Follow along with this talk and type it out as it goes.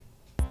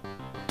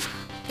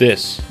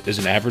This is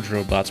an Average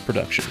Robots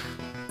production.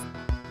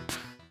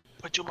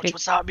 Put too much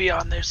wasabi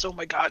on this, oh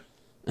my god.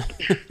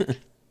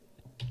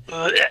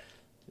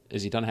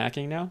 Is he done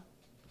hacking now?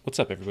 What's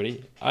up,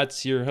 everybody?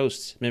 It's your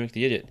host, Mimic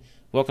the Idiot.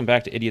 Welcome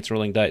back to Idiots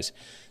Rolling Dice.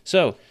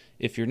 So,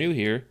 if you're new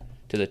here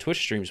to the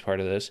Twitch streams part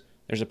of this,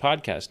 there's a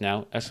podcast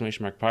now, !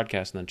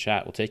 Podcast, and then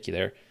chat will take you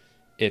there.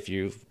 If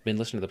you've been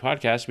listening to the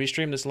podcast, we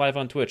stream this live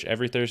on Twitch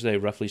every Thursday,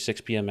 roughly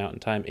 6 p.m. Mountain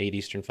Time, 8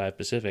 Eastern, 5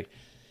 Pacific.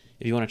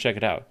 If you want to check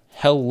it out.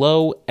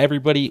 Hello,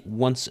 everybody,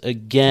 once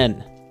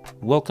again.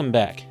 Welcome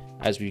back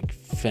as we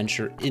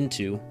venture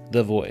into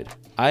the void.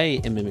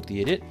 I am Mimic the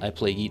Idiot. I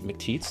play Yeet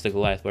McTeats, the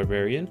Goliath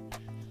Barbarian.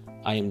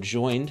 I am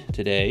joined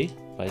today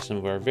by some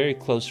of our very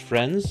close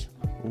friends,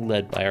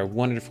 led by our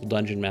wonderful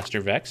Dungeon Master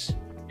Vex.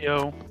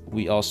 Yo.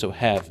 We also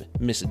have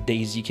Miss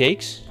Daisy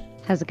Cakes.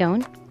 How's it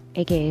going?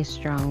 AKA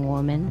Strong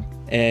Woman.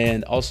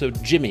 And also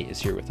Jimmy is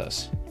here with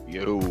us.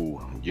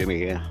 Yo, Jimmy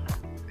here,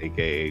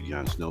 aka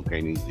Jon Snow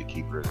Paintings, the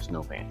keeper of the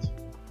snow pants.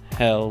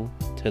 Hell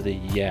to the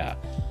yeah.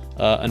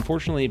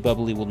 Unfortunately,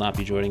 Bubbly will not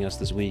be joining us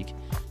this week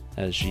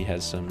as she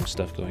has some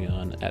stuff going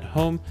on at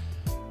home.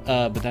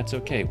 But that's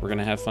okay. We're going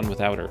to have fun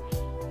without her.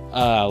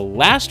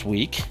 Last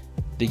week,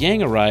 the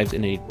gang arrived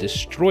in a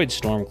destroyed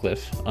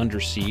Stormcliff under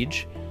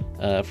siege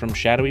from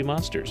shadowy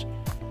monsters.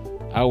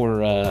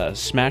 Our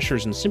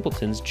Smashers and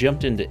Simpletons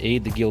jumped in to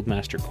aid the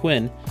Guildmaster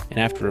Quinn, and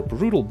after a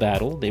brutal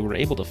battle, they were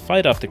able to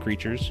fight off the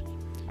creatures.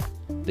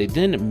 They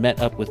then met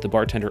up with the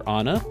bartender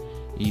Anna,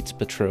 Yeet's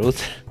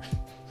betrothed.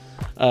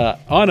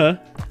 Anna,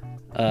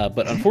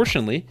 but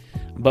unfortunately,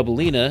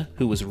 Bubblina,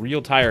 who was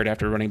real tired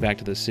after running back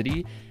to the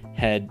city,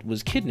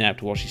 was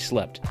kidnapped while she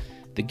slept.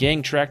 The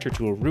gang tracked her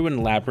to a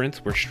ruined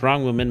labyrinth where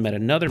Strong Woman met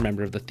another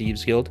member of the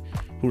Thieves Guild,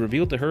 who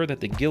revealed to her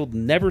that the guild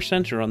never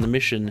sent her on the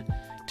mission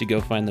to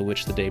go find the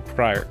witch the day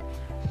prior.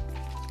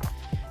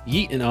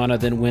 Yeet and Anna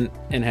then went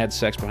and had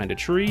sex behind a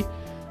tree.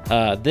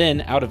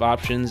 Then, out of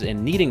options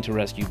and needing to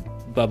rescue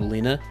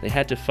Bubblina, they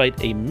had to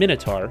fight a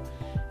Minotaur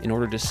in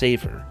order to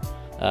save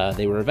her.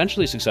 They were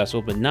eventually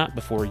successful, but not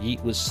before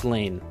Yeet was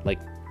slain, like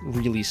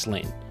really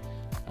slain.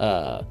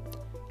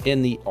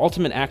 In the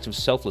ultimate act of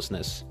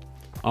selflessness,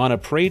 Anna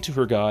prayed to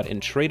her god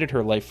and traded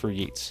her life for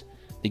Yeet's.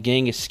 The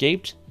gang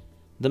escaped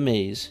the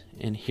maze,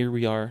 and here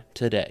we are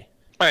today.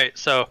 Alright,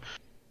 so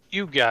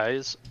you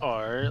guys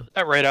are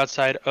right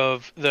outside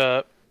of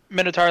the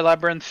Minotaur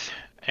Labyrinth,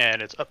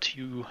 and it's up to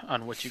you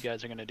on what you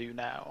guys are going to do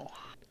now.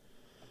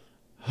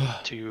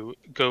 To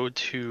go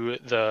to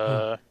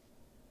the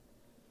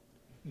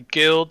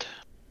guild,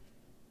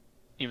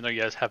 even though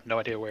you guys have no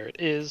idea where it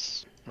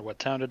is, or what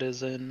town it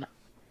is in,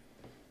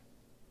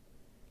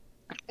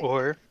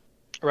 or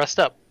rest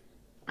up.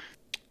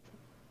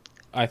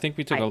 I think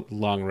we took a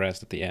long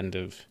rest at the end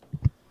of,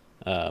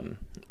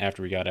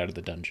 after we got out of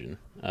the dungeon.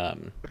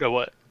 Okay,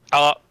 what?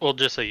 We'll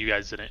just say you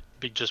guys didn't,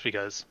 just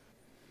because.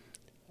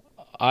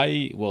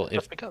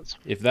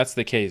 If that's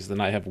the case, then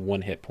I have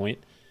 1 hit point.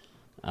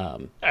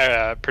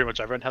 Pretty much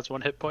everyone has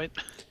 1 hit point.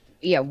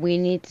 Yeah, we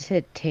need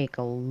to take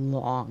a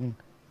long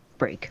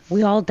break.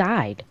 We all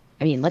died.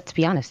 I mean, let's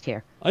be honest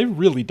here. I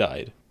really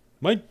died.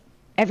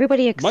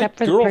 Everybody except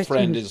for the person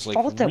girlfriend whose is like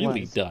fault it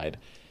really was. died.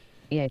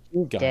 Yeah,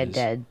 she's Guys.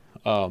 dead.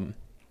 Isn't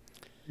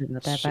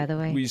that, So by the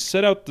way? we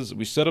set up this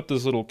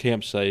little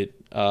campsite.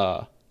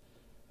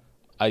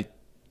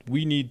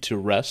 We need to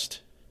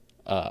rest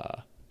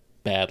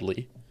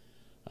badly.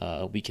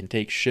 We can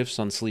take shifts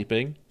on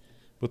sleeping,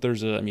 but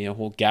there's a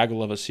whole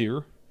gaggle of us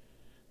here,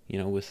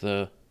 with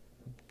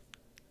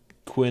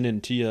Quinn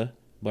and Tia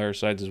by our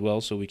sides as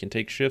well, so we can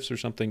take shifts or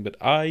something, but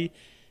I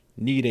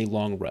need a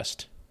long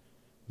rest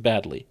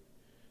badly.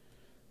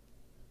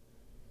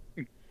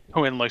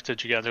 Quinn looks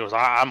at you guys and goes,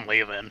 I'm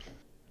leaving.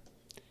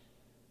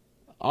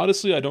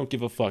 Honestly, I don't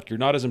give a fuck. You're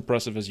not as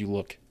impressive as you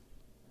look.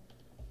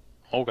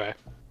 Okay.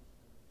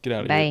 Get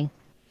out of here. Bye.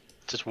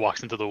 Just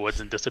walks into the woods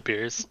and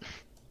disappears.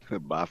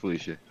 Bye,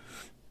 Felicia.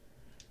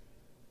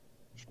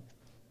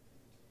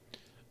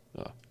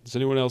 Does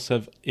anyone else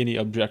have any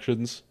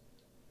objections?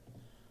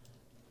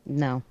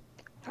 No.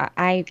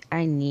 I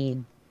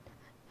need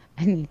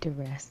to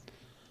rest.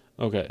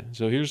 Okay,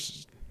 so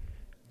here's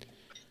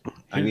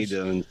I need to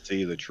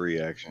unsee the tree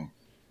action.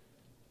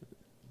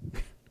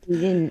 We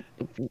didn't.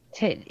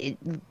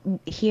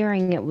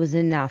 Hearing it was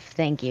enough.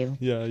 Thank you.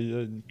 Yeah,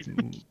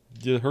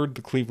 you heard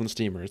the Cleveland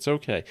Steamer. It's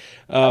okay.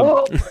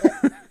 Oh.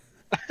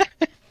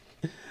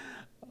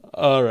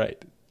 All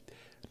right.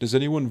 Does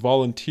anyone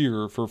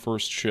volunteer for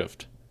first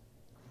shift?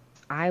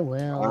 I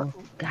will.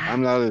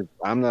 I'm not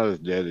as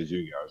dead as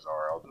you guys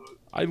are. I'll do it.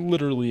 I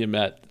literally am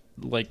at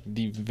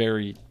the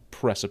very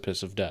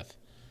precipice of death.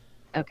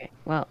 Okay.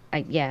 Well,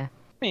 yeah.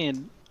 I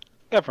mean,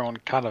 everyone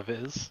kind of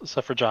is,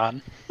 except for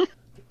John. All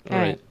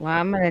Alright, well,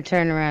 I'm gonna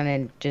turn around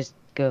and just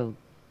go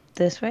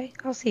this way.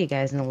 I'll see you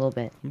guys in a little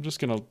bit. I'm just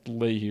gonna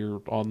lay here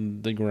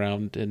on the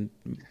ground and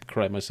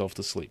cry myself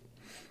to sleep.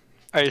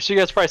 Alright, so you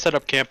guys probably set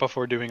up camp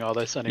before doing all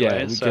this anyway.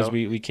 Yeah, because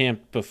we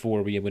camped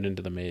before we went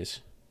into the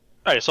maze.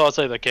 Alright, so I'll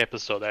say the camp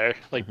is still there.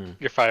 Like,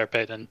 your fire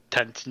pit and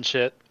tents and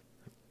shit.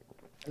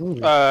 Ooh,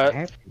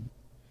 Uh,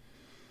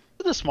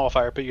 It's a small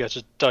fire pit you guys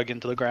just dug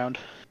into the ground.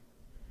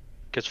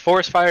 Because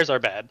forest fires are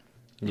bad.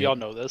 We Yeah. all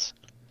know this.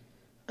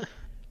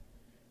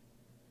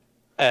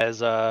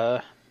 As, oh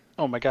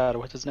my god,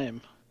 what's his name?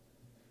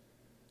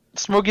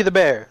 Smokey the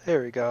Bear.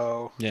 There we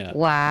go. Yeah.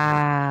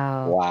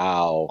 Wow.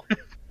 Wow.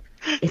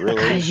 It's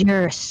Really?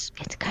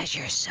 because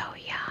you're so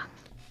young.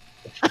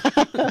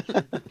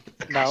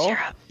 Because No. you're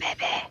a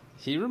baby.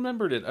 He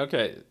remembered it.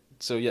 Okay.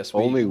 So yes,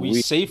 Only we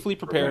we safely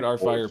prepared our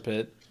fire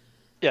pit.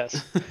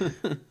 Yes.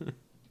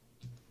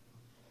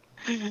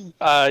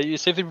 You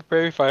safely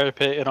prepare your fire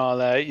pit and all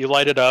that. You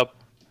light it up,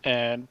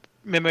 and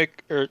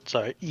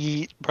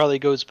Yeet probably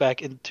goes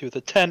back into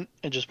the tent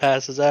and just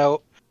passes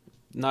out.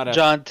 Not after,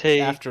 John Tate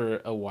after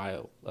a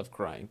while of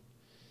crying.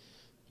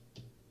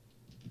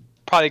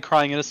 probably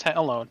crying in his tent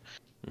alone.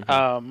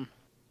 Mhm.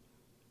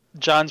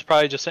 John's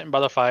probably just sitting by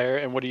the fire.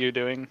 And what are you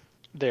doing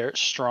there,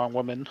 strong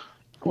woman?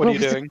 What are you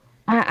doing?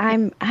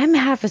 I'm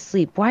half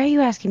asleep. Why are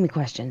you asking me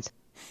questions?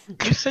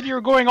 You said you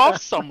were going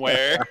off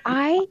somewhere.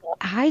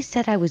 I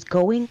said I was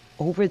going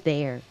over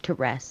there to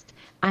rest.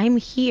 I'm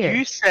here.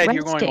 You said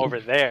you're going resting. over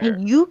there.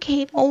 And you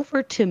came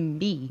over to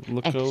me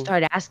Look and over.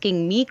 started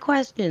asking me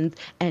questions,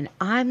 and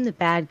I'm the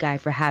bad guy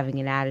for having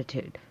an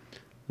attitude.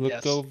 Look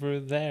Yes.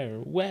 over there.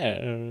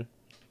 Where?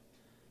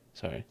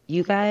 Sorry.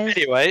 You guys.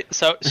 Anyway,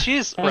 so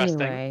she's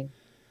resting. Anyway,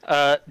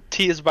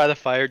 T is by the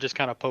fire, just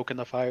kind of poking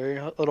the fire,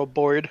 a little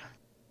bored.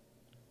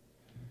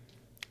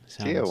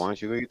 Sounds... Yeah, why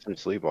don't you go get some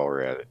sleep while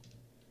we're at it?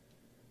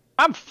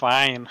 I'm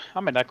fine.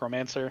 I'm a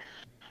necromancer.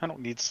 I don't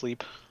need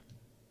sleep.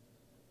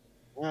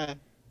 Eh.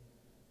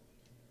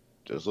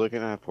 Just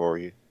looking out for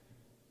you.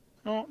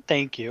 Oh,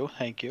 thank you.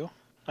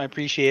 I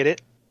appreciate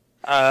it.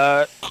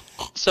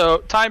 So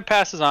time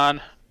passes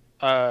on.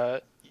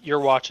 Your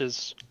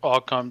watches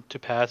all come to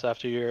pass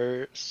after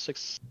your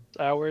 6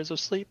 hours of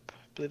sleep. I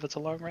believe that's a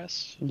long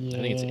rest. yeah.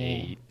 I think it's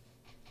 8.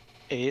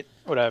 8,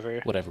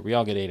 whatever. Whatever. We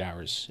all get 8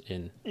 hours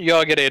in. You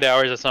all get 8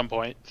 hours at some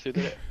point through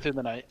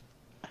the night,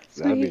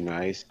 That'd be Sweet.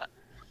 nice.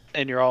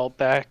 and you're all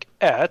back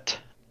at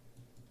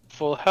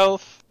full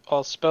health.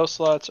 All spell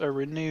slots are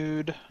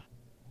renewed,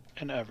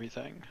 and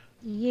everything.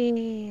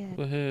 Yeah.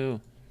 Woohoo.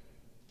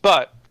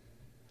 But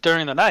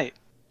during the night,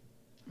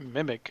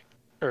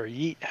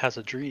 Yeet has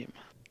a dream.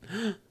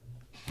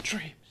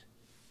 Dreams.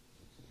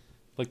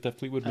 Like that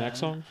Fleetwood Mac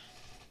song?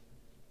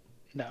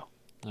 No.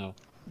 Oh.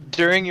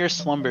 During your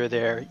slumber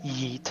there,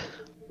 Yeet,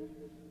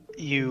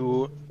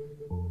 you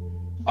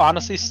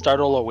honestly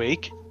startle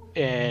awake,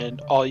 and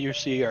all you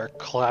see are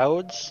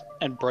clouds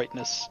and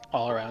brightness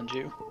all around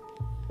you.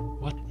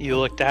 What? You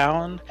look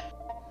down,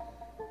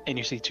 and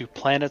you see 2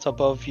 planets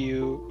above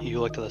you. You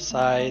look to the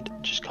side,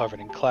 just covered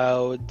in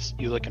clouds.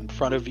 You look in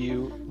front of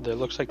you. There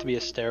looks like to be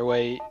a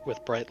stairway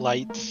with bright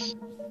lights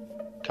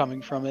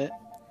coming from it.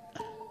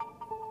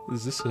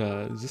 Is this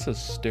a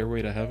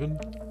stairway to heaven?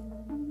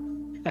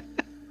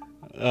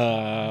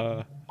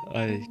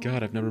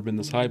 God, I've never been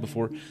this high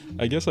before.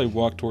 I guess I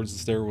walked towards the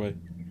stairway.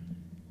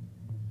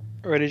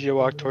 Right as you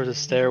walk towards the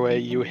stairway,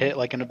 you hit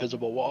like an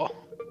invisible wall.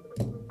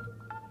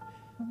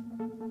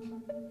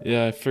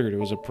 Yeah, I figured it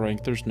was a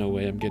prank. There's no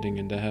way I'm getting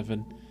into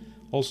heaven.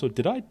 Also,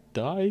 did I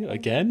die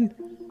again?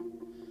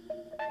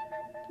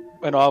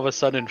 And all of a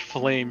sudden,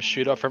 flames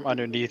shoot up from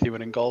underneath you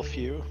and engulf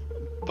you,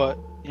 but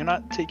you're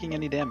not taking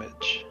any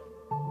damage.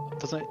 It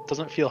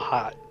doesn't feel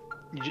hot.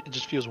 It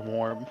just feels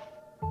warm.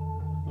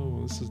 Oh,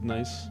 this is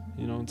nice.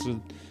 You know, it's a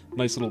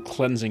nice little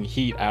cleansing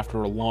heat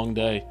after a long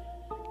day.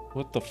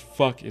 What the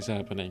fuck is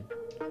happening?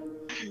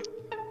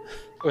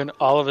 When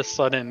all of a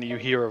sudden you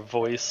hear a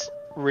voice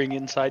ring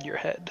inside your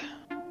head.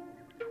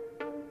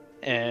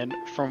 And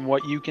from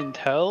what you can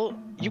tell,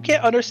 you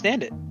can't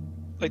understand it.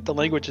 Like the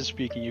language is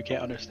speaking, you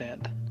can't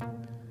understand.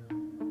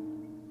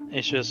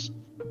 It's just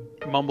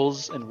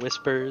mumbles and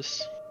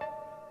whispers.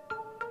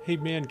 Hey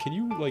man, can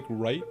you like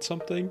write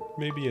something?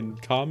 Maybe in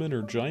common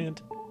or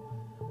giant?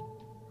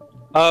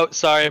 Oh,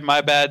 sorry,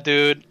 my bad,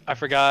 dude. I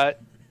forgot.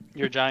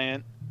 You're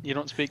giant. You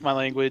don't speak my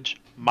language.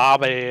 My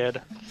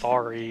bad.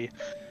 Sorry.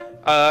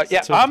 Yeah,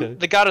 It's okay. I'm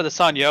the god of the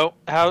sun, yo.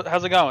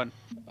 How's it going?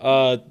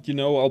 You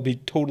know, I'll be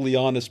totally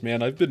honest,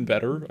 man. I've been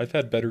better. I've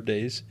had better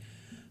days.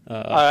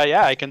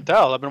 Yeah, I can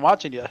tell. I've been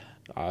watching you.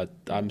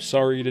 I'm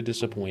sorry to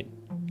disappoint,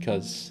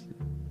 because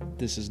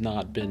this has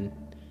not been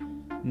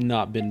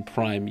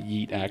prime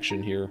yeet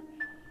action here.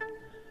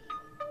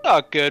 It's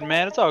all good,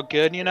 man. It's all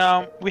good. You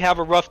know, we have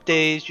a rough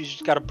days. You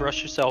just gotta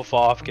brush yourself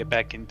off, get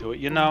back into it.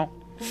 You know.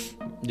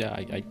 Yeah,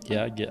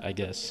 I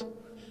guess.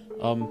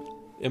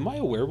 Am I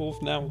a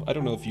werewolf now? I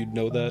don't know if you'd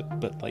know that,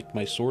 but like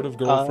my sort of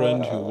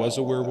girlfriend who was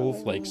a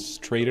werewolf, like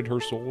traded her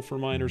soul for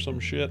mine or some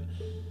shit.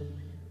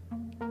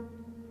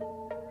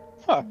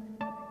 Huh.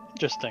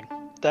 Interesting.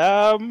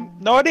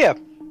 No idea.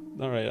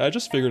 All right, I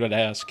just figured I'd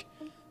ask,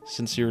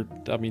 since you're,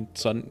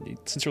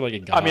 since you're like a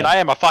god. I mean, I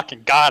am a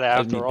fucking god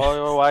after mean-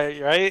 all,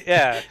 right?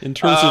 Yeah. In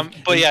terms of,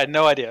 But yeah,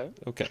 no idea.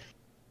 okay,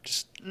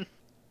 just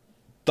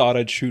thought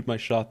I'd shoot my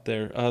shot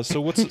there.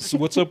 So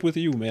what's up with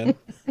you, man?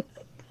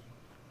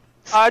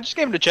 I just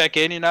came to check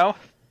in. You know,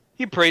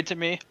 he prayed to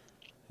me,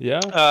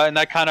 Yeah. and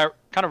that kind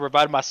of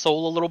revived my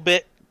soul a little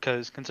bit.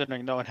 because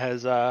considering no one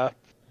has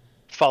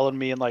followed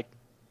me in like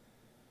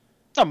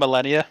a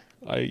millennia.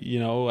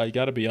 I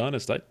gotta be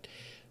honest, I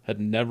had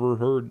never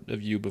heard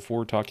of you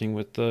before talking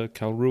with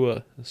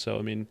Kalrua. So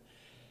I mean,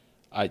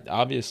 I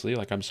obviously,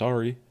 like, I'm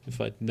sorry. If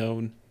I'd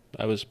known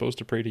I was supposed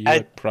to pray to you, I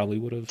probably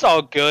would have. It's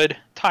all good.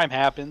 Time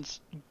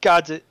happens.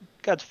 God's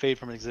fade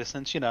from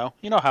existence. You know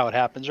how it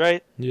happens,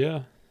 right?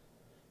 Yeah.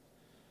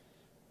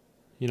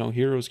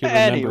 Heroes get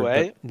remembered,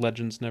 Anyway. but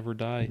legends never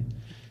die.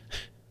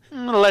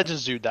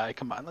 Legends do die.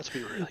 Come on, let's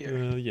be real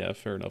here. Yeah,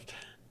 fair enough.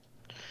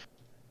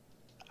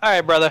 All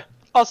right, brother.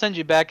 I'll send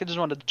you back. I just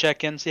wanted to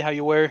check in, see how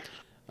you were.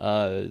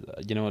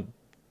 You know what?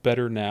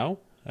 Better now,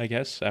 I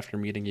guess, after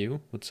meeting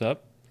you. What's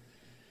up?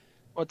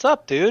 What's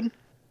up, dude?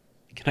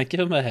 Can I give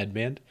him a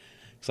headband?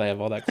 Because I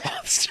have all that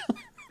cloth still.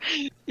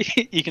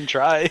 You can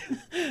try.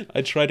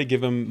 I try to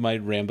give him my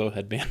Rambo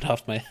headband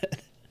off my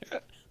head.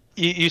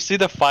 You see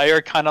the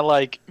fire kind of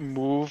like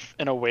move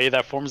in a way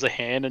that forms a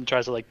hand and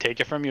tries to like take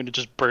it from you, and it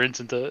just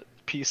burns into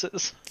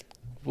pieces.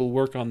 We'll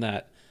work on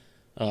that.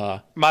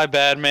 My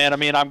bad, man. I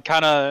mean, I'm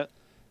kind of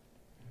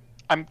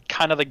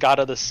the god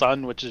of the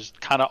sun, which is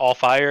kind of all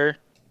fire.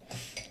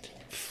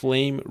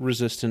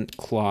 Flame-resistant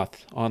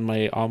cloth on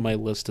my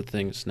list of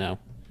things now.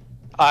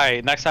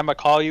 Alright, next time I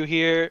call you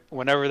here,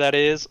 whenever that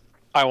is,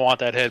 I want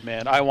that head,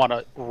 man. I want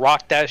to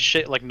rock that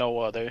shit like no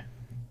other.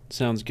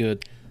 Sounds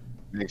good.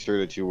 Make sure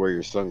that you wear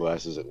your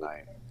sunglasses at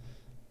night.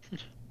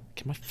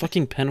 Can my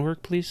fucking pen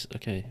work, please?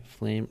 Okay,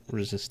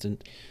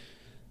 flame-resistant.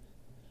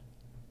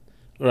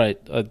 Right,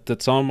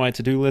 that's on my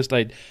to-do list.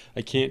 I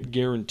can't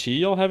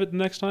guarantee I'll have it the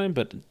next time,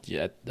 but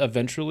yeah,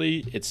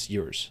 eventually it's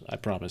yours. I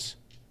promise.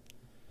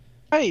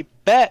 Hey,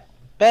 bet.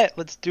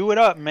 Let's do it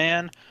up,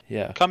 man.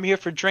 Yeah. Come here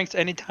for drinks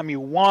anytime you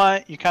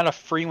want. You're kind of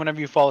free whenever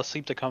you fall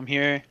asleep to come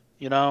here,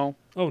 you know?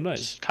 Oh,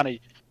 nice. It's kind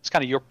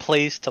of your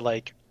place to,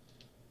 like,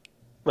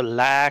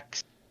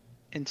 relax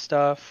and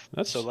stuff.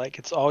 So, like,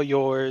 it's all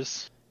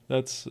yours.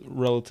 That's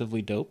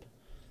relatively dope.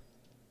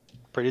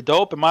 Pretty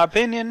dope, in my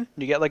opinion.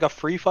 You get, like, a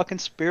free fucking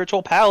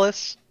spiritual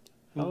palace.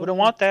 Who wouldn't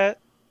want that?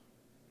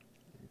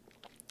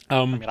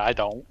 I mean, I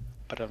don't.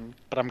 But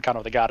I'm kind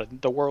of the god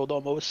of the world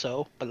almost,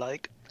 so. But,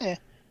 like,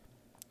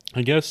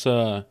 I guess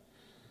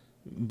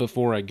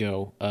before I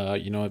go,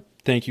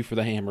 thank you for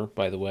the hammer,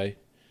 by the way.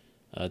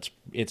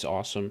 It's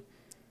awesome.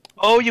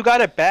 Oh, you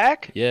got it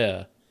back?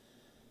 Yeah.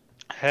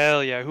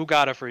 Hell yeah! Who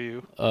got it for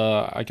you?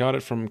 I got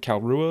it from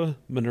Kalrua,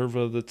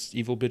 Minerva, that's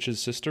Evil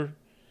Bitch's sister.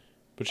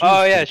 But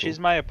she's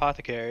my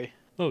apothecary.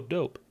 Oh,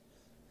 dope.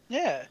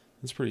 Yeah.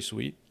 That's pretty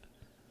sweet.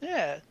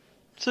 Yeah.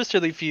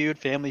 Sisterly feud,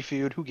 family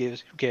feud. Who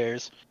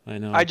cares? I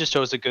know. I just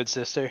chose a good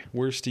sister.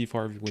 Where's Steve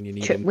Harvey when you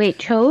need him? Wait,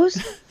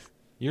 chose?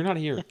 You're not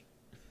here.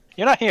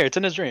 You're not here. It's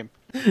in his dream.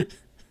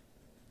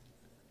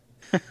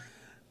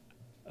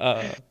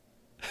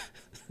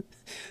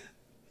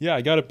 Yeah,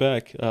 I got it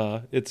back.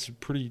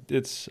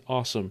 It's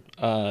awesome.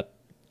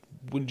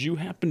 Would you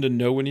happen to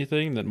know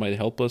anything that might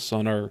help us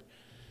on our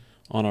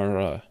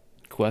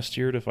quest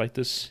here to fight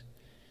this?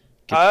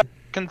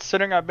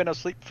 Considering I've been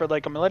asleep for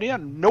like a millennia,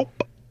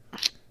 nope.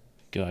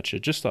 Gotcha.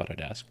 Just thought I'd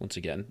ask once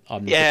again.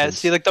 Yeah,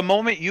 see, like the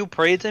moment you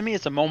prayed to me,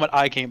 it's the moment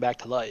I came back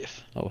to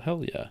life. Oh,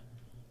 hell yeah.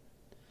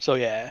 So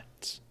yeah.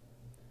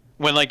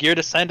 When like your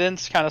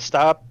descendants kind of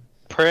stopped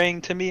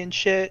praying to me and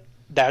shit,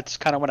 that's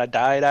kind of when I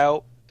died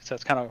out. So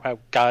that's kind of how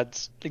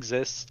gods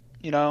exist,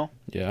 you know?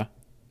 Yeah.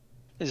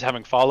 Is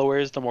having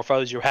followers. The more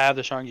followers you have,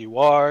 the stronger you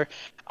are.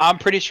 I'm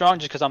pretty strong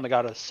just because I'm the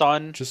god of the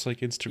sun. Just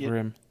like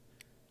Instagram.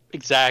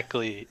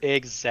 Exactly.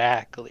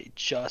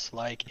 Just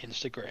like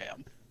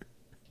Instagram.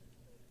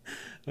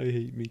 I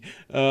hate me.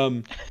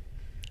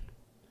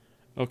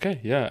 Okay,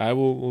 yeah, I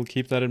will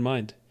keep that in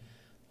mind.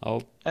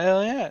 Hell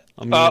yeah.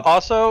 gonna...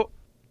 Also,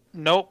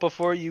 note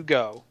before you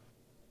go.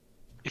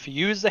 If you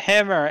use the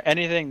hammer or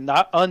anything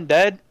not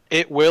undead,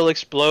 it will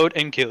explode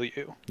and kill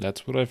you.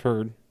 That's what I've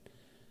heard.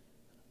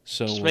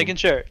 So just making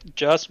sure,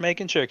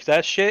 because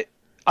that shit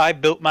I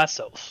built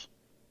myself.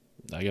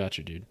 I got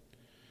you, dude.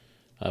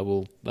 I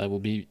will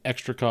be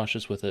extra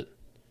cautious with it.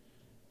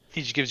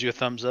 He just gives you a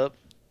thumbs up.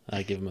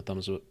 I give him a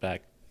thumbs up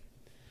back.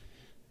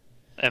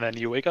 And then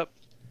you wake up.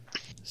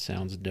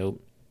 Sounds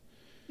dope.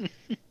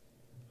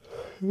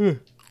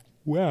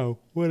 Wow,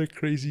 what a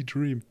crazy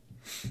dream.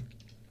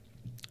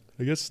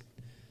 I guess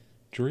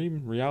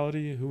dream,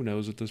 reality, who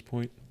knows at this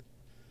point.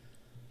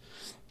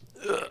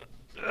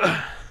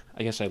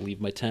 I guess I leave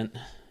my tent.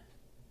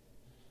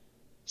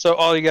 So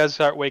all you guys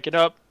start waking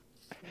up.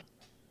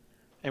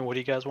 And what do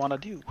you guys want to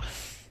do?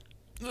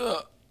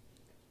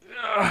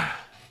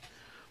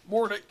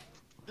 Morning,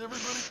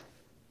 everybody.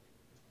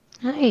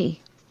 Hi.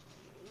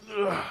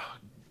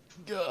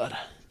 God.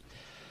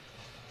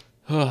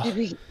 Did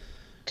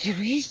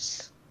we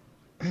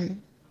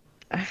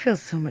I feel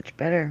so much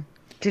better.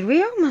 Did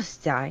we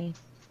almost die?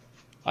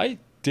 I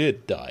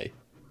did die.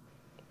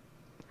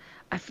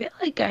 I feel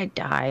like I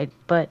died,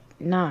 but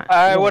not.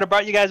 I would have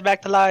brought you guys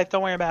back to life.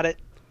 Don't worry about it.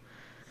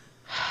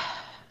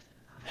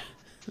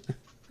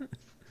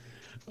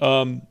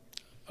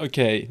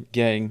 Okay,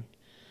 gang.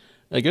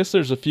 I guess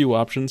there's a few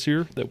options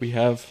here that we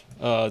have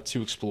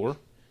to explore.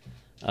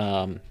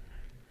 There's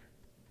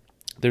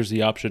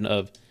the option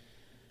of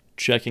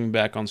checking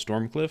back on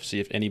Stormcliff, see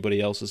if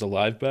anybody else is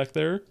alive back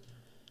there.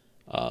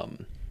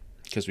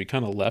 Because we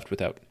kind of left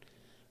without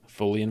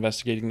fully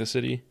investigating the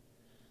city.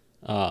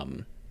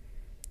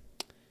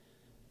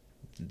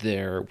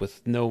 There,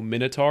 with no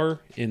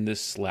Minotaur in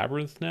this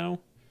labyrinth now,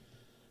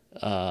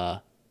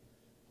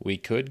 we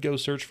could go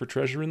search for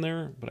treasure in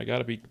there, but I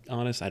gotta be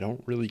honest, I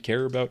don't really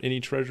care about any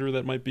treasure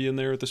that might be in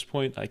there at this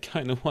point. I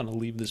kind of want to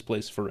leave this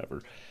place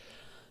forever.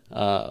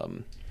 I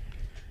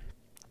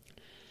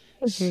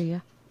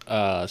hear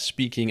ya.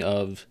 Speaking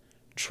of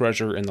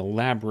treasure in the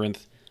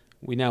labyrinth,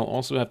 we now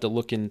also have to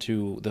look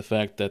into the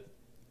fact that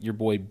your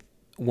boy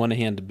One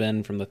Hand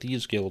Ben from the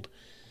Thieves Guild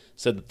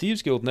said the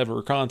Thieves Guild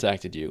never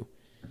contacted you,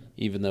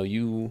 even though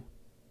you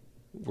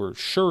were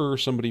sure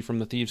somebody from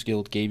the Thieves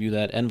Guild gave you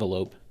that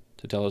envelope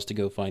to tell us to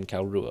go find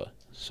Kalrua.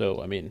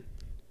 So, I mean,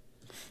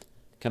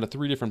 kind of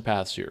three different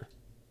paths here.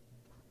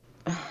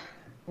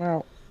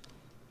 Well,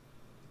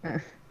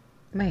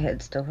 my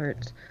head still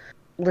hurts.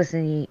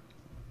 Listen,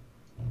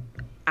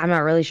 I'm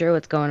not really sure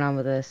what's going on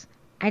with this.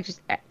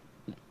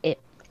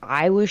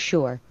 I was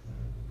sure.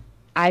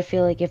 I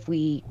feel like if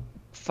we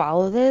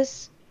follow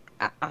this,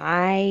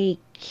 I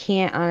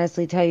can't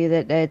honestly tell you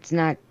that it's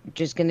not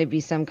just going to be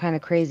some kind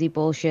of crazy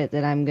bullshit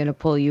that I'm going to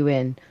pull you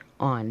in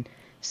on.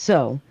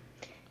 So,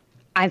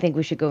 I think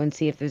we should go and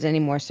see if there's any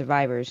more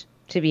survivors,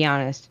 to be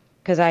honest,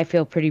 because I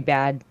feel pretty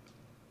bad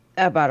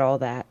about all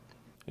that.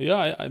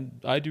 Yeah,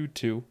 I do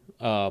too.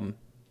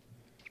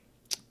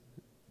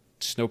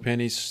 Snow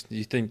Pennies, do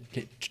you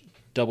think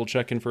double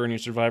checking for any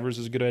survivors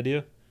is a good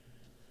idea?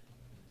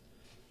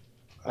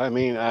 I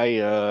mean,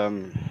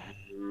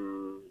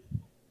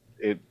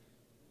 it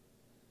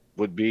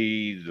would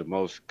be the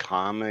most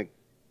common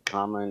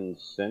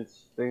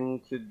sense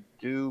thing to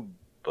do,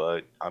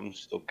 but I'm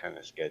still kind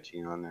of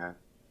sketchy on that.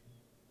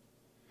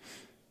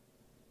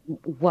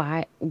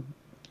 Why?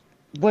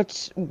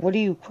 What are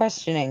you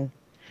questioning?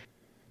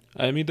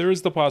 I mean, there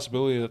is the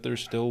possibility that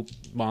there's still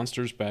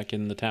monsters back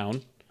in the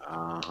town.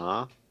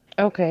 Uh-huh.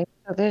 Okay,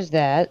 so there's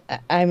that.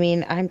 I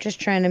mean, I'm just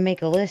trying to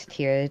make a list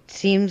here. It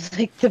seems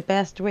like the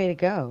best way to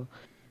go.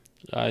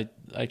 I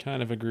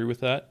kind of agree with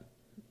that.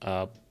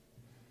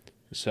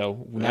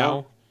 So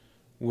now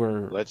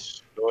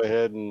Let's go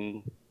ahead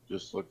and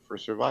just look for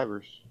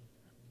survivors.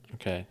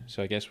 Okay,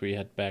 so I guess we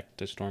head back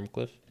to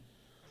Stormcliff.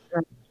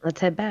 Let's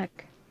head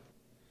back.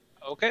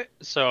 Okay,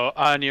 so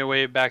on your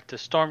way back to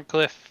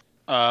Stormcliff,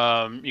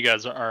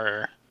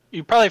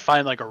 you probably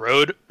find like a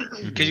road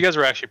because you guys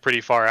were actually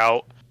pretty far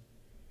out,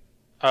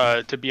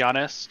 to be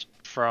honest,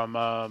 from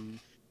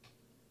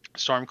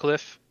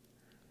Stormcliff.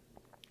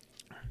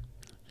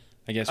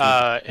 I guess.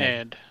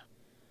 And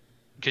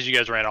because you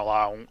guys ran a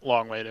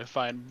long way to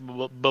find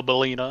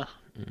Bubelina.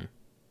 Mm-hmm.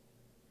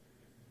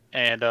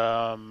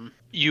 And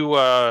you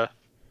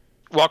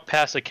walk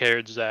past a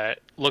carriage that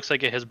looks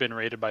like it has been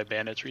raided by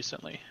bandits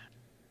recently.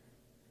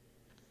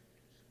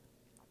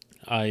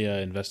 I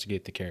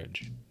investigate the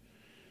carriage.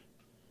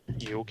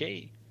 You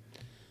okay?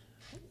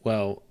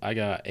 Well, I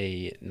got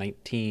a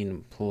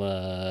 19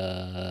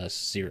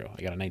 plus 0.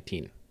 I got a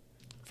 19.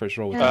 First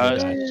roll with the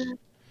dice.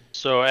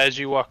 So as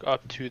you walk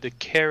up to the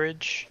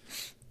carriage,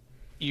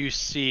 you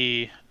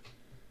see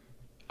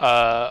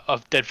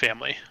a dead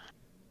family.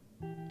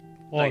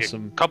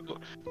 Awesome. Like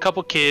a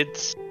couple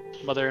kids,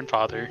 mother and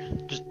father,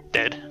 just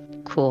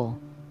dead. Cool.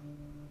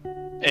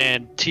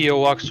 And Tia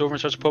walks over and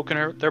starts poking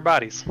their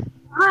bodies.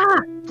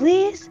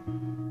 Please?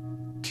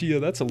 Tia,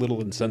 that's a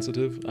little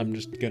insensitive. I'm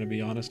just gonna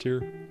be honest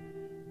here.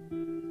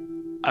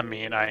 I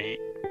mean, I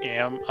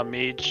am a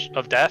mage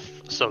of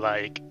death, so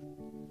like,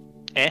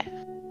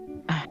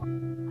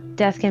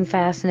 Death can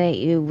fascinate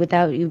you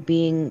without you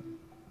being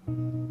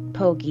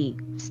pokey.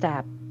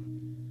 Stop.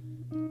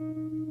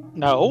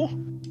 No.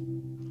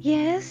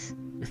 Yes?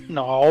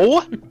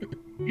 No.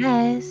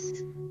 Yes.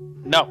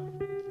 No.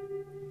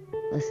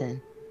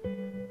 Listen.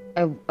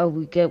 Are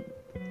we good?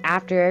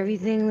 After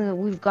everything that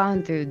we've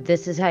gone through,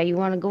 this is how you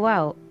want to go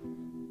out?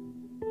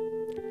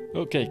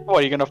 Okay. What,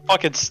 are you gonna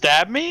fucking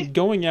stab me?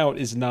 Going out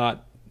is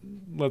not.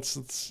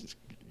 Let's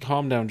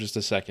calm down just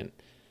a second.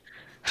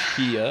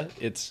 Tia,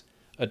 it's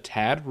a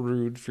tad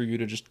rude for you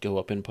to just go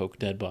up and poke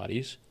dead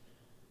bodies.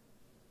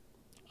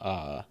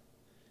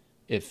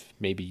 If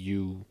maybe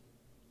you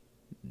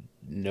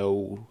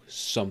know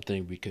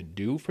something we could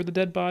do for the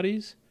dead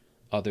bodies,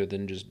 other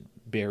than just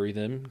bury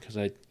them, because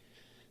I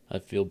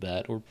feel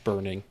bad, or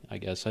burning. I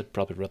guess I'd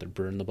probably rather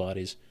burn the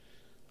bodies.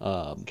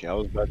 Okay, I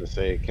was about to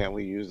say, can't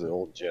we use the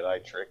old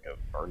Jedi trick of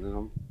burning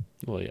them?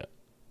 Well, yeah.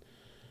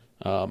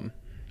 You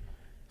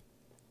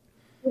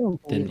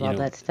don't believe all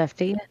that stuff,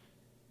 do you?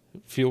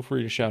 Feel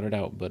free to shout it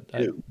out, but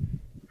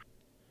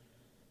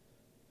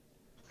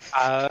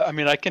I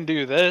mean, I can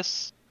do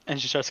this. And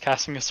she starts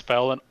casting a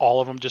spell, and all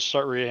of them just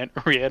start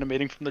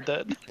reanimating from the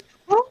dead.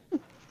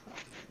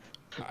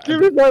 Give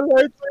me my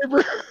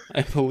lightsaber!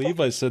 I believe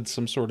I said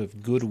some sort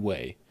of good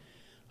way.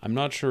 I'm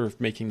not sure if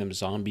making them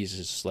zombies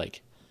is,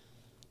 like,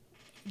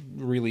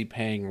 really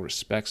paying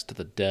respects to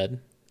the dead.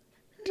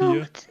 No,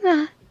 Tia? it's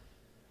not.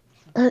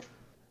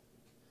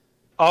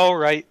 All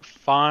right,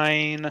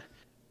 fine. I'm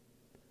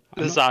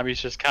The not-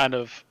 zombies just kind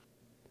of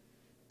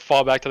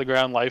fall back to the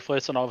ground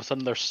lifeless, and all of a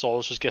sudden their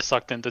souls just get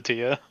sucked into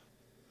Tia.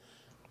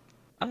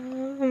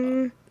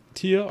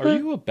 Tia, are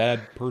you a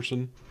bad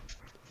person?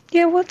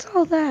 Yeah, what's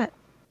all that?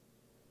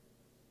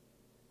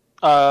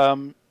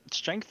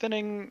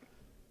 Strengthening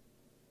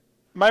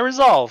my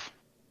resolve.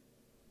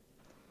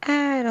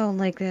 I don't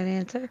like that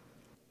answer.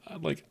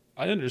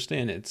 I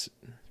understand it's.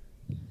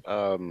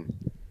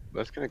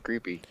 That's kind of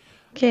creepy.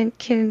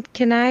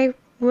 Can I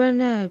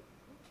run a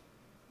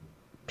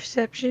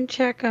perception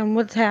check on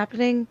what's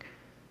happening?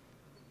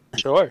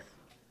 Sure.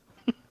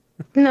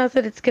 Not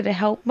that it's gonna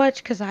help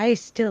much, because I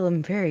still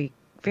am very,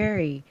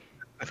 very,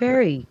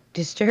 very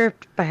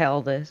disturbed by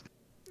all this.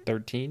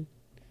 13?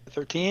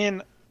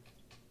 13.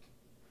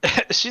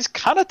 She's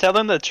kind of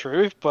telling the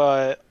truth,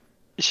 but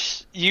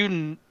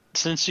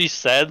since she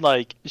said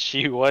like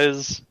she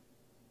was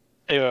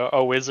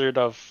a wizard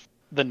of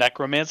the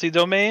necromancy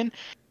domain,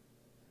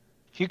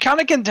 you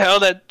kind of can tell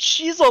that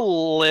she's a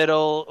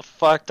little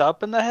fucked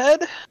up in the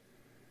head.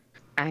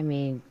 I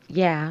mean,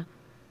 yeah.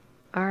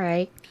 All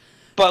right.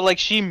 But like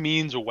she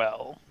means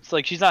well. It's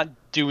like she's not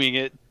doing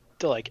it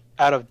to like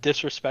out of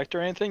disrespect or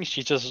anything.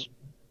 She just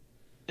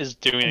is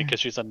doing it because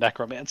she's a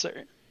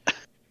necromancer.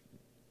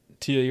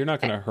 Tia, you're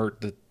not gonna hurt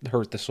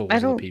the souls I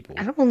of the don't. people.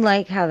 I don't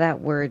like how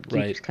that word keeps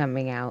Right.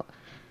 coming out.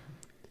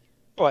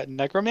 What,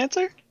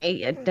 necromancer?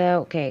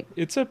 Okay.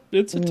 It's a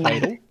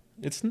title.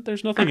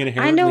 There's nothing I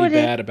know inherently it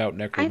is. bad about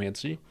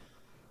necromancy.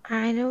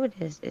 I know it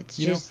is. It's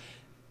You know, just.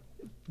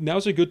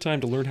 Now's a good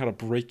time to learn how to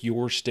break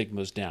your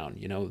stigmas down.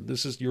 You know,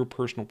 this is your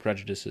personal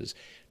prejudices.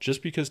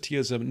 Just because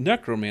Tia's a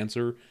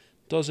necromancer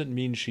doesn't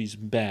mean she's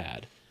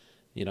bad.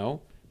 You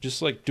know?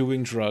 Just like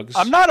doing drugs.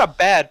 I'm not a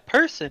bad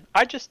person.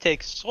 I just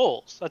take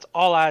souls. That's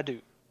all I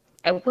do.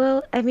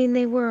 Well, I mean,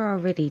 they were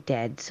already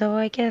dead, so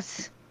I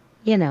guess,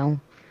 you know.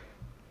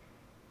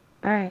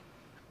 All right.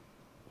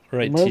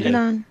 Right, Moving Tia.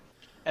 on.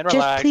 And Just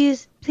relax.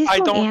 please I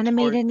don't don't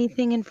animate tort-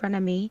 anything in front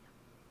of me.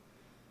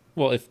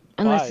 Well, if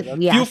Unless Why? if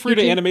we feel ask free you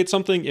to animate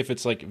something if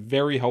it's like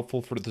very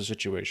helpful for the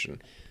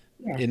situation.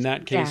 Yes, In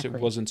that case, exactly.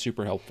 it wasn't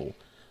super helpful.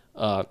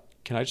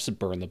 Can I just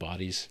burn the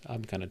bodies?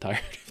 I'm kind of tired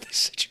of this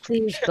situation.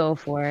 Please go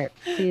for it.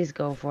 Please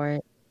go for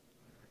it.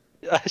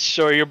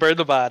 Sure, you burn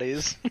the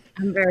bodies.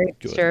 I'm very Good.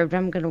 disturbed.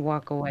 I'm gonna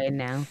walk away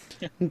now.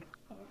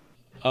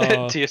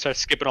 Tia starts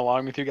skipping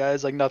along with you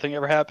guys like nothing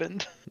ever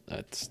happened.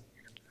 That's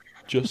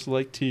just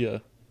like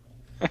Tia.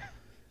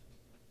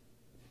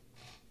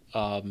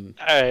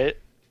 Alright.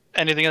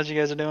 Anything else you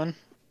guys are doing?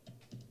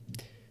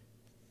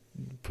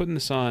 Putting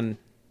this on.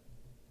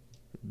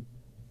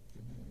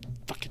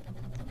 Fucking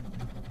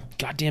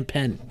goddamn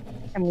pen.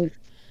 And we.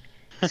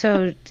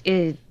 So,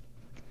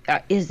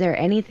 is there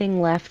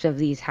anything left of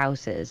these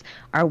houses?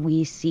 Are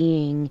we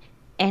seeing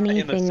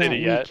anything that city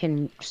we yet.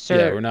 can search?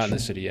 Yeah, we're not in the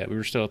city yet. We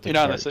were still at the. You're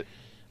not in the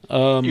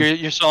cart.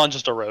 city. You're still on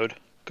just a road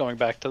going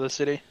back to the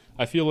city.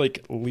 I feel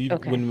like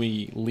Okay. when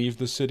we leave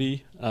the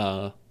city,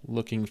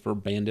 looking for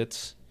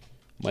bandits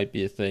might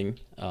be a thing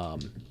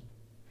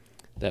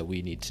that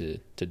we need to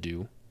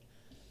do.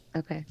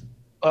 Okay.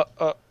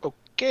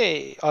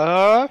 Okay.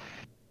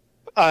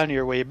 On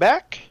your way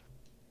back,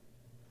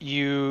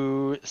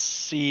 you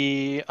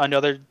see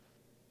another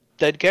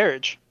dead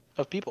carriage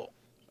of people.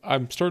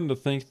 I'm starting to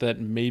think that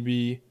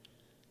maybe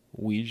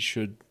we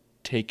should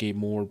take a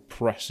more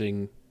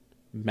pressing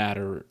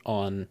matter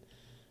on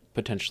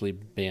potentially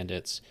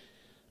bandits.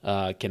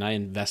 Can I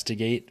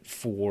investigate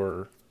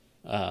for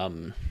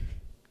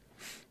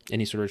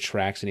any sort of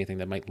tracks, anything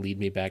that might lead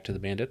me back to the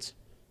bandits?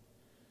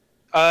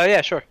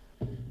 Yeah, sure.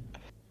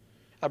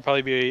 That'd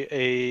probably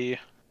be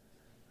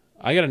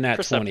I got a nat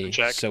Perception 20,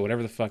 check. so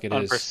whatever the fuck it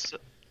is.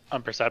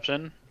 on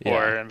perception Yeah.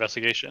 or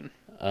investigation.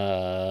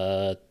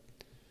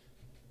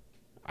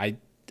 I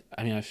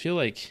mean, I feel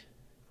like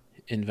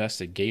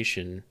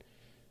investigation.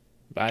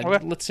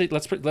 Okay. Let's say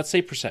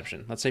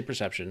perception. Let's say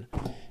perception.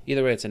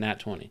 Either way, it's a nat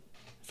 20.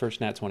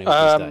 First nat 20 with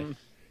this die.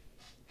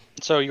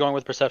 So you're going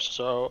with perception.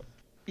 So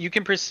you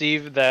can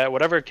perceive that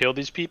whatever killed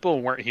these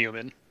people weren't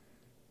human.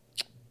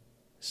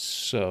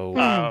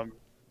 So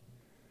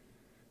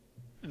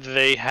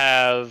They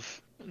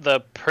have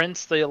the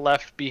prints they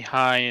left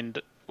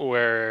behind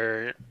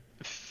were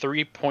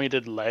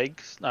 3-pointed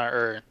legs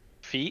or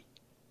feet,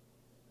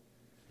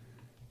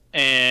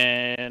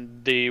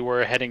 and they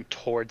were heading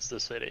towards the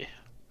city.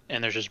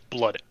 And there's just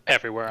blood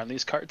everywhere on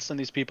these carts, and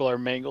these people are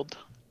mangled.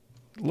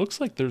 looks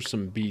like there's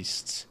some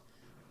beasts,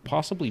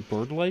 possibly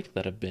bird-like,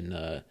 that have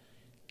been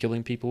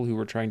killing people who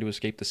were trying to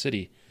escape the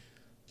city.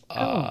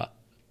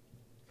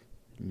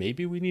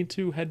 Maybe we need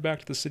to head back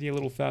to the city a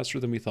little faster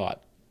than we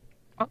thought.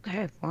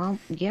 Okay. Well,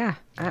 yeah.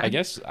 I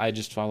guess I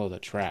just follow the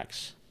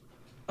tracks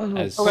Oh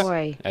as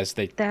boy, as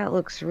they. that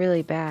looks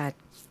really bad.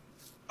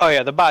 Oh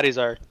yeah, the bodies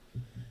are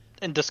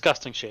in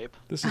disgusting shape.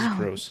 This is Ow.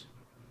 gross.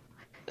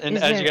 And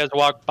Is as you there- guys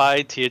walk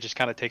by, Tia just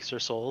kind of takes their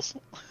souls.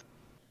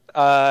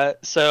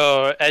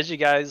 So as you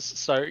guys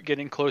start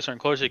getting closer and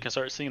closer, you can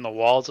start seeing the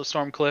walls of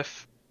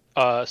Stormcliff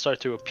start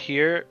to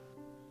appear,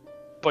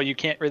 but you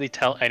can't really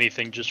tell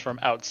anything just from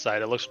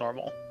outside. It looks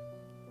normal.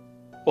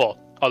 Well,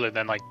 other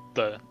than like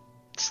the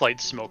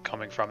slight smoke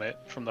coming from it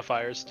from the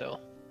fires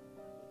still.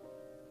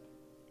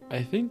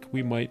 I think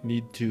we might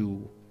need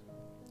to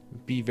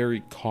be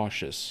very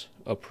cautious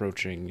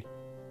approaching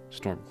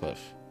Stormcliff.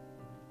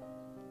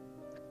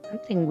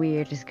 Something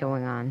weird is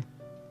going on.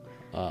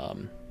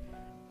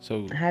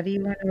 So How do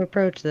you want to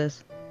approach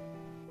this?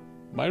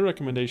 my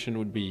recommendation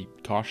would be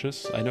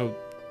cautious. I know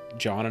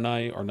John and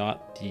I are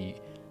not the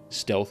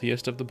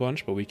stealthiest of the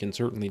bunch, but we can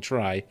certainly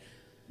try.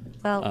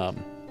 Well,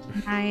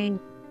 I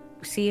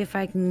see if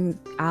I can.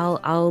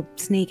 I'll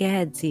sneak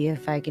ahead, see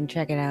if I can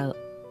check it out.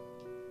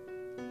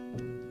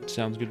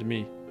 Sounds good to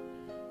me.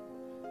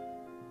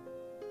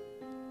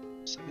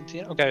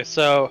 17. Okay,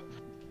 so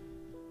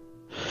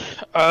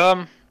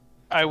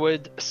I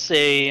would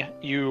say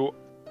you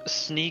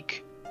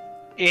sneak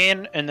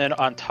in and then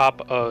on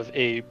top of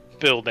a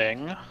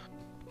building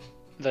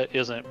that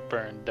isn't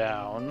burned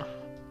down.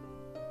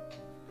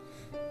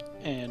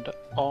 And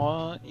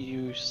all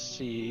you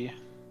see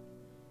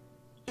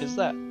is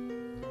that.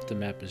 The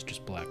map is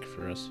just black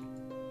for us.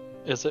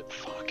 Is it?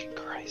 Fucking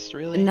Christ,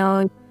 really?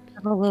 No,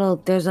 a little.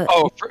 There's a.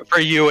 Oh, for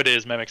you it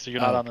is, Mimic, so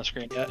you're not Oh. on the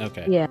screen yet.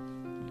 Okay. Yeah.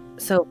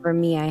 So for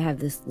me, I have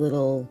this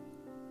little.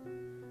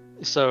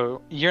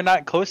 So you're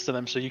not close to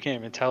them, so you can't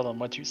even tell them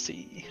what you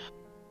see.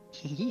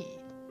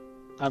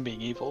 I'm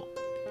being evil.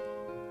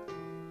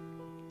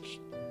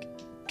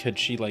 Could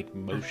she like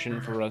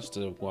motion for us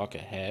to walk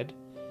ahead?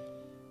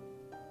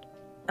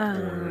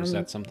 Or is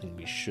that something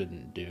we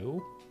shouldn't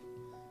do?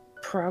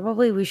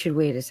 Probably we should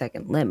wait a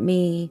second. Let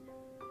me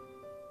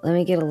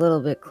get a little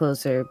bit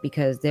closer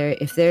because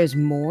if there's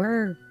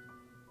more,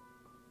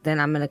 then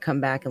I'm gonna come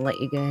back and let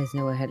you guys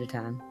know ahead of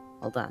time.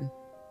 Hold on.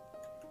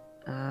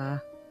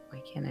 Why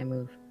can't I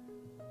move?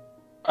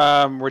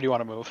 Where do you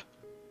want to move?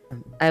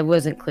 I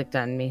wasn't clicked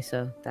on me,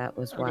 so that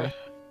was why. Okay.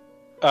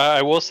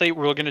 I will say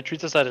we're gonna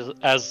treat this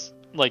as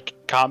like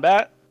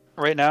combat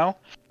right now,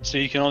 so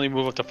you can only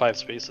move up to 5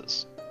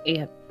 spaces.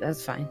 Yep,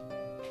 that's fine.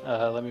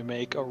 Let me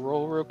make a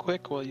roll real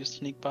quick while you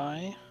sneak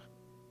by.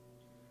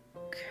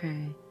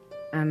 Okay.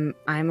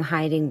 I'm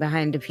hiding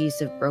behind a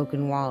piece of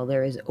broken wall.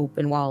 There is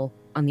open wall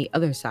on the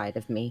other side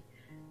of me.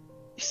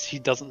 He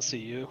doesn't see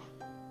you.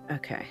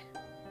 Okay.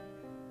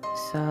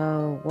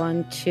 So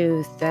 1,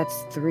 2,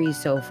 that's 3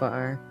 so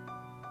far.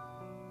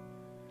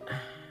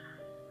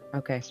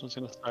 Okay. This one's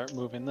gonna start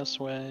moving this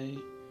way.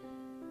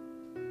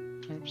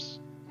 Oops,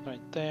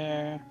 right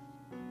there.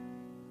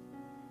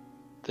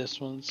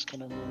 This one's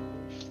gonna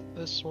move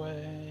this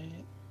way,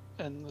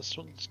 and this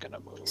one's gonna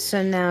move.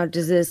 So now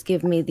does this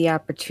give me the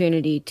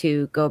opportunity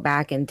to go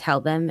back and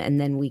tell them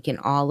and then we can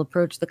all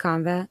approach the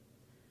combat?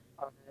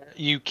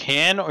 You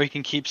can, or you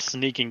can keep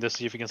sneaking to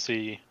see if you can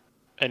see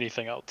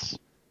anything else.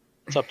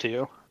 It's up to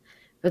you.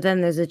 But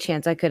then there's a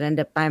chance I could end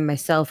up by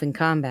myself in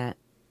combat.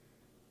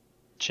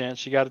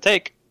 Chance you gotta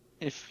take,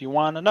 if you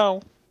wanna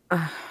know.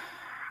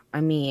 I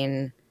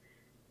mean,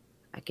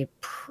 I could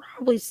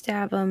probably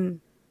stab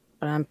him,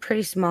 but I'm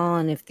pretty small,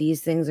 and if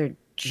these things are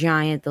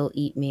giant, they'll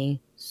eat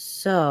me.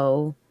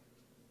 So,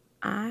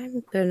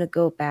 I'm gonna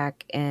go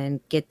back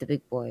and get the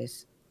big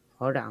boys.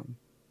 Hold on.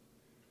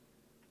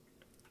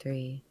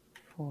 3,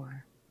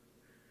 4.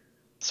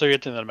 So you're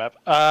to the map.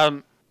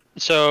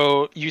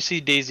 So you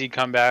see Daisy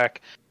come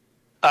back.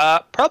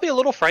 Probably a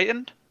little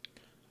frightened,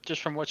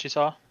 just from what she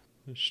saw.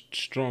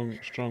 Strong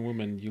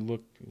woman. You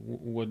look.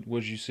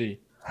 What'd you see?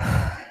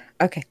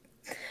 Okay.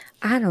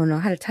 I don't know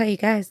how to tell you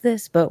guys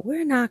this, but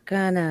we're not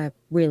gonna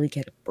really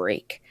get a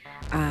break.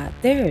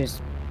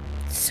 There's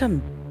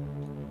some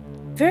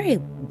very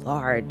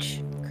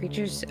large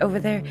creatures over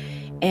there,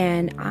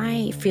 and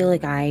I feel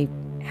like I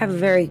have a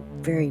very,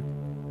 very,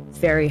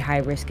 very high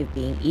risk of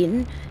being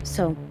eaten.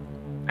 So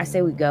I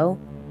say we go,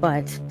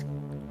 but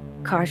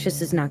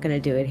cautious is not gonna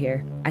do it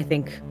here. I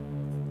think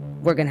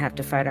we're gonna have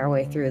to fight our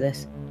way through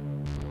this.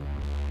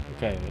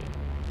 Okay.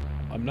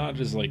 I'm not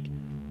just like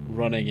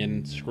running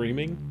and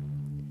screaming.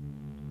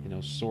 You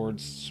know,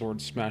 swords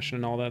smashing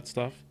and all that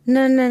stuff.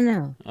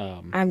 No.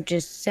 Um, I'm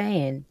just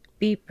saying,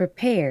 be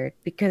prepared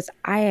because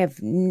I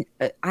have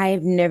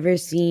never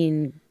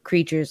seen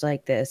creatures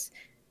like this.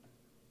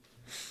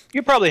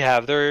 You probably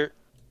have. They're,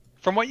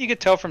 from what you could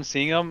tell from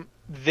seeing them,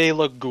 they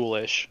look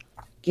ghoulish.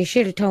 You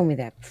should have told me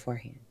that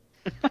beforehand.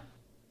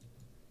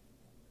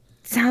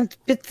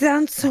 It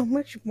sounds so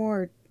much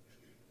more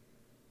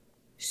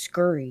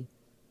scurry.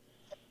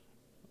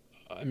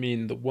 I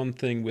mean, the one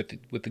thing with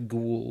the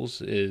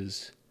ghouls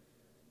is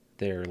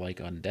they're like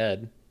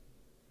undead,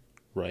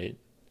 right?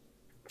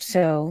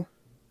 So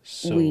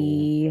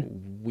we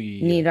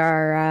need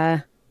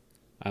our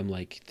I'm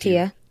like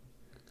Tia.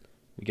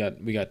 We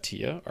got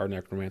Tia, our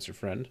necromancer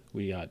friend.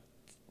 We got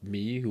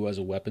me, who has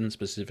a weapon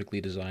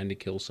specifically designed to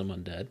kill some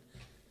undead.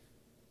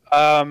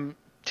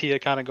 Tia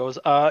kind of goes,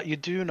 you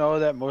do know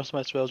that most of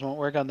my spells won't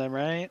work on them,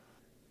 right?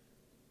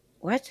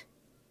 What?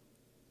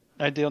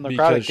 I deal necrotic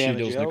Because she damage,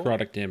 deals yo.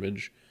 necrotic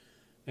damage,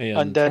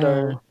 And Undead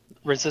are Oh.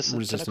 resistant to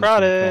resistance to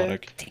necrotic.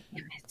 necrotic.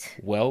 Damn it.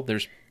 Well,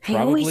 there's I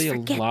always probably a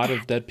forget lot that.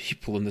 of dead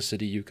people in the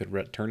city you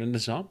could turn into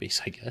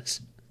zombies, I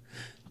guess.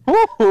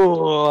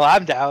 Ooh,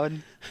 I'm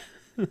down.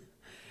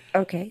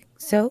 Okay,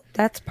 so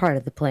that's part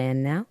of the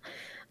plan now.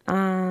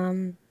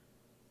 All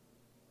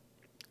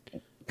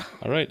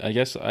right, I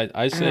guess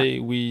I say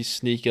we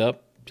sneak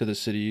up to the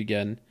city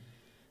again,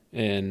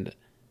 and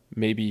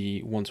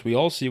maybe once we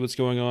all see what's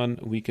going on,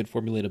 we could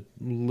formulate a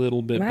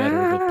little bit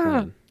better of a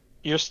plan.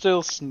 You're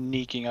still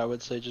sneaking, I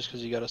would say, just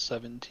because you got a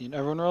 17.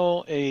 Everyone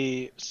roll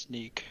a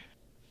sneak.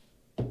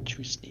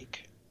 True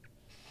sneak.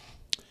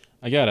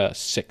 I got a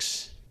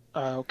 6.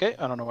 Okay,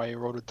 I don't know why you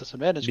rolled with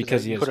disadvantage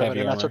Because he you has could have had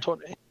heavy a natural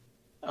armor. 20.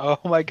 Oh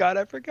my god,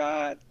 I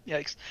forgot.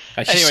 Yikes.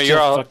 I Anyway, still you're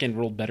all. fucking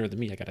rolled better than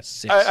me. I got a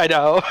 6. I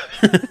know.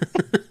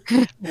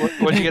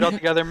 What'd you get all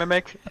together,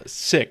 Mimic?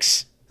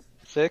 6.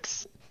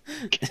 6?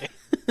 Okay.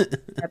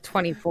 At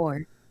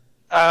 24.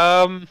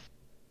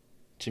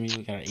 Jimmy,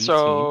 we got an 18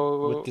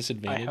 So with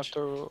disadvantage.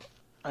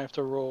 I have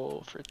to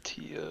roll for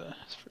Tia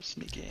for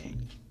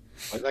sneaking.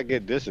 Why did I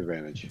get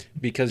disadvantage?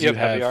 Because You you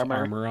have heavy have armor.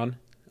 armor on.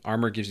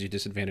 Armor gives you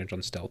disadvantage on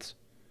stealths.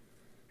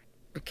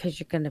 Because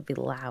you're gonna be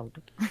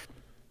loud.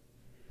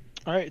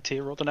 All right,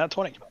 Tia rolled a nat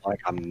 20. Like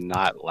I'm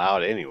not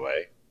loud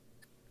anyway.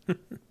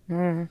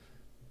 Mm.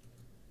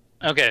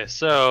 Okay,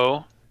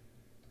 so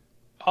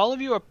all of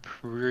you are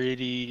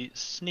pretty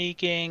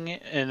sneaking,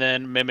 and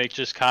then Mimic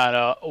just kind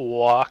of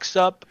walks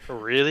up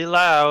really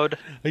loud,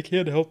 I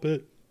can't help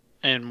it.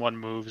 and one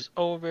moves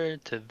over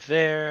to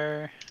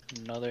there.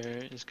 Another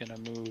is gonna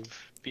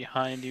move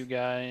behind you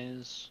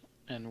guys,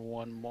 and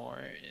one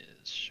more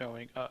is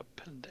showing up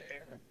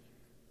there.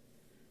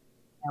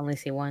 I only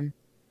see one.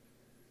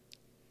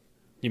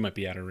 You might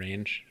be out of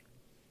range.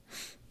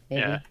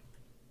 Maybe. Yeah.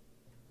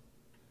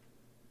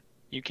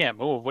 You can't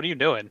move. What are you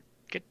doing?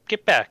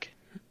 Get back.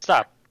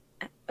 Stop.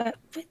 But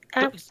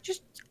I was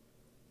just.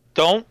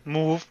 Don't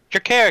move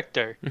your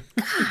character.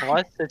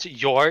 Unless it's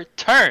your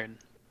turn.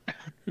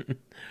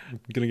 I'm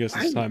gonna guess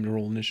it's time to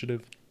roll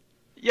initiative.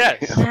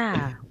 Yes.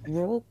 Yeah.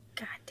 Roll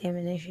goddamn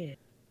initiative.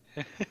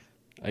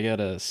 I got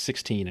a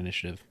 16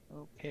 initiative.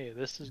 Okay,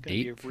 this is gonna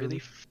be 8 for- really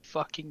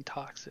fucking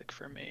toxic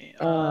for me.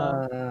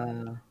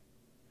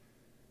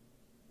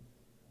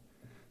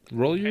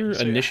 Roll your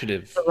so-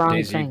 initiative, The wrong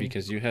Daisy, thing.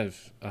 because you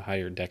have a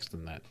higher dex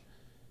than that.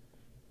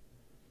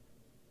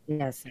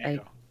 Yes, there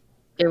you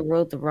I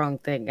wrote the wrong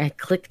thing. I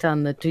clicked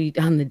on the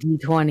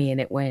D20 and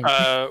it went.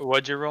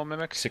 What'd you roll,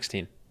 Mimic?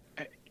 16.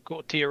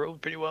 Cool, Tia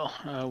rolled pretty well.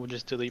 We'll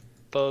just delete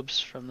Bubs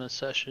from the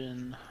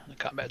session, the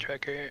combat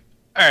tracker.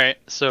 Alright,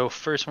 so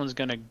first one's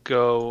gonna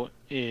go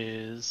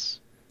is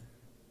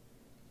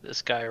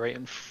this guy right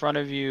in front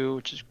of you,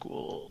 which is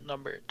ghoul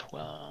number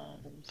 12.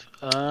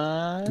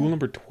 Rule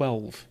number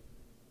 12.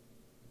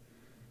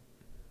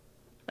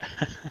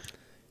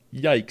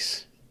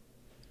 Yikes.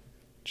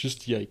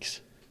 Just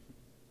yikes.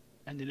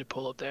 I need to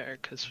pull up there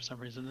because for some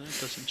reason it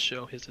doesn't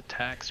show his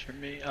attacks for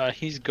me.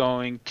 He's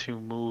going to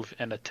move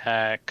and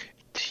attack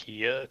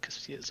Tia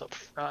because Tia's up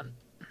front.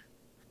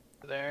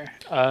 There.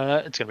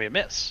 It's gonna be a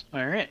miss.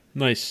 All right.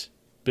 Nice,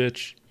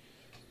 bitch.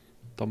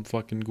 Dumb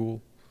fucking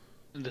ghoul.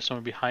 This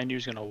one behind you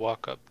is gonna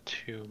walk up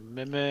to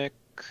Mimic.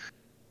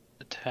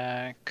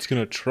 Attack. It's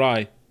gonna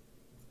try.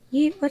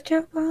 Watch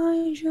out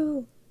behind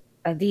you.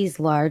 Are these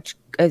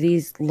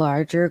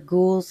larger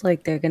ghouls?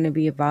 Like they're gonna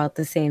be about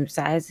the same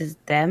size as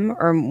them,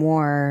 or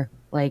more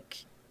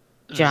like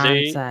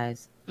John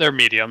size? They're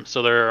medium,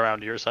 so they're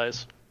around your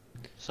size.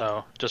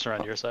 So just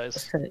around your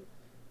size.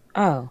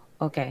 Oh,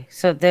 okay.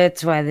 So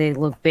that's why they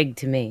look big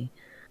to me.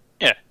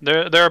 Yeah,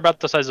 they're about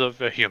the size of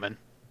a human.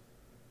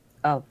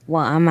 Oh,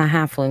 well, I'm a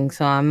halfling,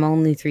 so I'm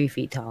only 3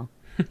 feet tall.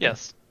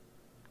 Yes.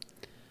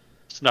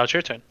 So now it's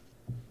your turn.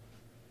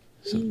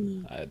 So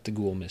the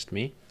ghoul missed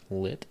me.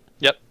 Lit.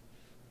 Yep.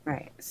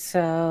 Right.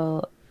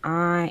 So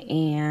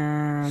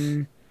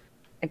I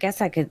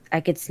guess I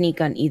could sneak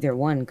on either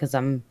one because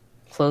I'm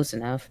close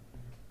enough.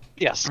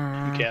 Yes, you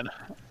Uh, can.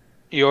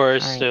 You're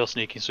right. still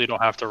sneaking, so you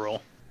don't have to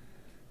roll.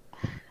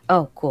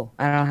 Oh, cool.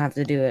 I don't have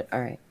to do it.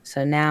 All right.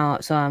 So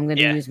I'm going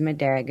to Yeah. use my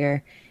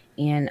dagger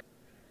and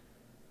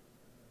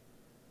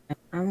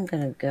I'm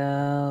going to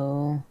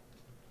go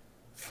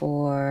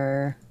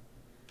for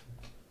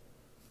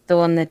the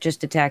one that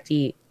just attacked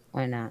Eat.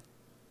 Why not?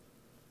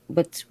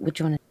 Which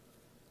one?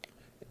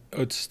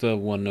 It's the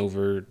one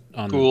over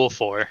on Ghoul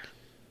 4.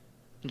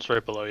 It's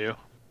right below you.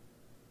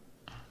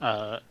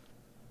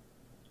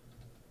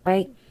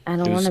 Wait, I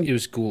don't It want to.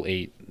 was ghoul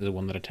 8, the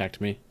one that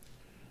attacked me.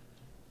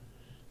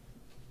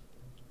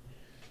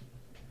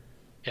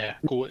 Yeah,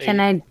 Ghoul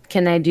 8.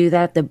 Can I do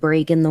that? The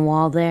break in the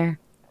wall there?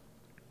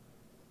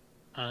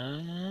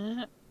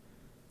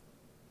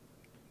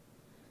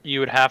 You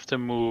would have to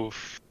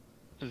move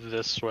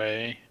this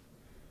way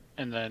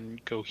and then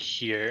go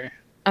here.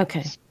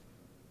 Okay.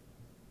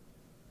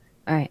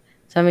 All right.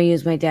 So I'm gonna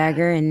use my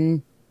dagger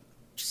and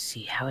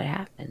see how it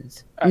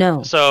happens.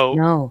 No. So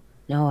No.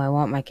 I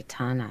want my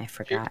katana. I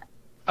forgot.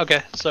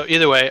 okay, so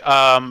either way,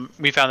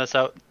 we found this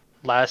out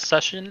last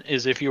session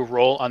is if you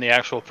roll on the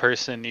actual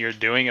person you're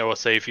doing, it will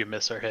say if you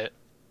miss or hit.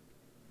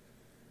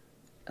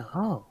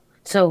 Oh.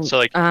 So, So,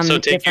 like, so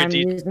take if your I'm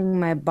using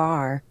my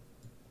bar,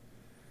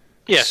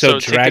 Yeah, So so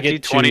take drag the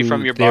it D20 to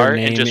from your their bar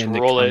name and just in the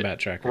roll it combat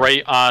tracker.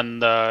 right on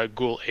the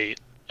Ghoul 8,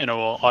 and it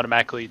will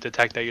automatically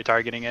detect that you're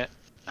targeting it.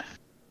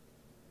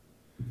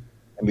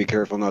 And be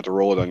careful not to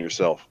roll it on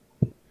yourself.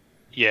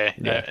 Yeah,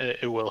 Yeah.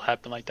 it will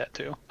happen like that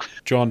too.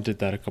 John did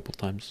that a couple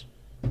times.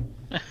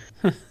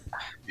 Yes,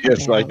 Yeah, I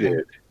hold on.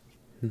 did.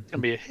 It's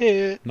gonna be a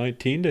hit.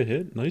 19 to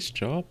hit. Nice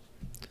job.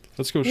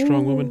 Let's go,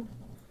 strong woman. Ooh.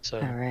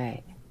 So All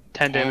right.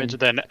 10 damage, 10.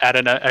 then add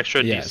an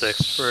extra Yes.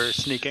 D6 for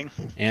sneaking.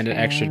 And an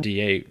extra Okay.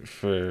 D8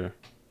 for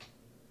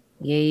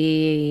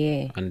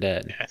Yeah.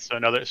 undead. Yeah, so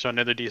another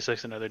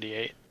D6, another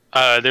D8.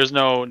 There's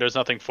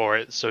nothing for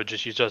it, so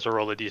just use just to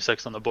roll a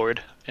D6 on the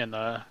board and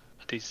and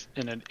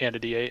a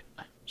D8.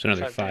 So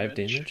another 5 5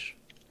 damage. damage.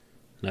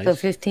 Nice. So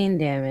 15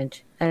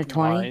 damage out of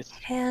 20. Nice.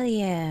 Hell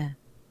yeah.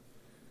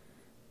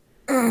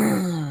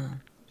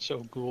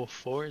 So Ghoul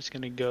 4 is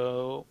gonna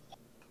go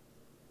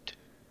 2,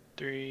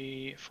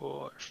 3,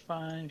 4,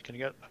 5. Gonna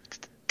go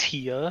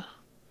Tia.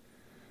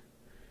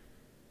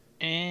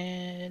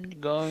 And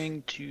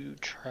going to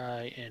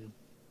try and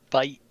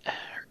bite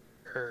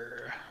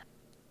her.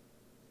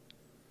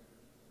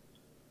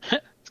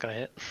 It's gonna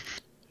hit.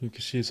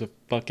 Because she has a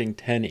fucking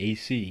 10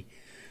 AC.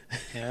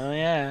 Hell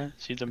yeah.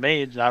 She's a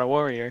mage, not a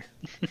warrior.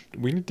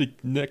 We need to,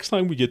 next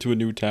time we get to a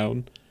new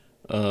town,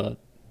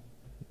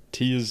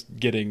 Tia's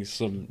getting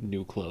some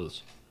new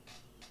clothes.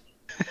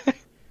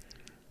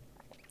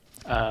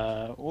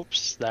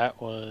 Whoops,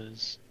 that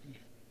was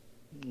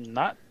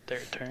not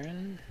their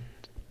turn.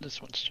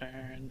 This one's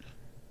turn.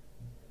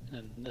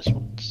 And this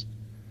one's.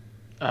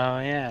 Oh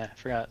yeah, I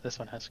forgot this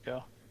one has to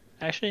go.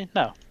 Actually,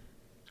 no.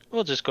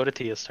 We'll just go to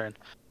Tia's turn.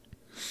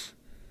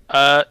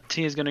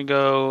 Tia's gonna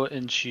go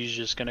and she's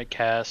just gonna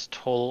cast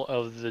Toll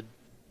of the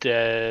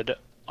Dead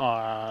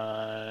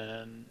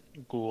on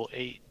Ghoul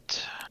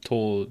 8.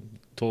 Toll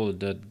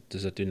dead.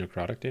 Does that do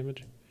necrotic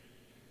damage?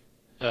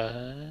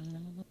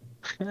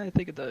 I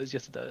think it does.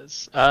 Yes, it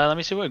does. Let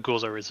me see what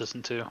ghouls are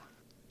resistant to.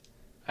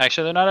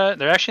 Actually,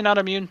 they're actually not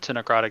immune to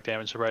necrotic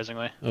damage.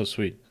 Surprisingly, Oh,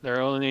 sweet.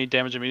 their only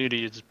damage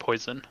immunity is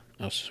poison.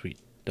 Oh, sweet.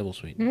 Double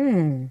sweet.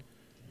 Hmm.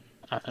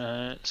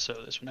 So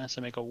this one has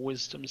to make a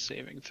Wisdom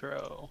saving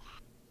throw.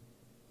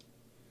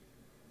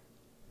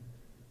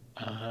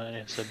 It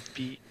has to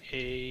beat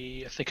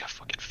I think a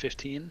fucking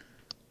 15.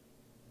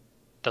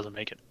 Doesn't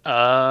make it.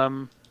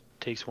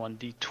 Takes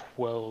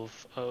 1d12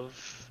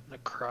 of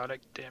necrotic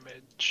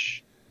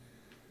damage.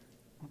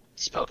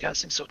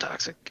 Spellcasting's so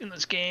toxic in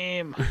this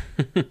game.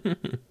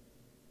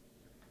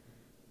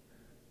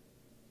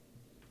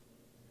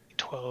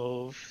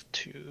 12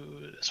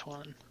 to this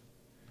one.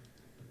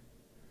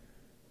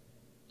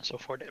 So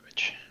 4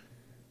 damage.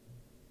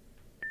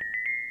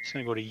 It's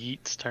gonna go to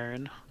Yeet's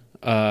turn.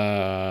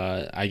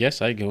 I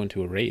guess I go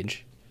into a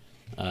rage.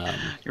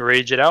 You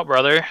rage it out,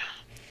 brother.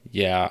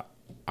 Yeah,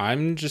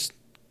 I'm just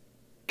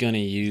gonna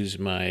use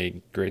my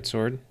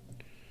greatsword.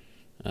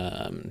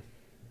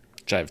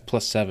 Which I have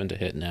 +7 to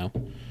hit now.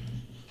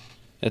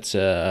 That's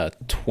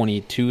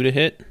 22 to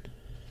hit.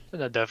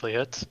 That definitely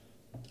hits.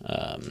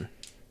 Um,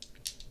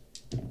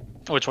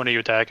 Which one are you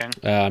attacking?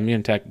 I'm gonna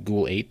attack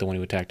Ghoul 8, the one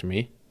who attacked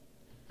me.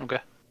 Okay.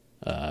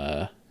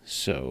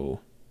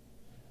 So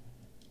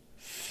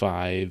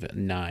 5,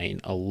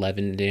 9,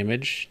 11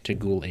 damage to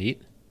Ghoul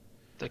 8.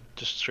 That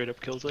just straight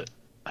up kills it.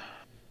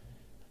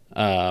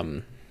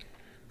 I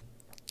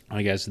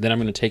guess then I'm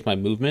gonna take my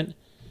movement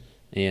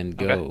and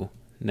go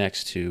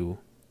next to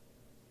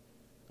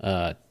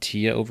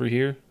Tia over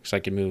here, because I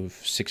can move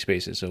 6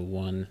 spaces. So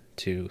 1,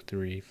 2,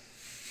 3,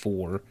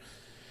 4,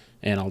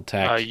 and I'll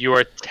attack. You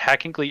are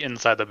technically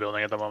inside the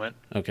building at the moment.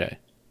 Okay,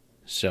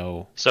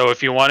 so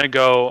if you want to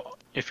go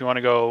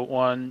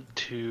 1,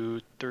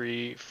 2,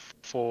 3,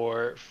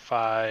 4,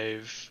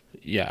 5.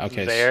 yeah,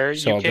 okay. There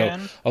so you I'll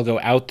can. I'll go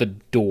out the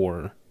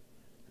door.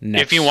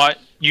 Next. If you want,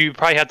 you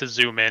probably have to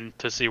zoom in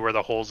to see where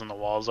the holes in the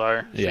walls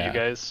are for Yeah. you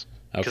guys.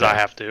 Because Okay. I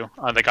have to.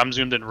 I'm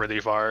zoomed in really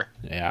far.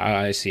 Yeah,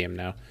 I see him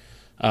now.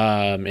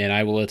 And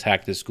I will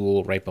attack this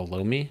ghoul right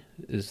below me.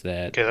 Is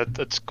that Okay,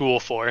 that's Ghoul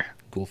 4.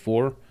 Ghoul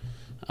 4?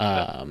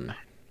 I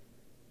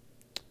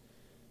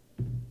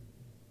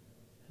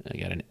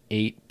got an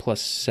 8 +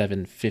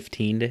 7,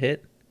 15 to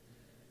hit.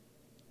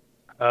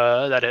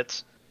 That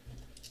hits.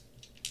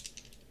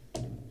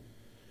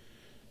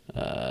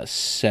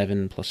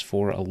 7 +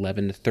 4,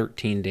 11,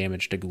 13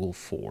 damage to Ghoul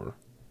 4.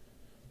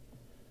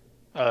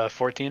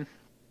 14,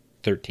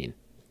 13.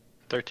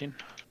 13.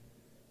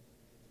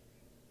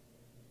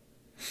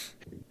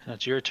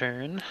 That's your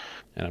turn.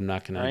 And I'm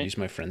not gonna Alright. use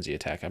my frenzy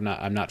attack. I'm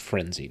not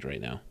frenzied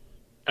right now.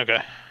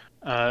 Okay.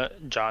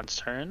 John's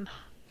turn.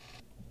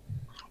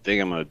 I think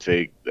I'm going to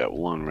take that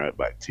one right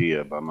by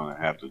Tia, but I'm going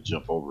to have to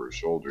jump over her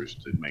shoulders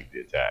to make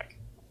the attack.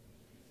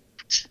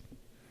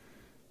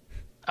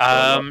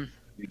 Um,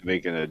 You're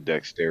making a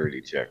dexterity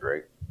check,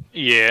 right?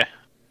 yeah.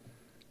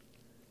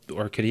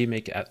 or could he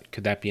make?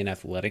 Could that be an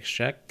athletics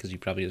check? Because he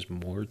probably has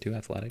more to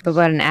athletics. What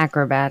about an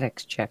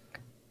acrobatics check?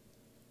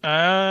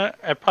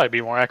 It'd probably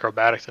be more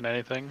acrobatics than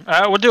anything.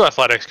 We'll do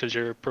athletics because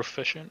you're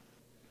proficient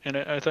in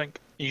it. I think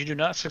you do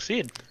not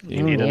succeed. You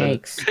Ooh, need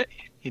yikes.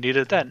 You need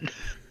a 10.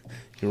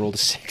 He rolled a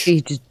 6.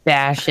 You just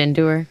bash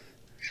into her.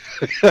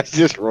 I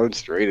just run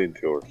straight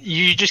into her.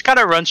 You just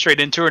gotta run straight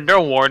into her,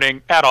 no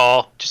warning at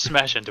all. Just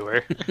smash into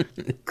her.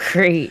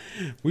 Great.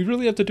 We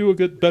really have to do a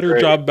better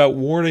Great. job about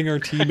warning our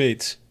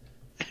teammates.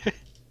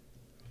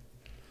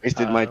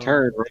 Wasted my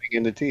turn running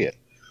into Tia.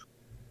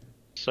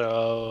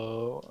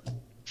 So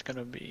it's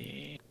gonna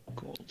be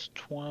Gold's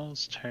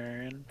 12's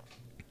turn.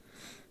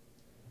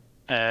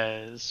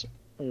 As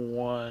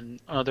one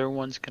other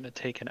one's gonna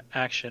take an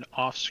action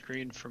off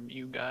screen from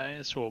you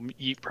guys. Well,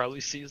 Yeet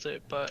probably sees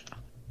it, but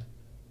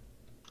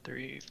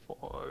 3,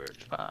 4,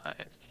 5,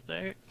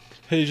 6.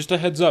 Hey, just a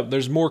heads up.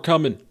 There's more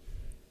coming.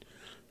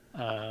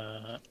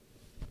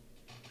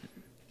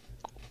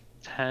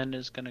 10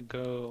 is gonna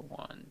go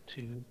 1,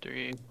 2,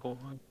 3, 4,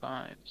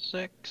 5,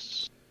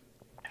 6.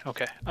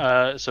 Okay.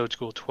 So it's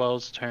Gold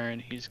 12's turn.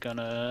 He's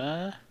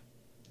gonna,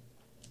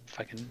 if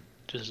I can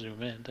just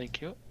zoom in,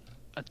 thank you.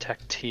 Attack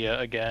Tia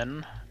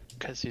again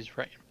because he's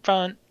right in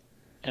front,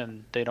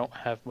 and they don't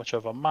have much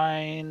of a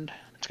mind.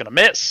 It's gonna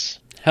miss.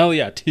 Hell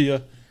yeah,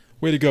 Tia.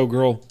 Way to go,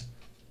 girl.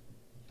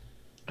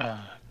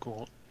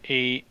 Gold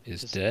 8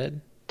 Is dead.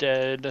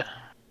 dead.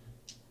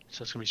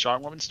 So it's gonna be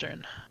Strong Woman's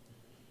turn.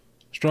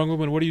 Strong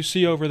woman, what do you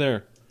see over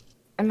there?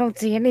 I don't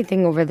see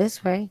anything over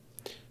this way.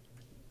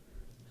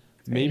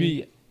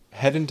 Maybe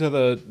head into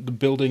the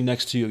building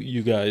next to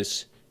you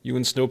guys. You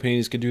and Snow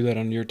Panties could do that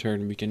on your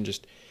turn. We can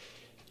just,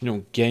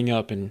 gang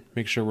up and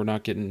make sure we're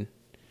not getting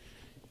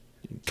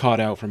caught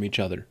out from each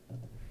other.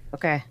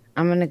 Okay,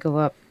 I'm gonna go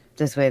up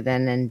this way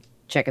then and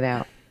check it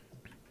out.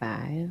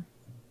 5.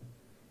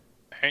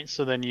 Alright,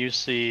 so then you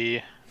see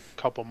a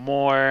couple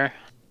more.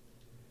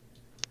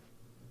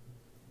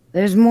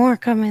 There's more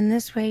coming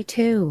this way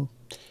too.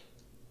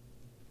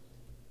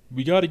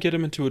 We got to get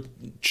them into a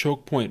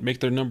choke point. Make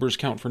their numbers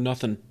count for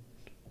nothing.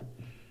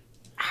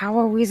 How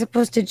are we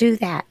supposed to do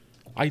that?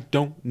 I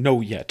don't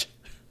know yet.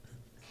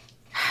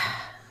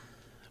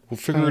 We'll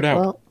figure it Alright, out.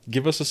 well-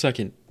 Give us a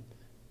second.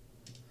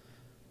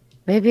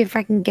 Maybe if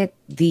I can get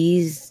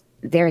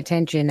their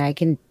attention, I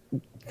can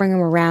bring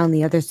them around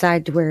the other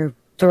side to where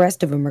the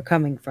rest of them are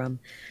coming from.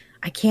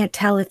 I can't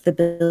tell if the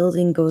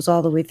building goes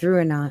all the way through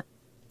or not.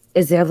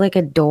 Is there like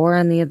a door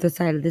on the other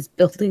side of this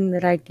building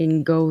that I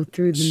can go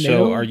through the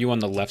middle? So, are you on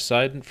the left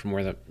side from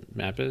where the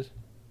map is?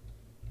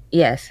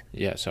 Yes.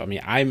 Yeah. So,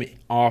 I'm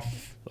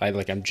off.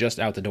 I'm just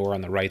out the door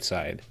on the right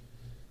side.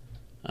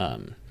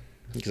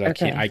 Because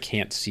Okay. I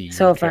can't see.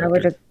 So your if I were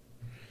character.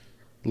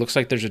 to, Looks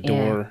like there's a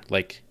door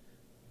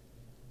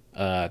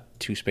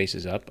 2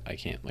 spaces up. I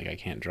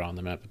can't draw on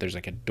the map, but there's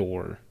a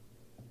door.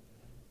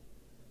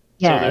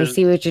 yeah, I there's-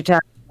 see what you're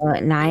talking about,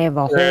 and I have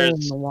a hole in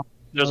the wall.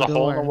 There's No a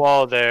hole in the door.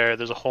 wall there.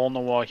 There's a hole in the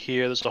wall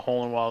here. There's a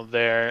hole in the wall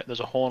there.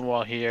 There's a hole in the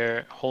wall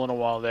here. Hole in the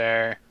wall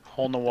there.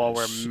 Hole in the wall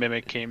where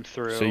Mimic came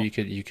through. So you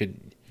could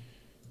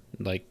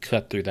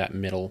cut through that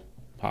middle,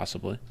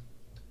 possibly.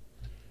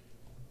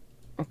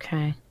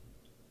 Okay.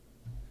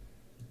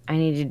 I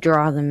need to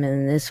draw them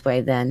in this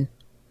way then.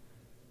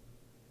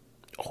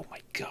 Oh my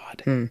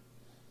god. Hmm.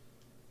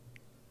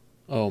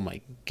 Oh my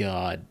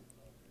god.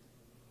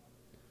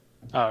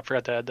 Oh, I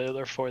forgot to add the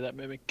other 4 that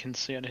Mimic can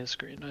see on his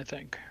screen, I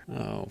think.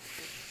 Oh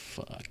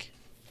fuck.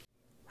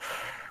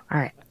 All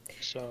right.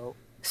 So,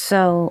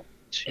 So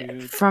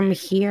 2, from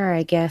here,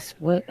 I guess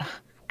I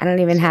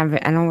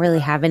don't really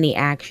have any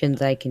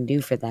actions I can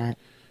do for that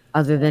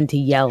other than to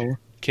yell.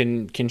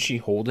 Can she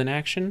hold an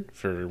action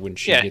for when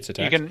she yeah, gets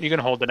you attacked? can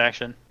hold an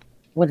action.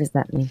 What does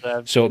that mean?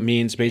 So it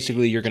means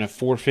basically you're gonna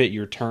forfeit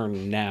your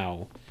turn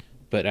now,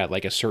 but at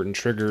a certain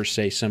trigger,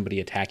 say somebody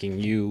attacking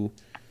you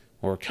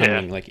or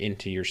coming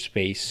into your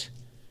space,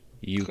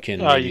 you can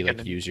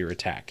use your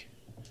attack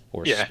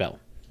or Yeah. spell.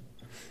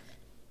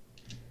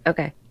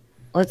 Okay.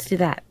 Let's do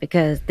that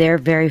because they're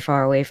very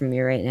far away from me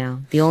right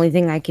now. The only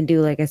thing I can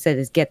do, like I said,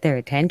 is get their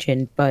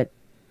attention, but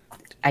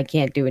I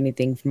can't do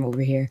anything from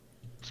over here.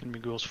 It's gonna be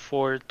Ghoul's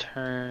 4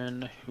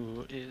 turn,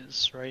 who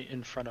is right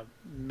in front of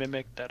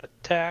Mimic that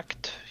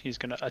attacked. He's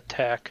gonna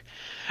attack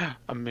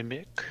a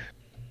Mimic.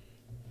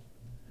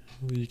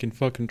 You can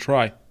fucking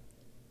try.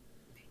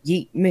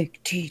 Yeet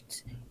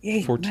McTeats.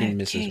 Yeet 14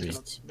 misses me.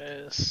 McTeats.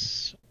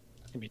 Miss.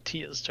 It's gonna be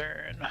Tia's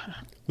turn.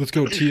 Let's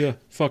go, Tia.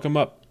 Fuck him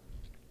up.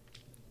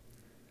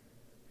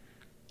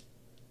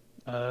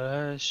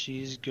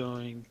 She's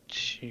going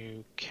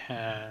to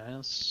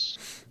cast.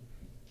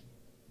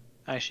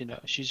 Actually, no.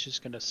 She's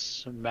just gonna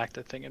smack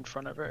the thing in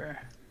front of her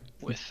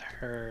with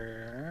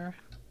her.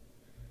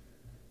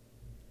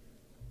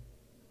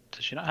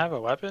 Does she not have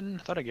a weapon?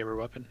 I thought I gave her a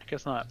weapon.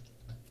 Guess not.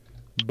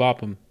 Bop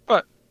him.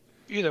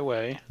 Either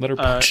way, Let her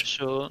punch.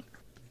 she'll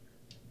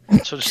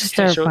Just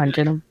start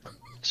punching them.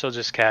 she'll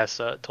just cast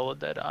Toll of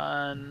Dead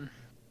on.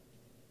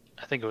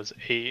 I think it was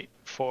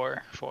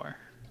 8-4-4.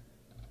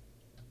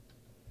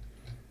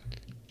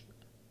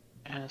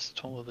 Cast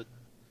Toll of the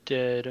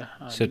dead.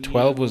 So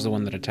 12 was the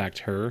one that attacked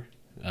her.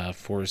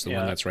 4 is the one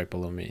Yeah. that's right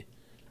below me.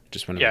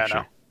 Just want to Yeah, make I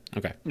know. sure.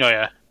 Okay. No,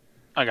 yeah,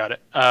 I got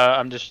it.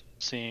 I'm just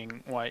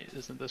seeing why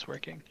isn't this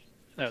working?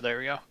 Oh, there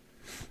we go.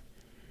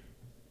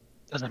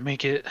 Doesn't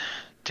make it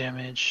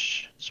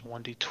damage. It's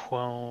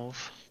 1d12.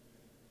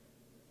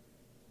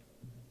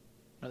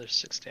 Another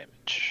 6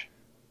 damage.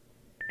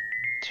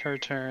 It's her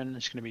turn.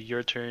 It's gonna be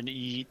your turn.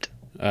 Eat.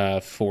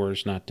 4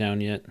 is not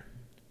down yet.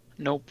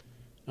 Nope.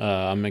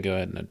 I'm going to go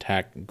ahead and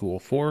attack Ghoul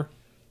 4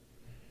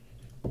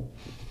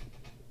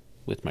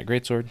 with my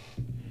greatsword.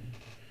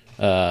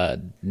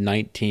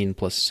 19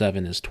 plus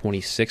 7 is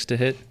 26 to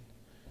hit.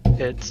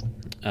 Hits.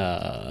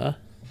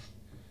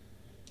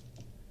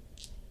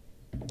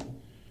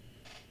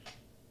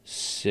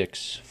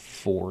 6,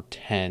 4,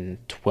 10,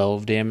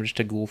 12 damage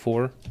to Ghoul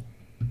 4.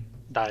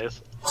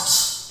 Dies.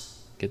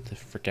 Get the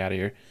frick out of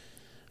here.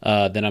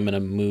 Then I'm going to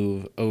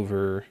move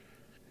over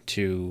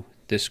to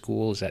this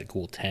Ghoul. Is that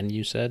Ghoul 10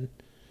 you said?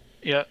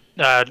 Yeah.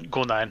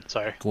 Ghoul 9.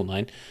 Sorry. Ghoul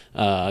 9.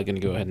 I'm going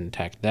to go ahead and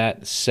attack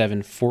that.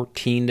 7,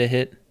 14 to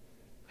hit.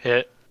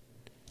 Hit.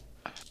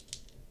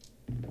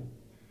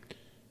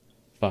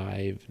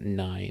 5,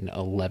 9,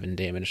 11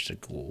 damage to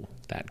Ghoul.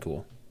 That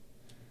Ghoul.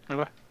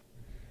 Okay.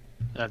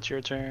 That's your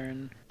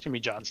turn. It's gonna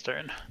be John's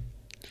turn.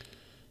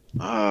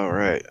 All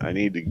right, I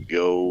need to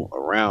go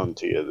around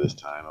Tia this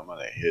time. I'm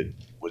gonna hit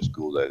which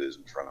ghoul that is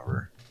in front of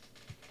her.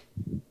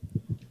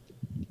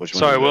 Which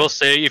So I is will that?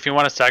 say, if you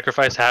want to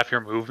sacrifice half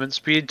your movement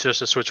speed just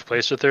to switch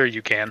place with her,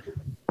 you can.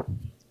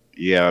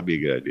 Yeah, that'd be a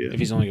good idea. If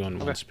he's only going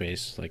one Okay.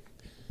 space, like,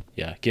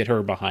 yeah, get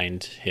her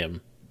behind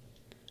him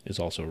is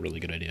also a really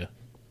good idea.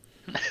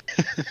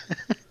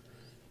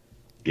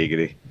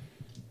 Giggity.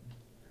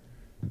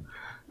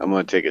 I'm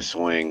gonna take a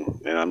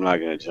swing, and I'm not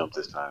gonna jump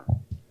this time.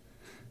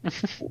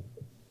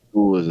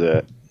 Who was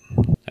that?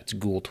 That's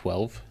Ghoul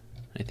 12,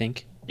 I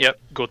think. Yep.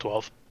 Go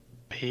 12.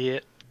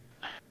 Hit.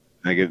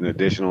 I get an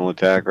additional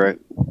attack, right?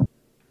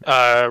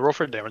 Roll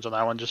for damage on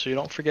that one, just so you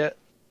don't forget.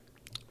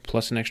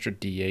 Plus an extra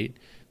d8.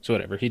 So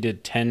whatever. He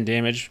did 10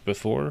 damage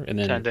before, and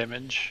then 10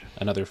 damage.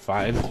 another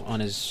 5 on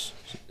his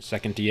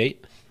second d8.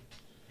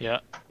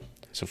 Yeah.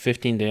 So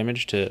 15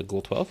 damage to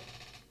Ghoul 12.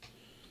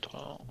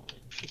 12,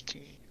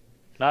 15.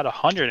 Not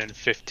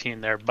 115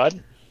 there,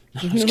 bud.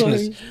 I was gonna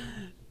s-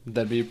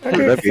 that'd be a pretty,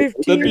 That'd be-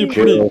 that'd be a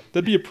pretty good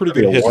That'd be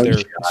a hit one there,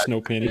 shot. Snow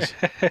Panties.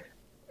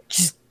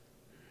 Just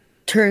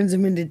turns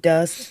him into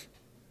dust.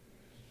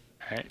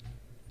 Alright.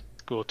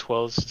 Ghoul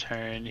 12's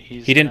turn.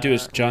 He didn't do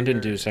his. John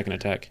didn't do his second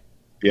attack.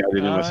 Yeah, I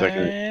didn't do my Oh,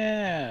 second.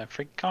 yeah.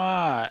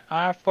 Forgot.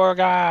 I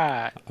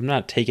forgot. I'm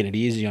not taking it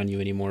easy on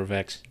you anymore,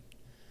 Vex.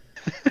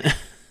 I'm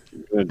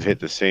gonna hit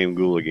the same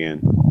ghoul again.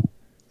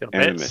 Gonna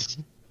And a miss.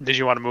 Did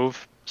you want to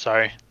move?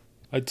 Sorry.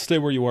 I'd stay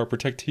where you are.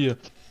 Protect Tia.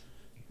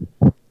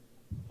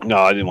 No,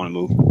 I didn't want to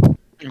move.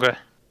 Okay.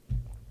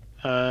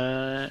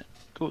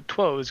 Ghoul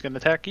 12 is gonna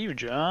attack you,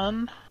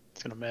 John.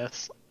 It's gonna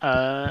miss.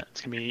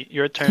 It's gonna be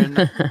your turn.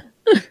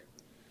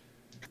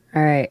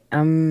 All right.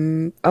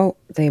 Oh,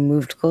 they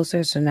moved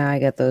closer, so now I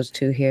got those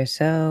two here.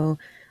 So,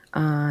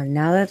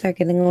 now that they're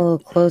getting a little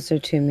closer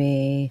to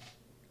me,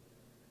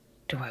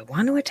 do I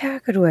want to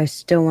attack or do I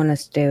still want to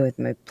stay with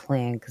my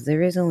plan? Because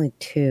there is only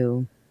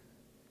two.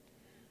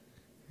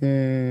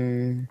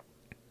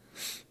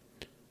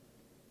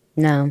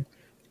 No.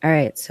 All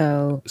right.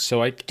 So,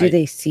 So do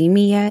they see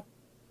me yet?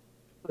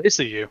 They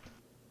see you.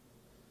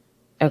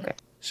 Okay.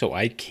 So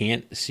I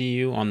can't see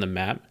you on the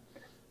map,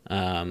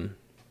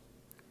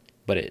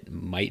 but it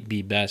might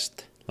be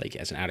best, like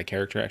as an out of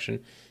character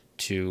action,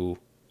 to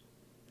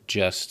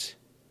just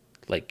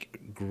like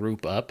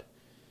group up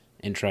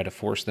and try to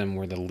force them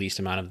where the least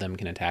amount of them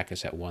can attack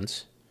us at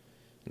once.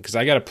 Because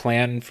I got a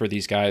plan for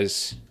these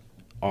guys,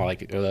 all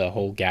like the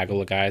whole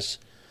gaggle of guys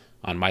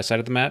on my side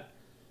of the map.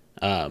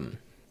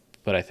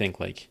 But I think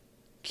like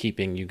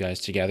keeping you guys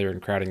together and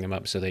crowding them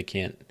up so they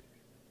can't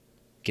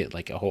get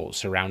like a whole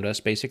surround us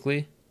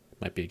basically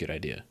might be a good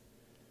idea.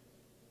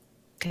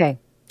 Okay.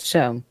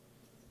 So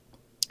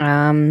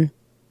then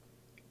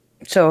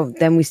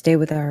we stay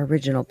with our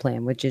original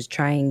plan, which is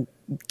try and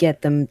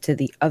get them to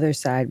the other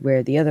side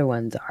where the other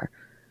ones are.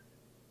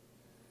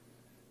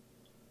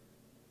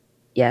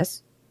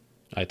 Yes?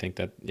 I think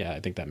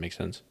that makes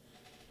sense.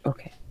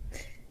 Okay.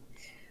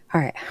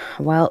 All right.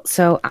 Well,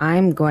 so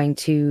I'm going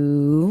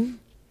to...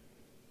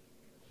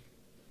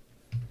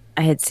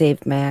 I had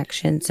saved my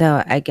action,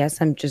 so I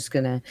guess I'm just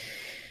going to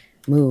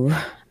move.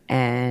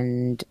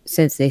 And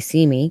since they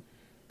see me,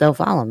 they'll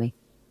follow me.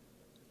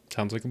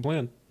 Sounds like a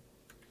plan.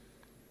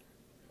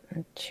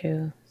 1,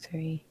 2,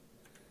 3,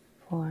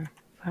 4,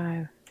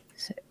 5,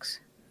 6.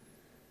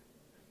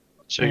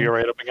 So you're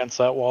right up against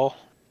that wall.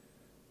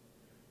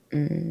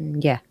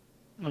 Yeah.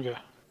 Okay.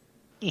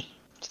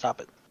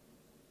 Stop it.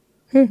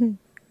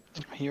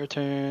 Your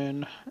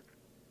turn.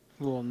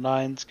 Rule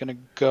 9's gonna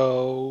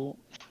go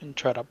and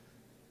try to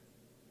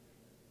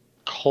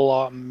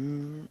claw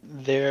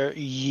their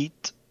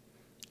yeet.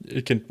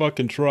 It can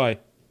fucking try.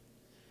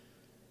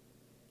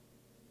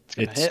 It's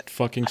gonna It's hit.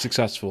 fucking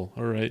successful.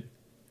 All right.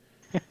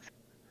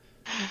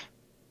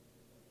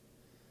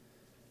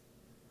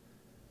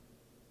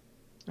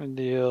 And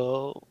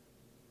deal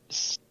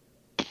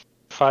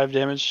 5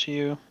 damage to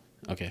you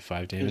Okay,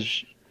 5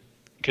 damage.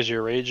 because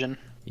you're raging.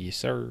 Yes,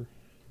 sir.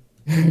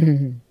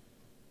 And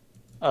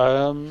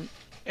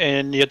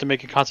you have to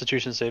make a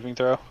Constitution saving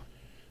throw.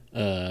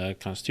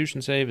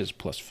 Constitution save is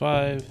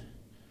 +5.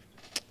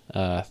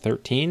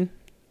 13.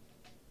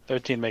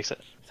 13 makes it.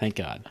 Thank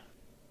God.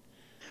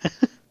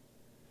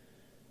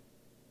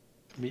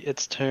 Be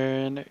its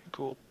turn.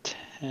 Ghoul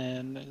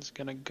 10 is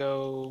gonna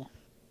go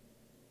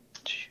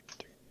 2,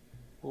 3,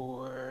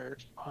 4,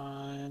 5.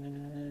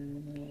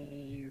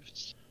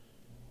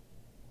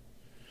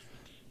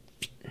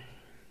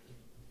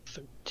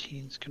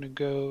 13's gonna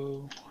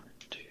go 1,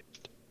 2,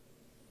 3.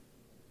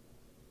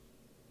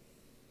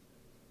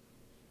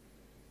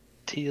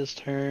 Tia's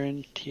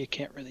turn. Tia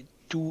can't really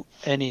do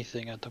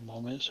anything at the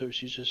moment, so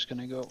she's just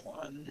gonna go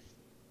 1,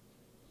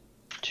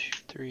 2,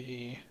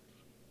 3,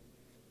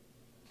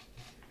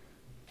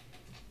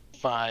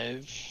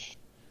 5.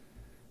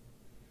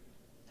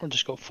 I'll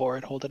just go 4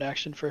 and hold an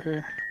action for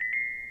her.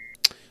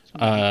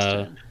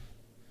 I'm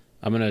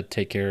gonna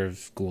take care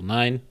of Ghoul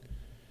 9.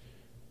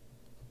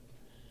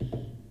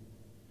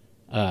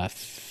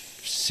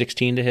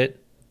 16 to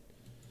hit.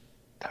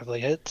 Heavily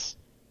hits.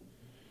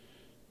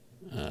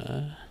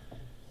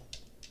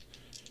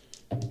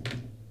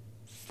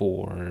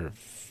 4,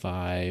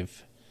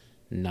 5,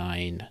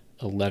 9,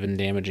 11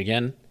 damage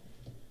again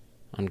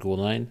on Ghoul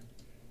 9.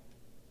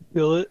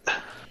 Feel it.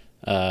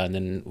 And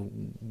then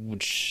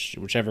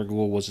whichever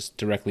Ghoul was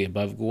directly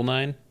above Ghoul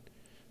 9,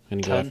 I'm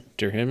gonna go 10.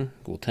 after him.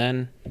 Ghoul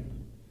 10.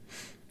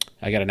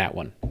 I got a nat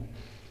 1.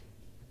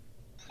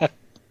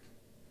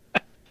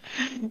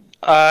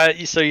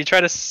 So you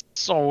try to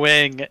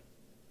swing,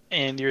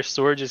 and your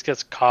sword just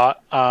gets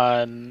caught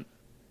on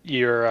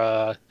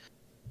your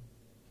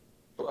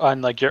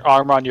like your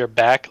armor on your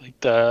back, like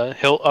the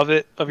hilt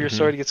of your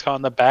sword gets caught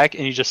on the back,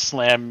 and you just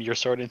slam your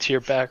sword into your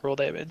back. Roll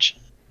damage.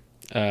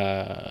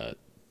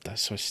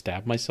 So I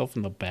stab myself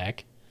in the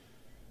back.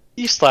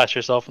 You slash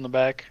yourself in the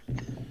back.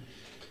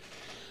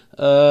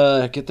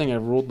 Good thing I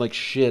rolled like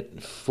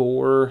shit.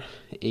 4,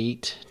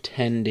 8,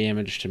 10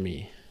 damage to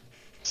me.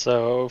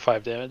 So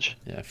 5 damage.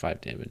 Yeah,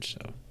 5 damage.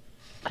 So,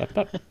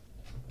 up.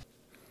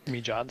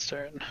 Me, John's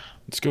turn.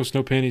 Let's go,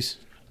 Snow Panties.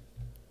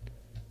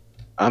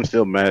 I'm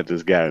still mad at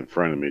this guy in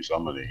front of me, so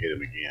I'm gonna hit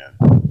him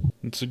again.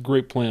 It's a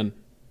great plan.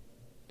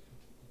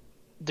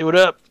 Do it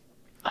up.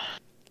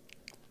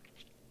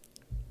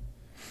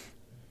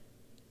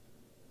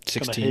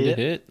 16 to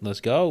hit.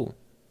 Let's go.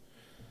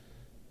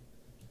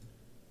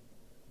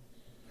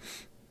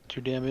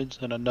 2 damage,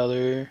 then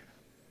another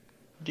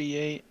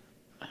D8.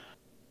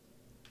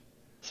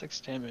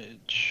 6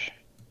 damage.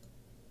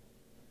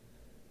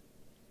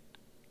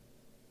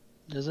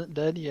 Isn't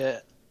dead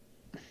yet.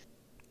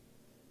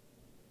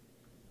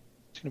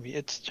 It's gonna be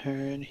its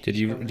turn. Did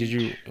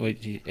you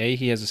wait? A,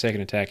 he has a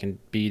second attack, and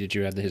B, did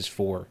you add his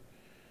 4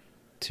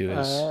 to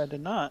his? I did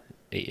not.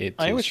 I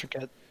I always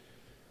forget.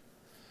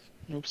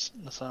 Oops,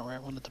 that's not where I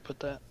wanted to put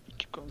that.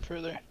 Keep going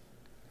further.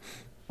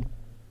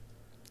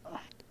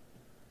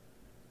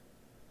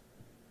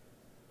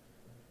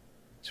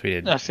 So we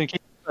did. I think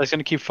it's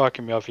gonna keep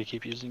fucking me up if you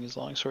keep using his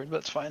longsword, but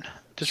that's fine.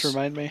 Just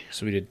remind me.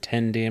 So we did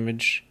 10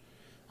 damage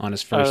on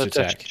his first That's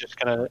attack. just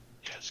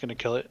gonna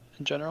kill it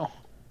in general.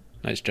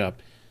 Nice job.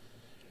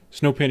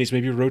 Snow Panties,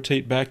 maybe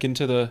rotate back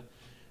into the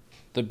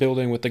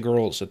building with the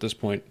girls at this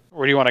point.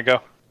 Where do you want to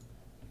go?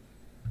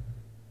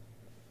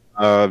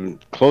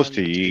 Close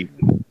to Yeet.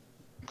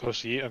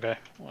 Close to you. Okay.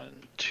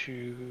 1,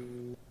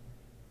 2.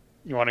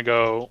 You want to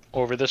go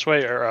over this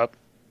way or up?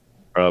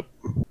 Up.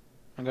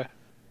 Okay.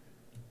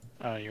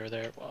 Oh, you were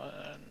there. 1,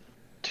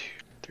 2,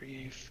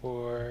 3,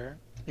 4.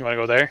 You want to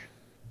go there?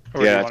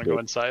 Or do Yeah, you that's want to go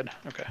good. inside?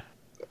 Okay.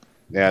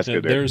 Yeah, that's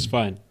good. There. There's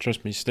fine.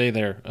 Trust me. Stay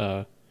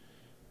there.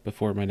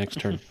 Before my next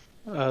turn.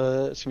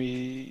 It's gonna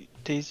be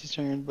Daisy's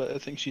turn, but I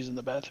think she's in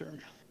the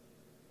bathroom.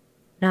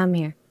 No, I'm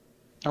here.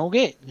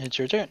 Okay, it's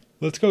your turn.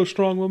 Let's go,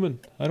 strong woman.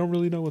 I don't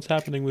really know what's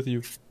happening with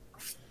you.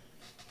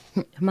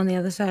 I'm on the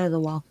other side of the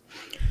wall.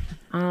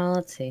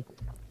 Let's see.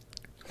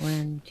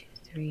 1, 2,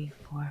 3,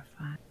 4,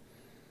 5.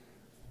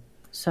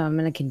 So I'm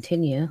gonna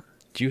continue.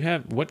 Do you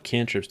have what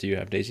cantrips do you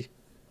have, Daisy?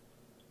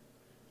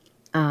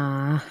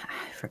 I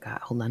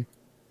forgot. Hold on.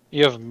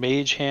 You have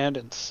Mage Hand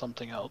and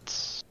something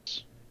else.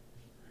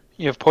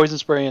 You have Poison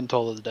Spray and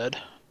Toll of the Dead.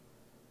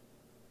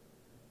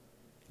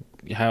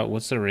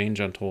 What's the range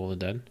on Toll of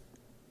the Dead?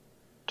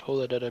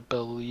 Toll of the Dead, I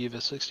believe,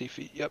 is 60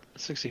 feet. Yep,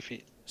 60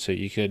 feet. So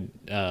you could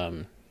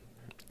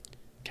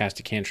cast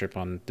a cantrip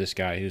on this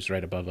guy who's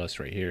right above us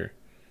right here.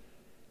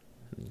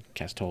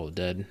 Cast Toll of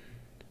the Dead.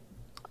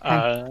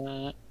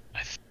 I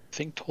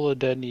think Toll of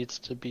the Dead needs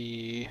to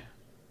be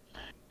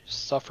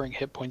suffering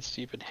hit points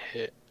to even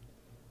hit,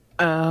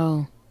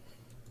 Oh,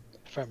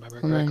 if I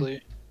remember Hold on.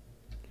 correctly.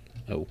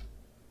 Oh.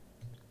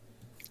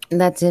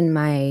 that's in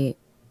my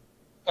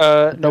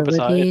Nope, it's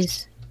not.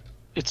 abilities.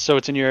 It's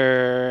in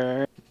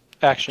your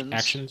actions.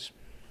 Actions?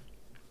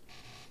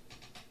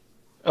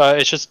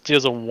 It just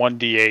deals a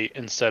 1d8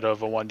 instead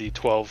of a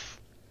 1d12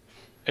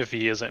 if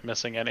he isn't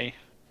missing any.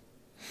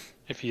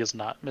 if he is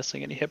not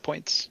missing any hit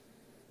points.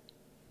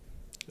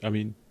 I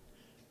mean,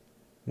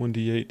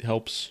 1d8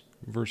 helps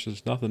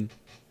versus nothing.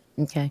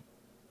 Okay.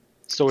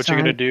 So what So you're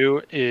gonna I'm-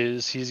 do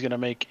is he's gonna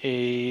make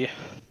a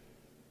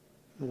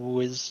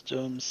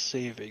wisdom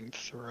saving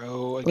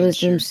throw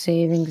against Wisdom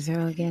saving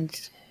throw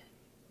against,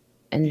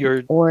 and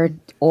Your-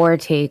 or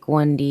take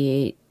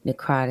 1d8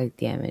 necrotic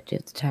damage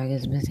if the target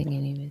is missing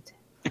any of it.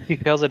 He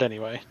fails it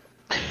anyway.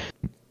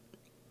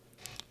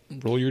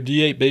 Roll your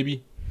d8,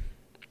 baby.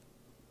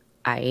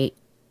 I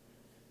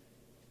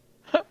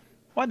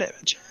 1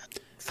 damage.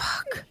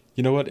 fuck.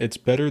 You know what? It's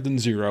better than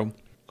 0.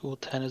 Cool.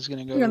 10 is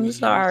gonna go. I'm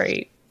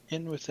sorry.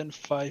 In within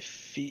 5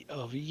 feet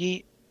of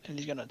Yeet, and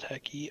he's gonna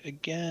attack Yeet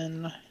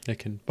again. It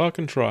can buck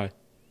and try.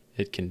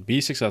 It can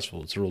be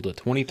successful. It's rolled a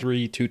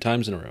 23 2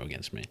 times in a row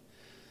against me.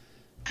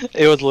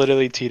 It was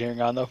literally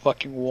teetering on the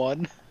fucking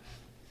 1.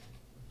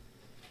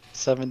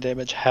 7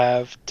 damage,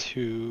 half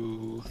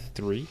to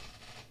 3.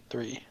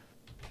 3.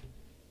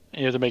 And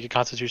you have to make a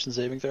Constitution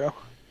saving throw.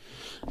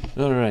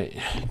 All right.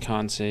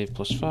 Con save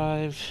plus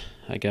 5.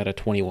 I got a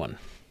 21.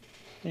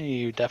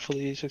 You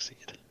definitely succeed.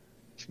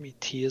 It's gonna be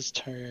Tia's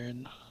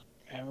turn.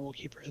 And we'll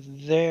keep her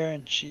there,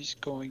 and she's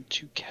going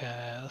to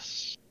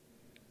cast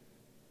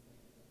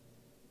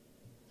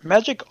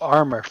Magic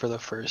Armor for the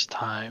first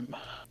time.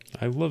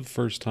 I love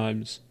first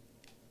times.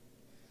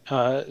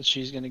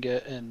 She's gonna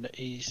get an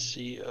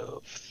AC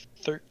of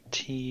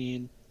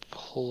 13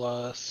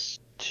 plus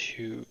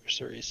 2,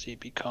 so her AC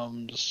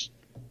becomes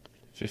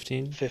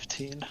 15.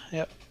 15.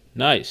 Yep.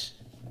 Nice.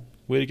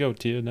 Way to go,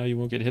 Tia. Now you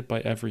won't get hit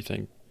by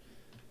everything.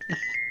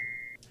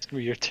 It's gonna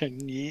be your turn,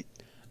 Yeet.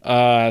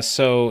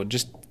 So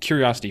just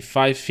curiosity,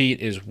 5 feet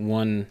is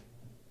 1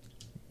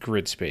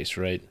 grid space,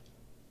 right?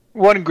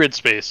 1 grid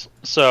space,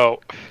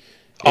 so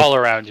all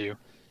around you.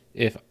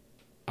 If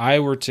I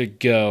were to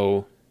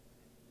go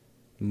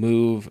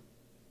move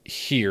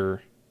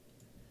here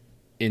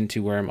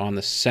into where I'm on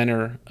the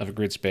center of a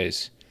grid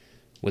space,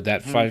 would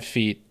that 5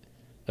 feet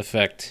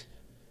affect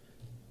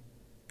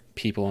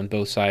people on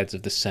both sides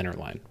of the center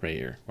line right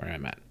here where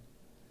I'm at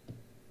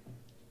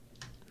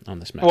on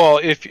this map? Well,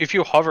 if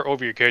you hover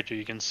over your character,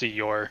 you can see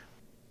your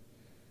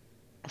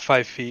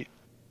 5 feet.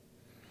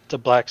 It's a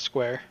black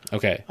square.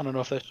 Okay. I don't know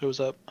if that shows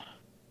up.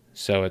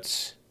 So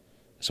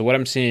what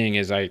I'm seeing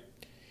is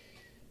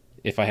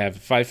if I have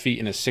 5 feet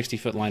in a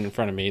 60-foot line in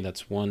front of me,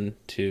 that's 1,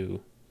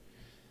 2,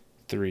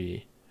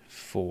 3,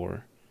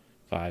 4,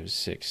 5,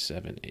 6,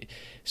 7, 8.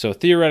 So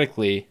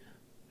theoretically,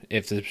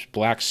 if this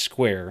black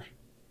square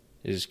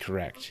is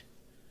correct,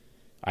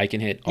 I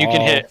can hit You all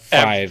can hit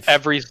 5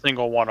 every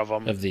single one of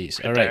them. of these.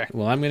 right All right. there.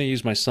 Well, I'm going to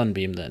use my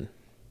sunbeam then.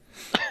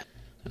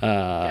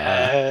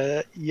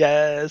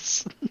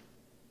 Yes.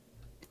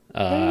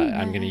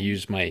 I'm going to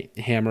use my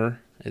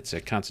hammer. It's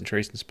a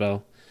concentration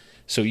spell.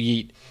 So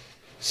Yeet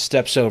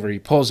steps over. He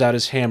pulls out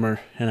his hammer,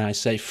 and I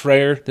say,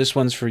 "Freyr, this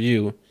one's for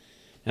you."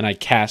 And I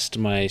cast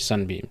my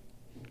sunbeam.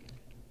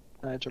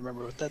 I have to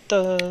remember what that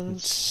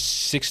does.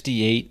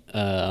 68.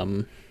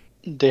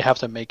 They have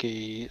to make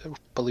I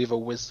believe, a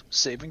wisdom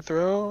saving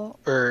throw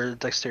or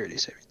dexterity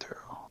saving throw.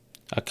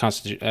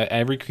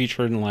 Every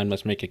creature in the line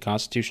must make a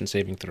Constitution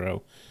saving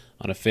throw.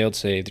 On a failed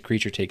save, the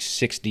creature takes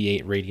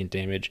 68 radiant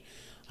damage.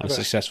 On a Okay.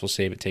 successful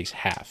save, it takes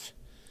half.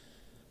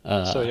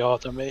 So you'll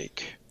have to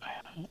make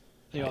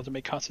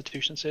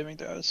Constitution saving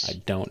throws.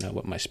 I don't know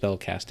what my spell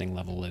casting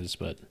level is,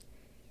 or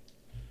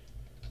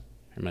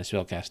my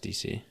spell cast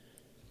DC.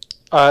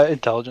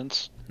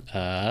 Intelligence.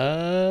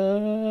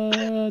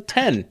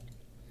 10.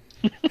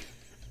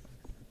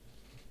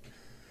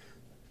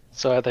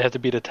 So they have to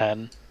beat a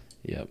 10.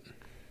 Yep.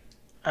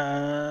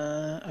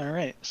 All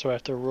right. So I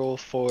have to roll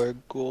for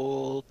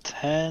Ghoul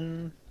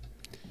 10.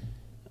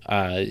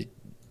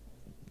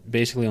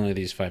 Basically only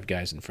these 5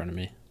 guys in front of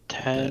me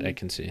that 10, I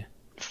can see.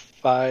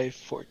 5,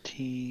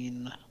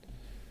 14.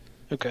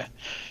 Okay.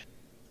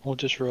 We'll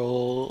just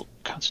roll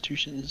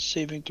Constitution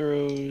saving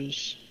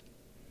throws.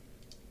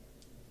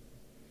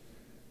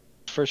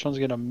 First one's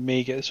gonna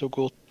make it, so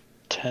Ghoul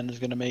 10 is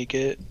gonna make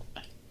it.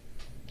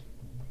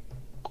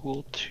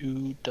 Ghoul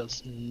 2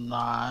 does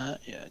not.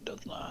 Yeah, it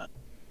does not.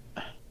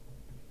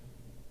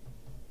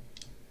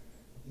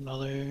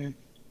 Another.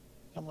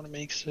 Someone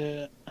makes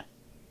it.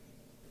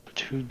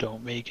 2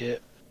 don't make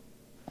it.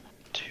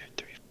 2,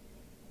 3.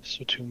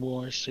 So 2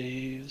 more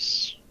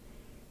saves.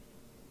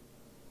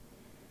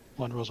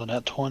 1 rolls on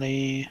that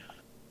 20.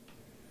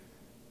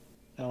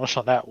 And what's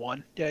on that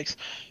one? Yikes.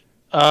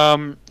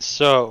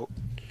 So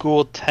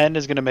Ghoul 10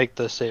 is gonna make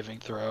the saving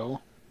throw.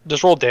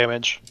 Just roll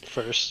damage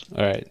first.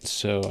 All right,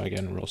 so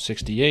again, roll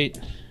 68.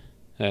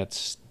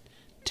 That's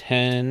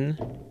 10,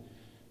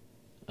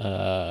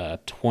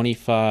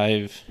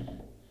 25.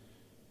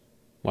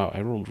 Wow,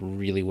 I rolled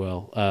really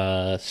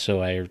well.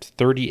 So I have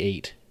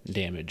 38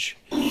 damage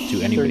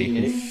to anybody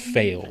who 38?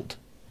 failed.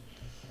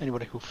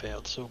 Anybody who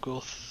failed. So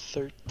Ghoul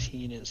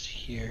 13 is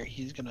here.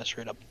 He's gonna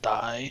straight up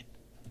die.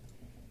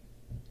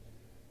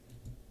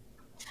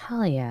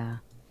 Hell yeah.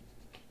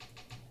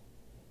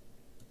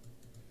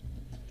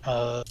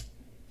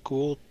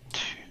 Ghoul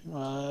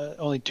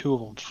Only 2 of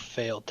them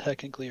failed,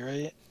 technically,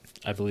 right?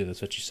 I believe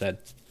that's what you said.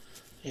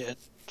 Yeah,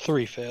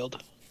 3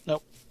 failed.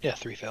 Nope. Yeah,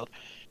 3 failed.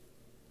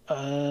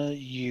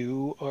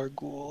 You are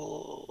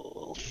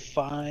ghoul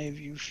 5.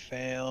 You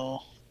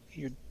fail.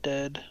 You're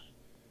dead.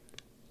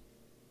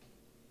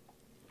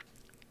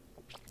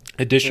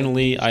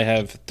 Additionally, I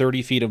have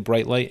 30 feet of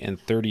bright light and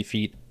 30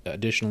 feet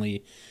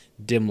additionally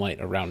dim light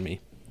around me.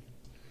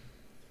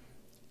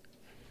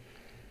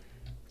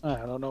 I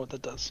don't know what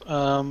that does.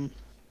 To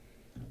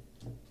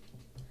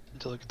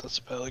look at the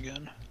spell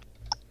again.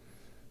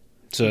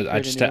 So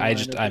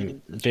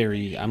I'm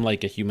I'm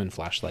like a human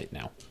flashlight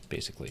now,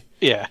 basically.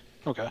 Yeah.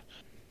 Okay.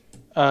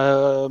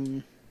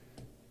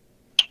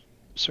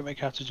 So make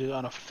capture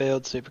on a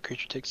failed save, a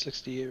creature takes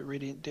 60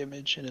 radiant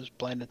damage and is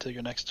blinded until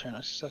your next turn.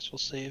 A successful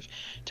save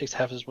takes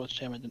half as much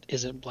damage and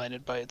isn't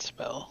blinded by its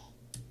spell.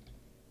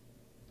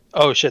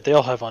 Oh shit! They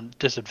all have on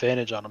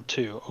disadvantage on them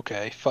too.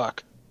 Okay,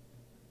 fuck.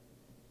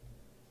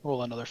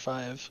 Roll another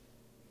 5.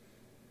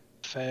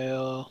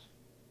 Fail.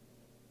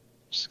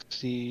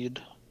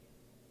 Succeed.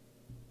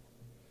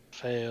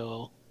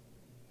 Fail.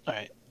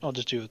 Alright, I'll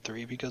just do a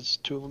 3 because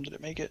 2 of them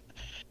didn't make it.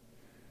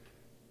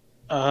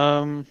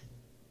 So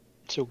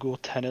Ghoul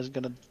 10 is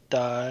gonna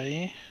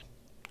die.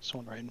 This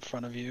one right in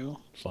front of you.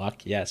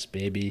 Fuck yes,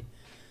 baby.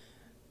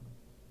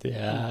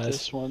 And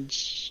this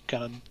one's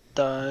gonna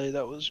die.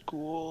 That was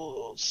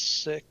Ghoul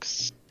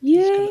 6.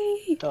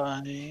 Yay! He's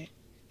gonna die.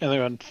 And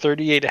then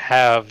 38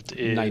 halved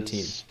is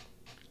 19.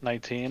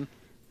 19.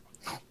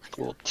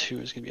 Ghoul 2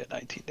 is gonna be at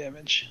 19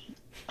 damage.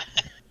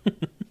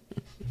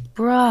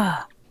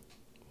 Bruh.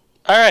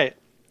 Alright.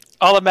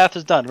 All the math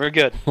is done. We're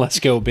good. Let's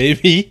go,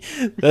 baby.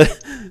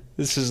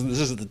 This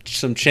is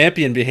some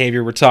champion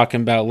behavior we're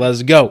talking about.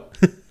 Let's go.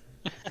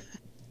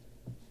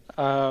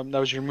 That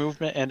was your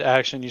movement and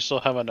action. You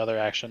still have another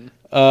action.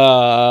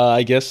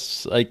 I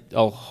guess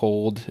I'll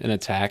hold an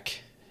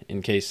attack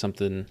in case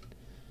something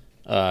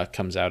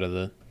comes out of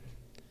the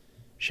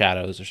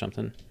shadows or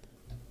something.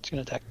 It's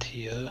gonna attack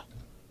Tia.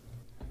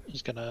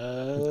 He's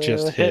gonna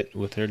Just hit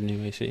with her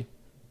new AC.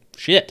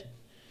 Shit.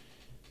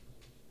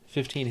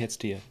 15 hits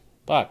Tia.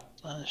 Fuck.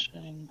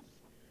 Slashing.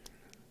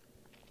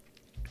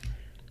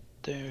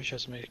 There, she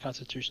has to make a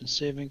Constitution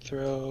saving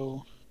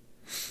throw.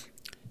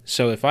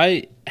 So if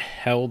I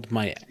held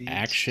my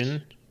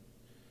action,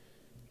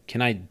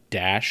 can I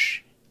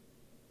dash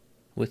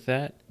with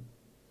that?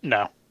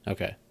 No.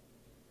 Okay.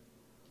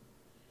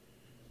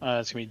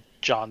 It's gonna be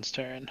John's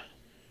turn.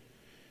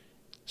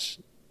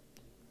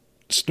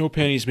 Snow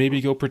Panties, maybe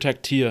go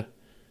protect Tia.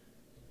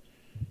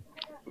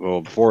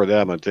 Well, before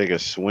that, I'm gonna take a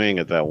swing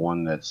at that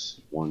one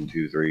that's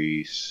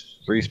 3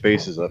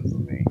 spaces up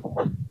from me.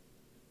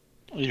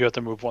 You have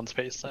to move 1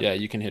 space then. Yeah,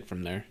 you can hit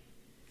from there.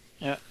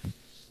 Yeah.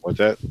 What's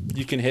that?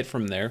 You can hit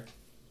from there.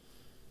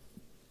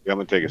 Yeah, I'm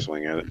gonna take a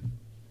swing at it.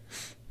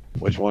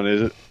 Which one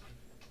is it?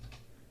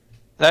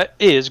 That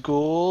is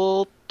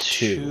Ghoul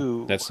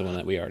 2. That's the one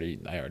that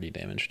I already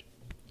damaged.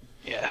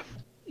 Yeah.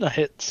 That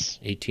hits.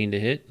 18 to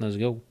hit. Let's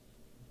go.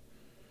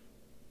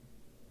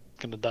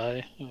 Gonna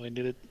die. You only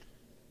needed.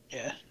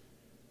 Yeah.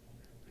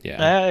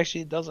 Yeah.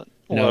 Actually, it doesn't.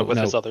 No, with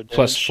his other damage.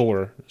 plus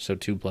 4. So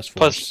 2 plus 4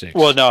 Plus, is 6.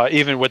 well, no,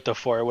 even with the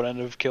 4, it wouldn't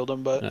have killed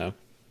him, but No.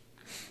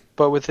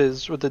 but with the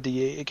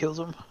D8, it kills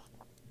him.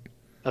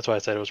 That's why I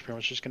said it was pretty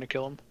much just gonna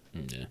kill him.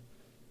 Yeah.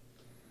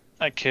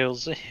 That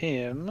kills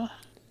him.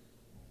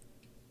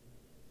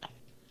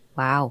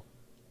 Wow.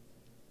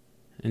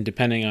 And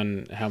depending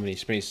on how many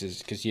spaces,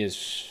 because he has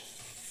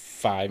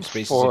 5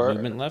 spaces 4. of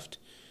movement left,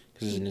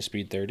 because he's in his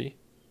speed 30.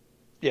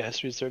 Yeah,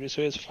 speed 30,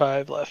 so he has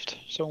 5 left.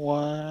 So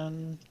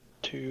 1,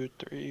 2,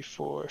 3,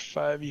 4,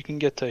 5. You can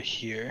get to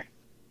here.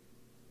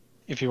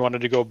 If you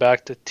wanted to go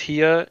back to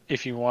Tia,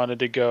 if you wanted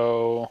to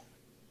go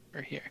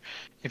or here.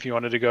 If you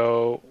wanted to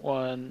go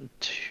 1,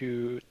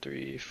 2,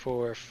 3,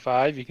 4,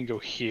 5, you can go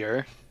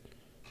here.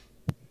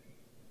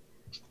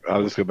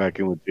 I'll just go back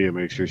in with Tia,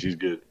 make sure she's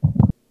good.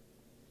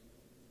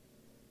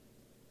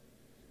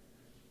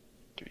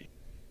 3.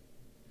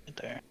 Right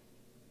there.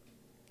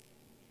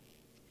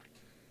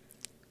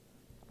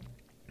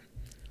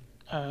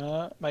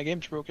 My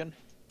game's broken.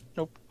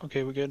 Nope.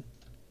 Okay, we're good.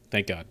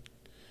 Thank God.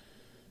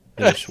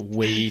 There's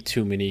way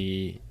too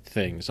many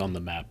things on the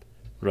map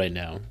right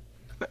now.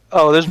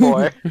 Oh, there's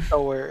more.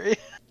 Don't worry.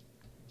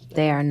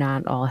 They are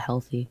not all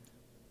healthy.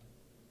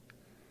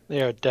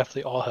 They are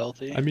definitely all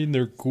healthy. I mean,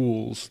 they're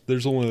ghouls.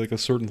 There's only like a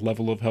certain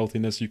level of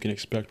healthiness you can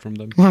expect from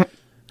them.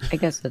 I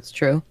guess that's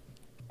true.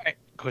 Alright,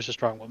 who's a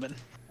strong woman?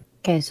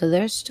 Okay, so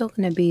there's still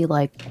going to be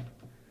like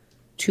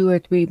 2 or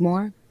 3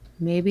 more.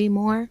 Maybe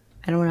more.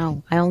 I don't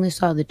know. I only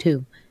saw the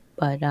 2.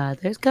 But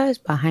there's guys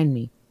behind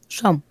me.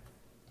 So,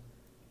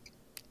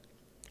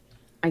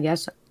 I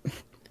guess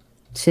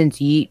since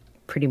Yeet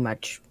pretty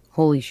much,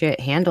 holy shit,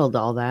 handled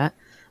all that,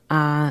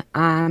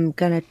 I'm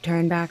going to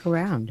turn back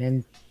around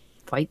and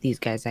fight these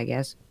guys, I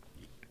guess.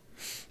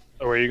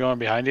 So where are you going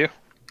behind you?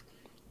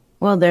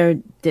 Well,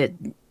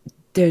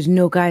 there's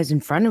no guys in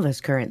front of us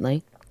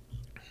currently.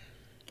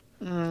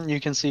 You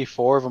can see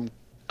 4 of them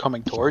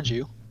coming towards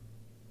you.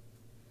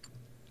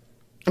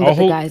 But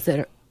the guys that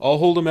are... I'll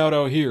hold them out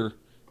here.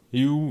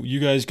 You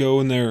guys go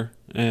in there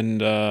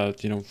and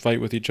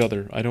fight with each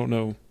other. I don't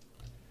know.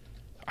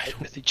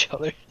 With each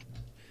other.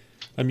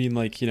 I mean,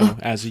 like,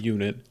 as a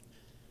unit.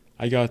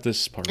 I got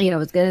this part. Yeah, I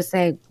was gonna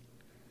say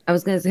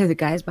the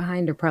guys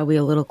behind are probably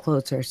a little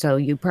closer, so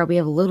you probably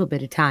have a little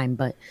bit of time.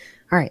 But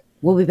all right,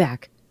 we'll be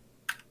back.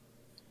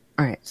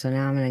 All right, so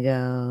now I'm gonna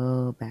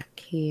go back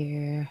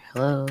here.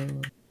 Hello.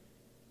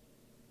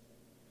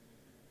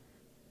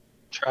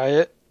 Try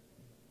it.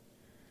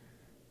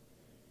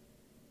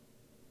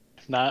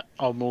 If not,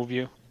 I'll move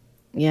you.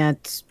 Yeah,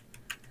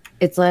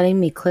 it's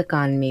letting me click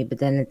on me, but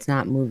then it's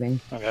not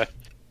moving. Okay.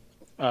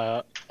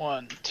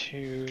 1,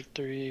 2,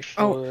 3,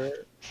 4, Oh,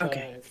 5.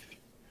 okay.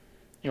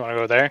 You want to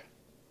go there?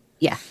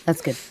 Yeah,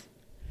 that's good.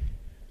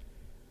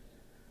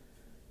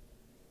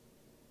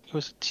 It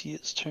was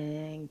Tia's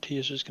turn.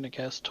 Tia's just gonna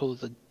cast Toll of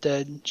the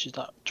Dead. She's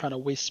not trying to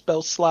waste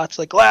spell slots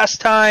like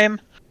last time.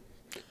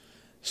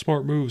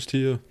 Smart moves,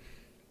 Tia.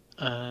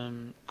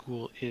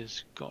 Ghoul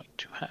is going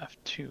to have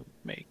to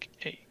make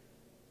a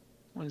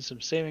Wisdom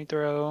saving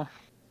throw.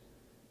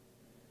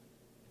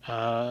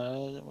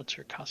 What's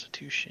her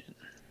Constitution?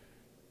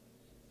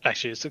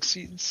 Actually, it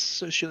succeeds,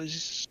 so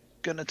she's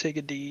gonna take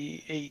a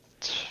D8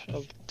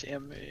 of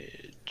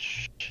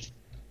damage.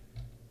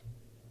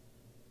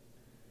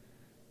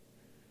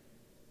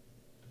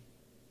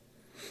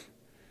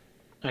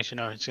 Actually,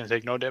 no, it's gonna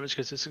take no damage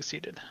because it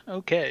succeeded.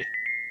 Okay.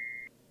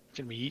 It's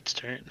gonna be Yeet's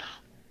turn.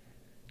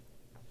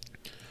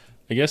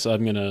 I guess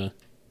I'm gonna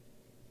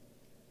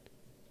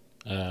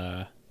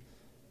I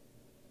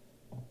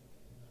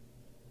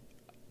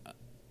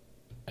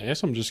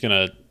guess I'm just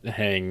gonna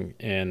hang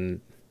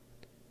and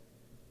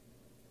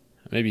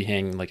maybe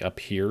hang like up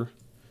here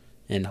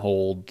and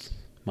hold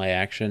my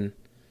action.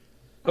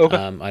 Okay.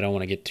 I don't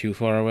want to get too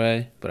far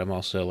away, but I'm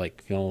also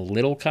like feeling a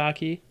little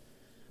cocky.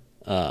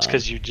 It's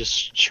because you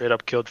just straight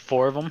up killed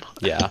 4 of them.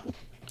 Yeah,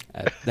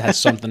 that has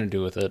something to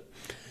do with it.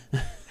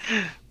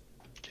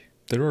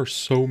 There are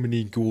so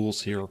many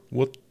ghouls here.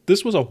 What?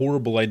 This was a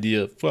horrible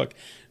idea. Fuck,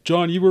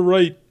 John, you were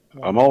right.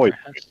 I'm always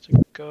Has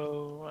to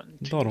go 1,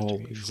 2, Not 3,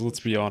 always. 4, Let's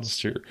be 5,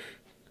 honest here.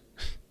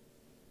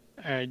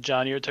 All right,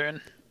 John, your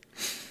turn.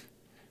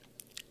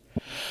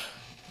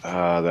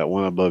 that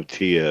one above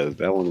Tia.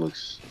 That one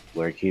looks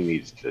like he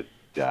needs to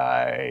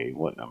die.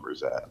 What number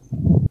is that?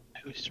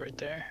 Who's right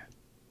there?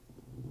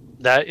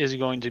 That is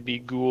going to be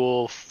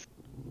Ghoul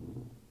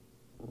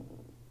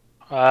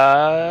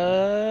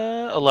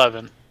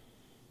 11.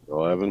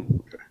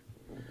 11. Okay.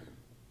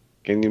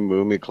 Can you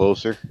move me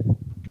closer?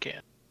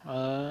 Again.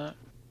 1.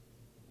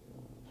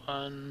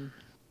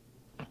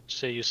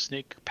 Say you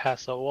sneak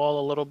past the wall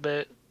a little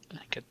bit.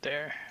 Get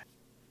there.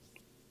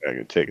 I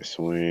can take a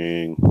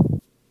swing.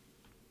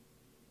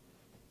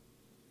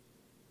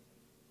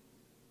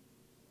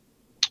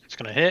 It's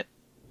gonna hit.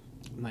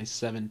 Nice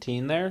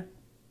 17 there.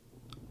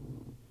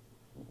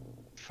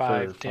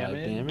 5 For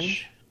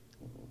damage.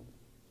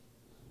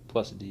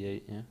 Plus a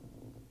D8, yeah.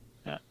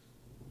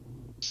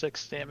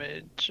 6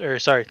 damage. Or,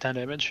 sorry, 10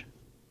 damage.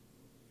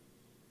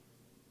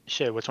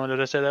 Shit, which one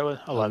did I say that was?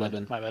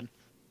 11. 11. My bad.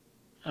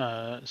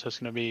 So it's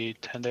going to be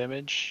 10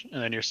 damage.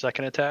 And then your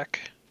second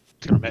attack,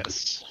 it's going to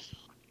miss.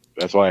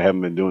 That's why I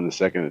haven't been doing the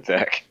second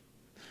attack.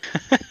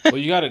 Well,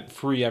 you got it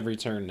free every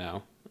turn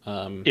now.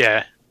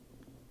 Yeah.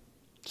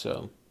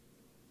 So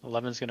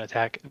 11's going to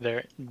attack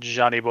there.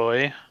 Johnny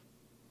boy.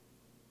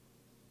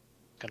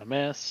 Going to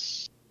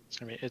miss. It's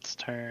going to be its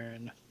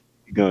turn.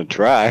 You're gonna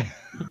try.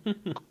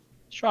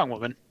 Strong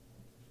woman.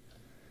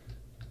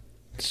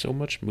 so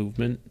much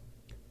movement.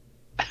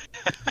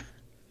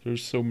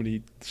 There's so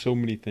many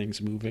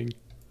things moving.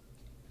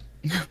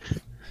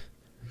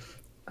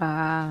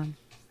 All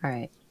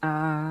right.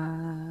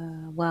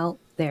 Well,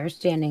 they're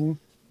standing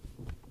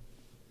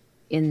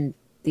in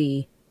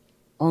the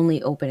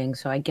only opening,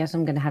 so I guess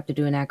I'm gonna have to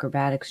do an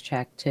acrobatics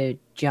check to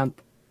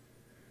jump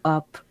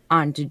up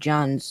onto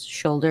John's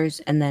shoulders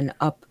and then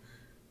up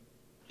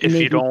If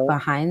maybe you don't,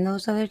 behind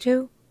those other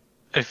two.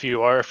 if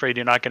you are afraid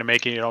you're not going to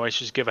make it, you can always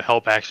just give a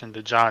help action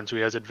to John, so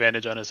he has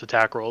advantage on his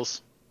attack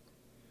rolls.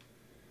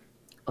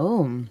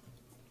 Oh,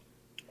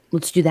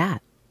 let's do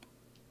that.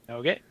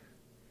 Okay.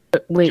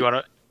 Wait, Do you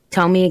want to?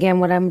 tell me again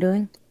what I'm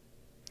doing.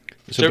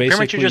 So pretty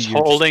much you're just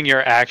holding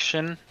your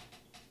action.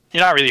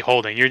 You're not really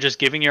holding. You're just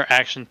giving your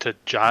action to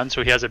John,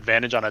 so he has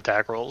advantage on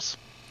attack rolls.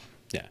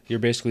 Yeah, you're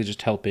basically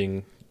just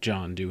helping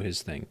John do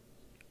his thing.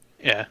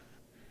 Yeah.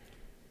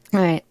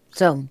 All right,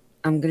 so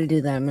I'm gonna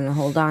do that. I'm gonna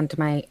hold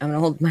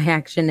my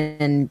action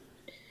and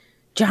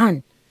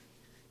John,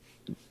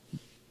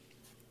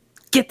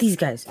 get these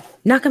guys,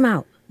 knock them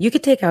out. You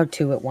could take out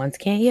 2 at once,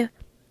 can't you?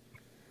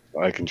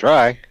 I can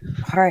try.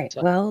 All right.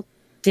 Well,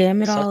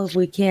 damn it all Such- if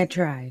we can't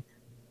try.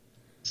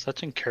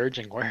 Such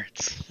encouraging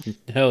words.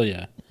 Hell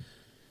yeah.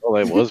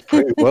 Well, that was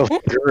pretty well.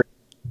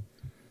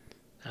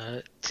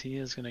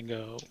 Tia's gonna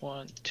go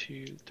 1,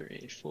 2,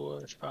 3,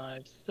 4,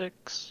 5,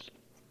 6.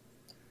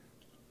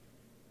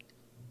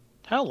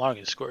 How long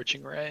is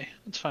Scorching Ray?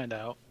 Let's find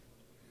out.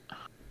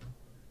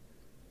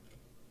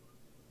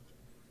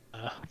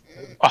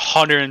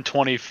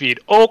 120 feet.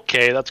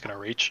 Okay, that's gonna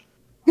reach.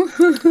 I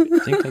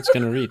think that's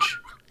gonna reach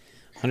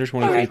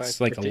 120 feet.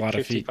 It's like a lot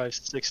of feet. 55,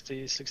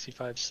 60,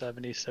 65,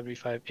 70,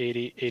 75,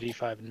 80,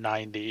 85,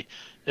 90.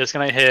 It's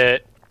gonna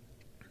hit.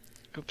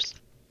 Oops.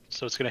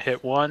 So it's gonna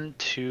hit 1,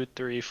 2,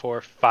 3,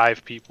 4,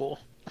 5 people.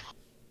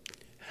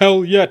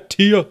 Hell yeah,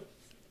 Tia.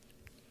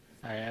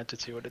 Alright, I have to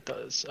see what it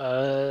does.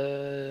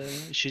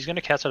 She's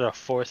gonna cast out a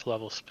 4th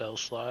level spell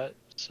slot,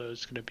 so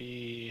it's gonna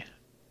be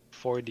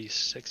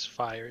 4d6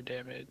 fire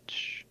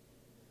damage,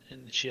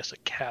 and she has to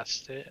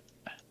cast it.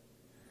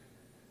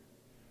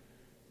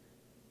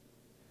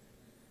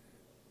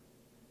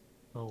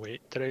 Oh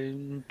wait, did I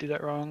do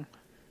that wrong?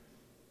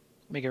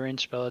 Make a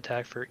ranged spell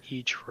attack for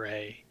each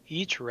ray.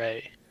 Each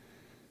ray.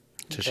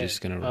 So Okay, she's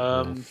gonna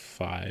roll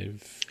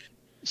 5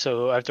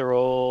 So I have to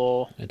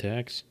roll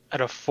attacks.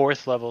 at a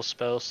 4th level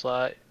spell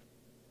slot.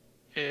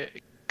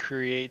 It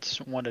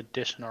creates 1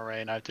 additional ray,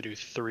 and I have to do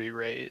 3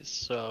 rays.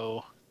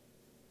 So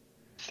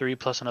 3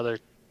 plus another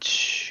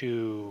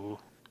 2.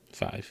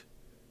 5.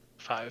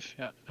 5.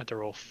 Yeah, I have to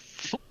roll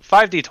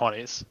 5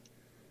 d20s.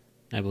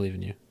 I believe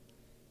in you.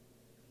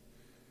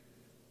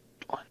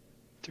 1,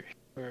 3,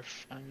 4,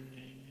 5.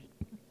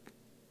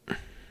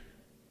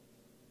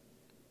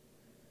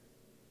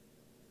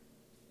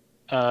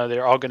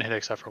 They're all gonna hit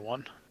except for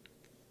 1.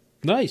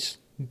 Nice.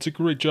 It's a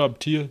great job,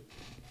 Tia.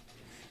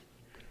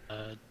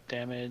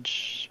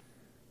 Damage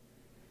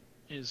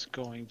is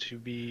going to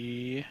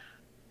be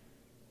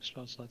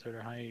spell slot 3rd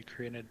or higher. You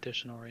create an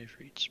additional ray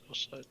for each spell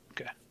slot.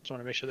 Okay, just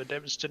want to make sure the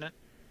damage didn't.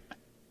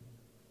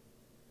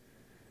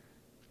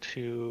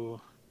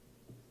 2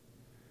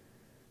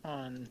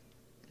 on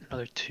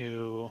another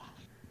 2.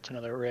 It's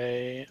another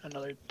ray.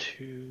 Another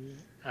 2.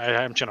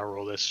 I'm gonna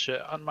roll this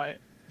shit on my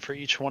for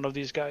each one of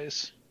these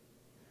guys.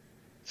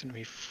 It's gonna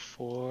be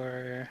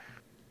 4,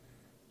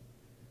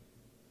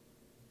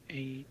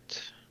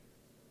 8,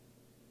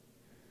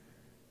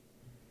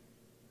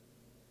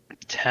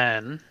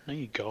 10. There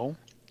you go.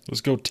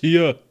 Let's go,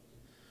 Tia.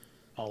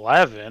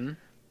 11.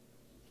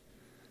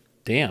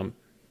 Damn.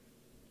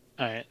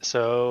 Alright,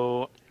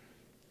 so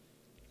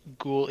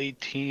Ghoul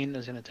 18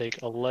 is gonna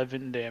take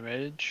 11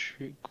 damage.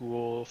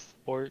 Ghoul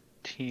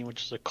 14,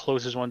 which is the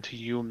closest one to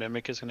you,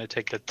 Mimic, is gonna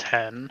take the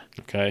 10.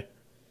 Okay.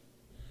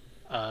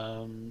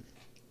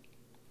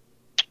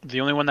 The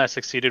only one that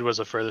succeeded was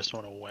the furthest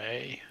one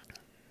away.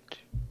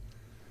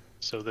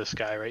 So this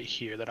guy right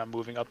here that I'm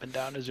moving up and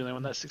down is the only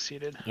one that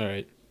succeeded. All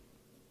right.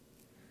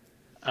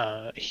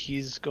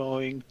 He's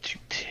going to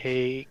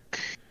take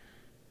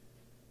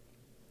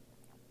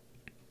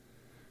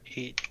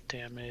 8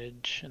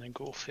 damage, and then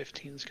Ghoul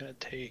 15 is going to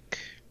take...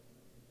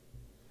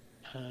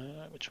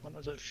 which one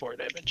was it? 4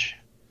 damage.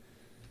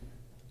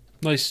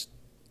 Nice,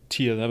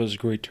 Tia. That was a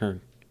great turn.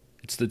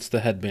 It's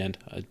the headband.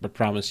 I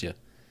promise you.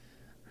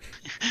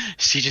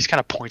 She just kind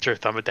of points her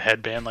thumb at the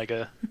headband like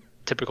a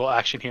typical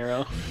action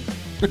hero.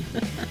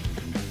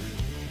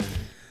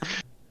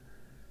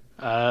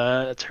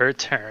 That's her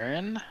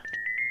turn.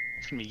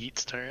 It's gonna be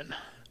Yeet's turn.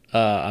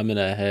 I'm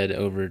gonna head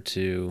over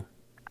to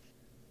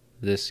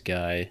this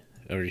guy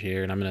over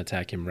here, and I'm gonna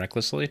attack him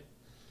recklessly.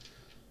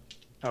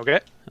 Okay.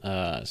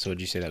 So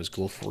would you say that was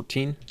Ghoul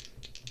 14?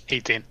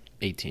 18.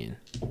 18.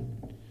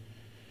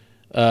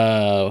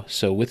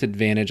 So with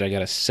advantage, I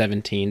got a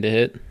 17 to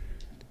hit.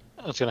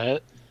 That's gonna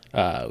hit.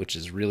 Which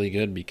is really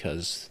good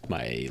because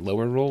my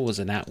lower roll was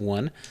a nat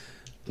 1.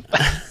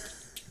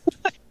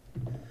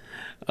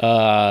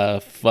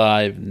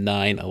 5,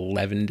 9,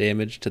 11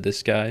 damage to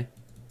this guy.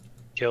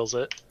 Kills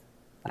it.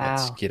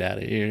 Let's Wow. get out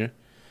of here.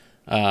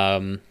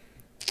 And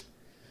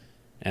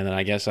then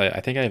I guess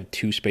I think I have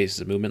 2 spaces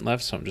of movement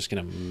left, so I'm just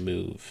going to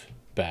move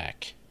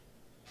back.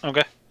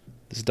 Okay.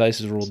 This dice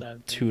has rolled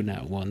 7. 2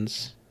 nat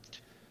 1s,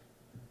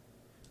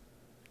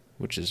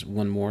 which is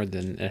 1 more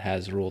than it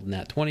has rolled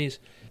nat 20s.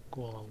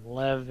 Ghoul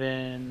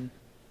 11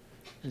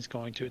 is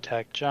going to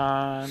attack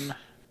John.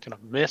 Gonna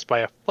miss by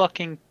a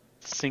fucking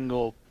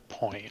single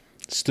point.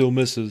 Still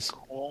misses.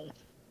 Cool.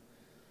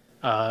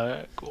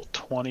 Ghoul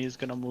 20 is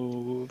gonna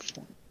move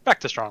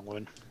back to Strong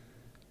Wound.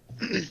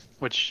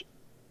 Which,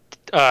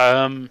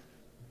 are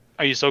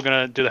you still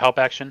gonna do the help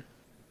action?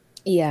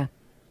 Yeah.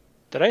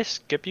 Did I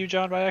skip you,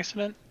 John, by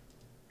accident?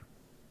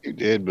 You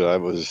did, but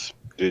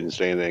didn't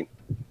say anything.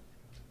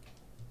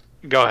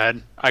 Go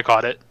ahead. I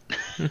caught it.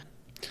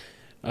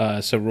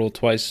 So roll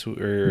twice,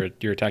 or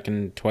you're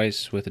attacking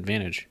twice with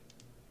advantage.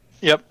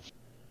 Yep.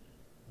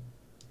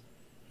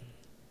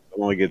 I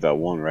want to get that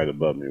one right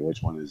above me.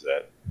 Which one is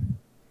that?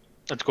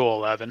 That's Ghoul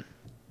 11.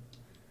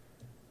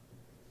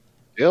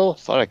 Bill?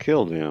 Thought I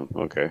killed him.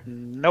 Okay.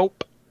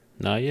 Nope.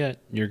 Not yet.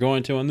 You're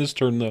going to on this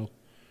turn, though.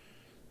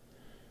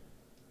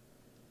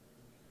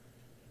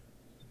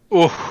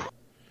 Oof.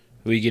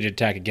 We get to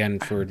attack again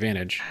for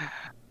advantage.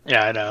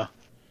 Yeah, I know.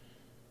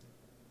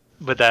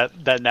 But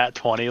that nat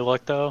 20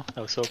 look, though,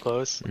 that was so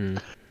close.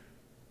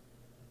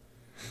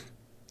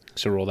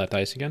 So roll that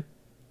dice again.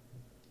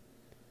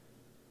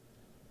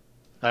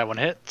 That one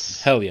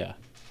hits. Hell yeah.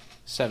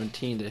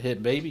 17 to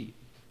hit, baby.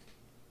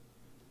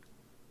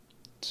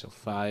 So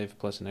 5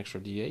 plus an extra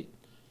d8.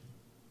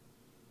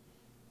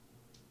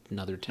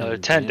 Another 10. Another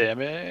 10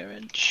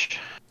 damage.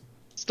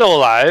 Still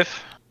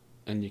alive.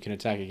 And you can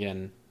attack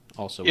again,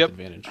 also Yep. with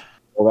advantage.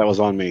 Well, that was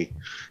on me.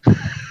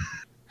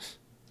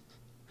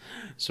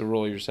 So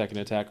roll your second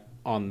attack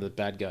on the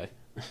bad guy.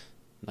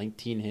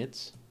 19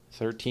 hits,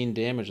 13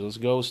 damage. Let's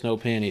go, Snow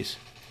Panties.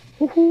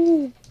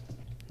 Woohoo.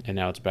 And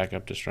now it's back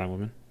up to Strong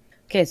Woman.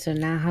 Okay, so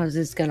now how's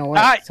this gonna work?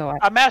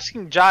 I'm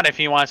asking John if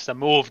he wants to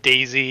move,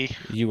 Daisy.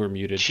 You were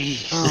muted.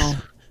 Jeez.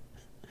 Oh,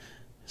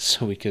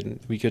 So we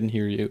couldn't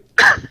hear you.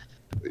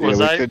 Was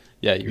we I? could-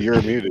 Yeah,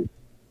 You're muted.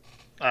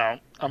 Oh,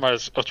 I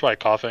was probably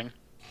coughing.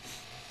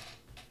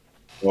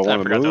 Well, I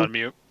want to forgot to move?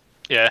 unmute.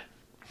 Yeah.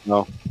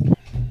 No.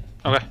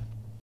 Okay.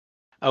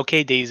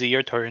 Okay, Daisy,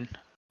 your turn.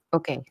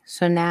 okay.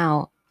 So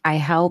now I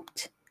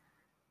helped.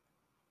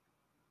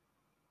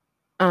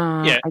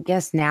 Yeah. I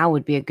guess now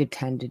would be a good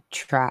time to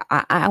try.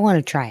 I want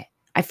to try it.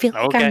 I feel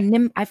like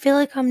Okay. I feel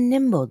like I'm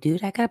nimble,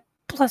 dude. I got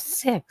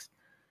 +6.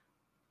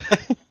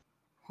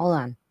 Hold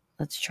on.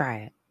 Let's try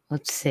it.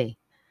 Let's see.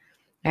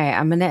 All right,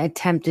 I'm gonna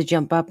attempt to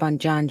jump up on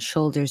John's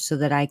shoulders so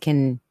that I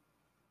can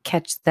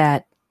catch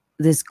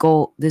this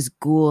ghoul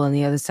on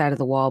the other side of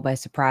the wall by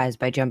surprise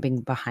by jumping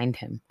behind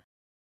him.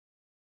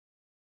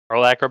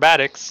 Roll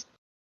acrobatics.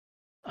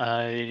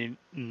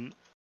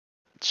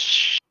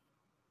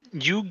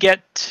 You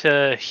get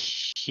to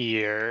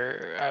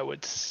here, I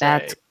would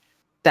say.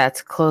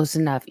 That's close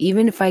enough.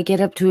 Even if I get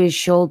up to his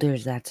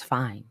shoulders, that's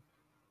fine.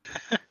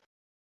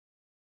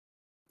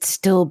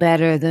 Still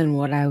better than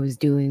what I was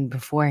doing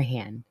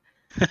beforehand.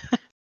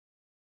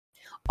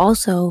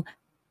 Also,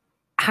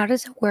 how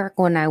does it work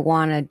when I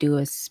want to do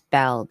a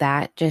spell?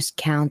 That just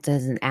counts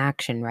as an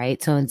action,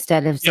 right? So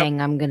instead of saying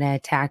I'm going to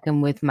attack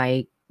him with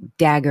my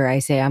dagger, I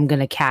say I'm going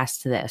to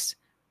cast this.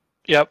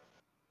 Yep.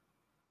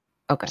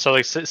 Okay. So,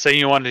 like, say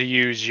you wanted to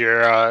use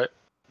your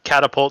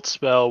catapult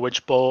spell,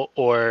 witch bolt,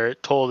 or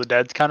toll the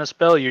dead kind of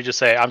spell, you just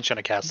say, I'm just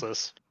gonna cast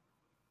this.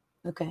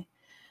 Okay.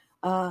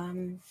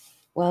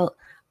 Well,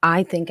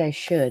 I think I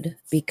should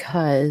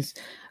because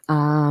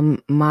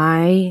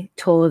my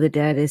Toll of the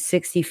Dead is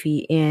 60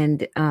 feet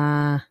and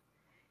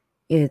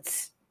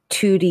it's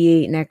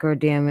 2d8 necro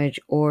damage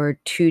or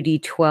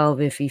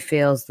 2d12 if he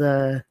fails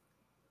the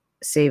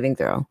saving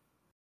throw.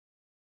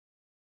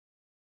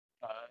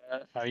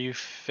 Are you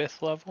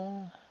 5th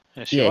level?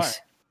 Yes, Yes.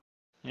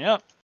 you are.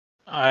 Yep.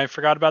 I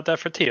forgot about that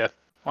for Tia.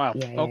 Wow.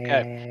 Yeah.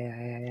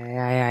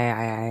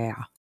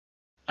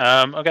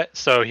 Okay,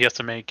 so he has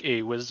to make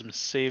a wisdom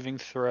saving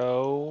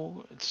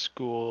throw. It's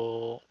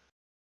ghoul.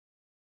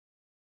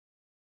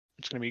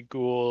 It's gonna be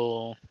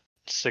ghoul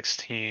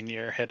 16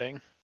 you're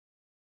hitting.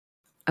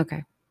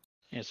 Okay.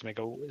 He has to make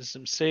a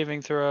wisdom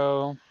saving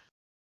throw.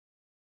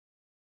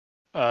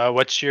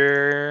 What's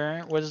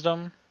your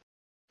wisdom?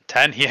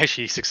 10? He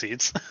actually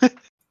succeeds.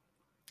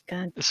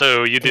 God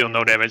So you deal damn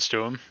no it. damage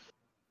to him.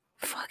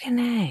 fucking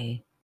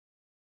A.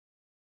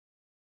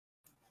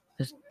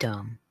 That's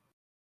dumb.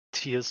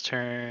 Tia's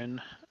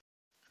turn.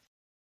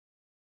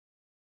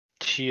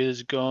 Tia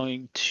is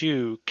going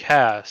to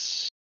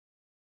cast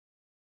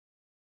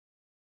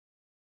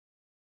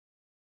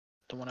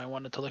the one I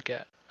wanted to look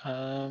at.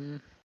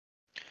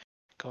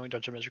 Going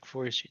Dungeon Magic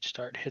Force, each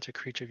dart hits a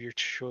creature of your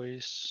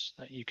choice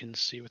that you can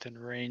see within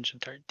range. The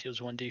dart deals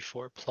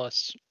 1d4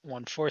 plus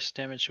 1 force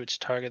damage to its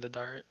target. The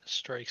dart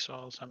strikes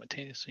all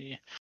simultaneously.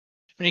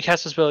 When you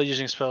cast a spell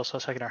using spell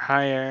slot second or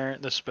higher,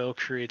 the spell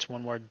creates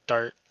one more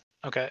dart.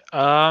 Okay.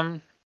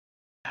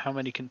 How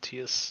many can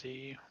Tia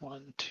see?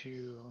 1,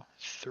 2,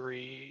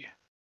 3.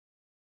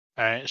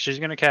 Alright, she's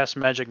gonna cast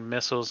magic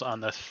missiles on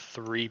the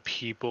 3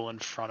 people in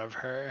front of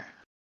her.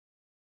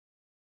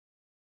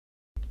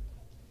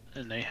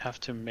 And they have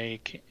to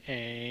make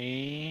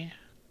a...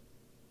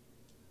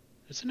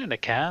 Isn't it a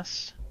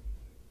cast?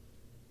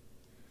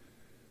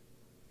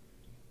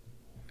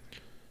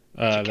 It's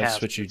a That's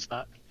cast, what you... It's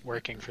not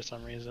working for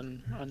some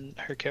reason on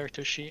her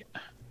character sheet.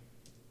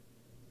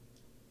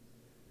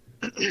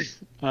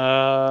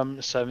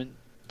 7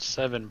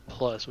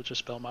 plus, which is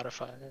spell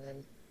modifier.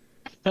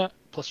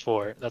 Plus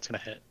 4, that's gonna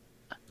hit.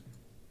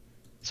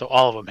 So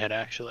all of them hit,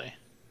 actually.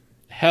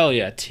 Hell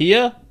yeah.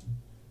 Tia?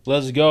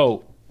 Let's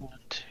go. 1,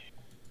 2.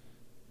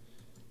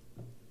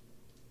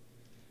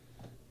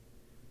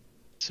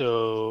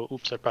 So,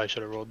 oops, I probably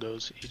should have rolled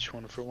those each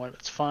one for 1.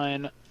 It's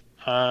fine.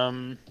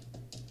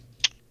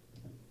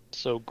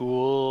 So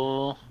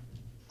ghoul.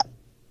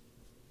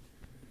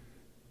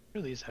 Where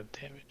do these have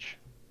damage?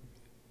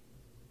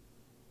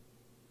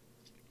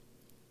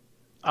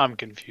 I'm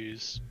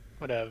confused.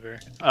 Whatever.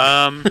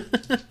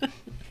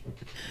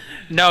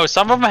 No,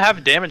 some of them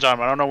have damage on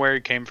them. I don't know where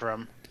it came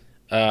from.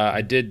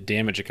 I did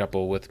damage a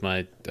couple with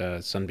my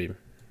Sunbeam.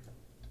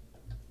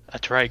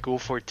 That's right. Ghoul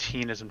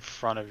 14 is in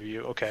front of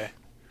you. Okay.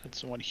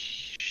 That's the one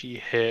she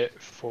hit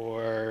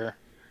for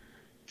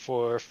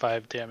 4 or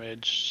 5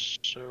 damage.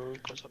 So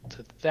it goes up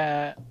to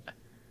that.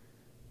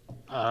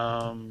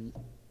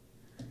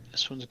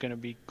 This one's gonna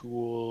be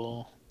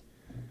Ghoul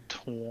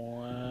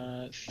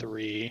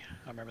 3.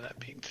 I remember that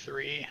being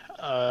 3.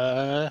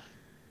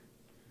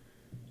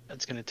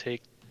 That's gonna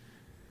take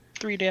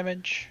 3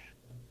 damage.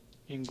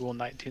 And Ghoul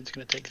 19 is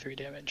going to take 3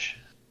 damage.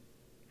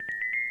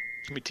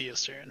 It's going to be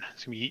Tia's turn.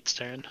 It's going to be Yeet's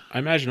turn. I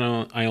imagine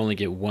I only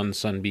get 1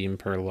 sunbeam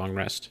per long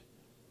rest.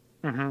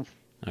 Mm-hmm.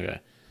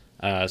 Okay.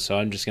 So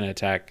I'm just going to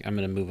attack. I'm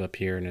going to move up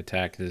here and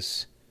attack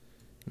this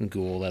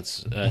ghoul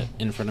that's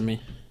in front of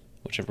me.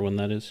 Whichever one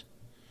that is.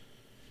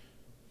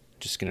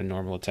 Just going to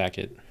normal attack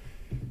it.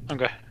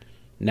 Okay.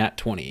 Nat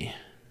 20.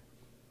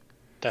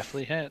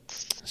 Definitely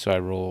hits. So I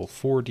roll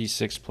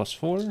 4d6 plus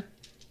 4.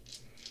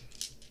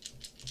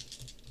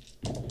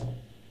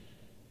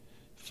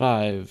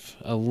 5,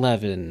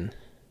 11,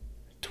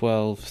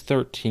 12,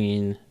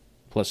 13,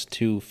 plus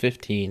 2,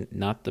 15.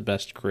 Not the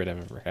best crit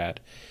I've ever had.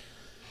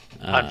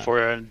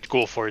 On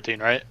Ghoul 14,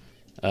 right?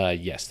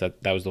 Yes, that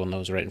was the one that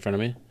was right in front of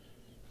me.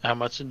 How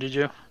much did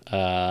you?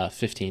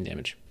 15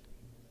 damage.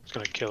 It's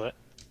going to kill it.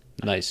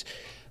 Nice.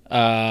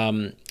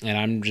 And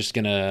I'm just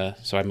gonna.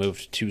 So I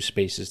moved 2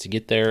 spaces to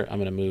get there. I'm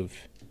gonna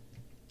move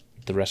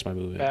the rest of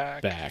my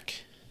movement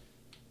back.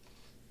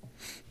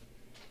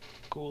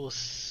 Ghoul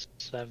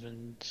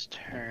 7's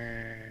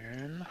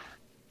turn.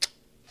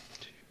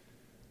 2,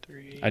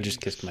 3. I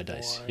just kissed my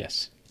dice. 4.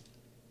 Yes.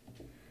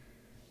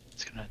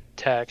 It's gonna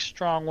attack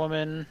Strong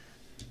Woman.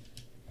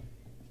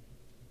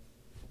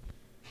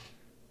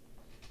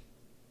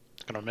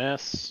 It's gonna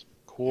miss.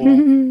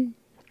 Cool.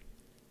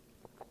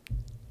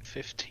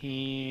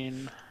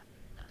 15,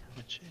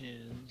 which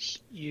is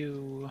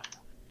you.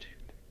 2,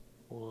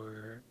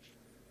 4,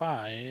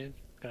 5.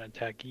 Gonna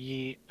attack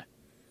Yeet.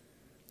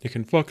 You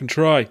can fucking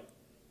try.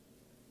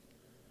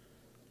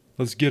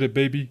 Let's get it,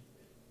 baby.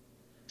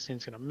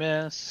 16's gonna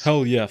miss.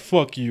 Hell yeah,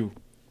 fuck you.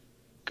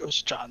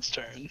 Goes John's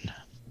turn.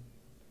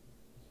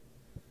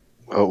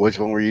 Oh, which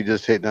one were you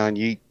just hitting on,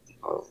 Yeet?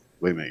 Oh,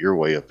 wait a minute, you're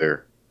way up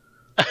there.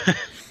 I'm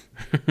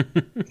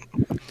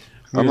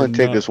going to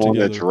take this one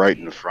that's right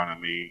in front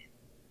of me.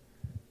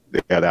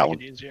 Yeah, that one.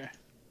 Easier.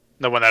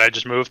 The one that I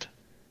just moved?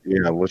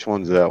 Yeah, which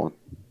one's that one?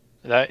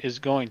 That is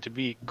going to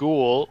be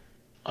Ghoul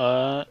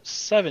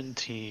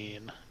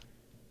 17.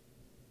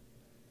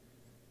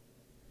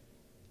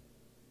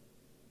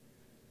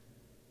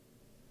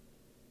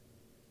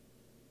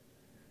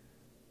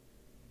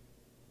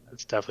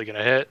 That's definitely going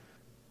to hit.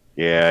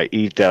 Yeah,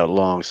 eat that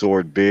long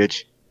sword,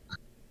 bitch.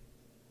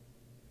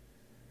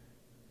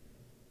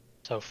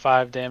 So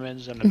 5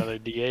 damage and another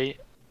d8.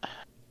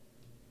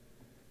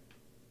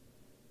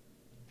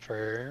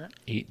 For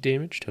 8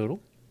 damage total.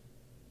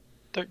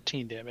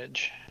 13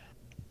 damage.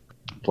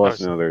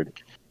 Plus Oh, another.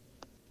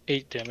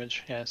 8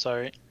 damage. Yeah,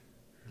 sorry. I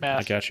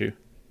Math. got you.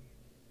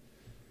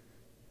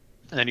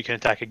 And then you can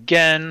attack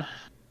again.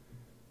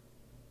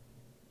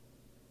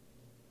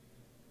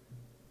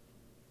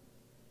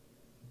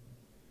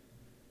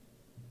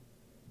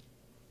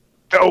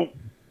 Oh!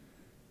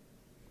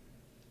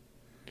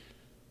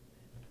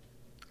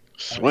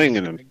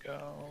 Swinging him.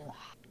 Go.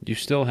 You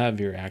still have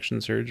your action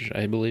surge,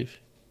 I believe.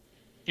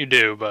 You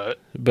do, but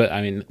But,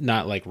 I mean,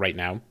 not like right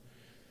now.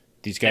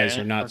 These guys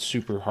Yeah. are not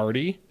super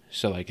hardy,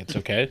 so, like, it's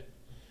okay.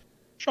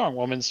 Strong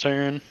Woman's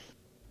turn.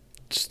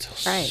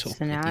 Still Right, so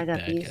so now I many got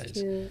bad these guys.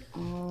 2.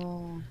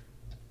 Oh.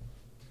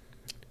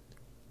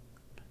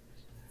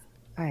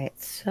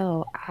 Alright,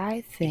 so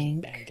I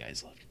think Bad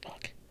guys left.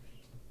 Fuck.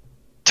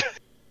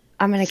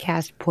 I'm going to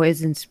cast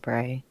Poison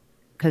Spray.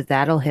 Because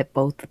that'll hit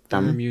both of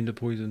They're them. immune to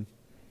poison.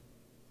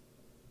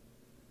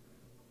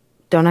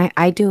 Don't I?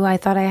 I do. I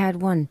thought I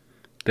had one.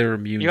 They're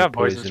immune You to have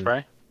poison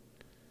spray.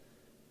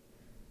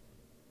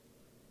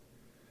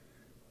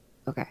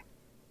 Okay.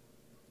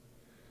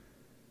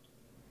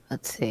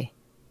 Let's see.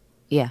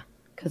 Yeah.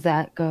 Because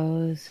that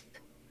goes.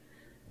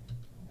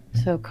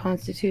 So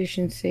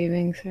Constitution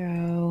saving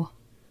throw.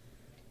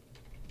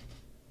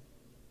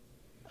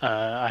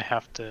 I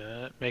have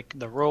to make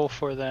the roll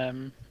for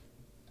them.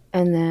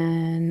 And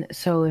then,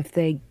 so if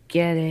they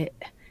get it,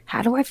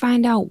 how do I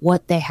find out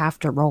what they have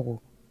to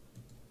roll?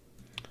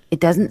 It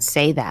doesn't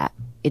say that.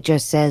 It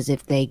just says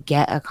if they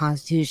get a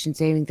Constitution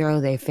saving throw,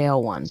 they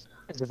fail one.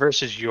 It's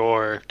versus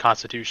your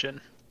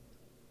Constitution.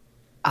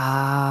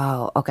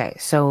 Oh, okay.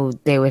 So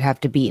they would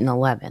have to beat an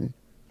 11.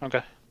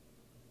 Okay.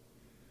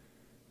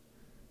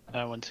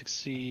 That one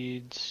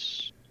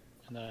succeeds,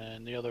 and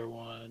then the other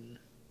one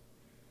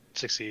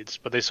succeeds,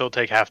 but they still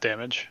take half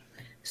damage.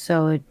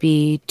 So it'd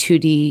be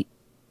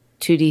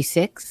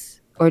 2d6?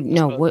 Or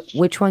no,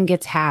 which one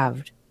gets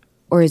halved?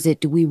 Or is it,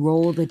 do we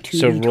roll the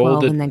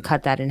 2d12 and then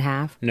cut that in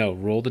half? No,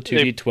 roll the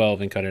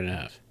 2d12 and cut it in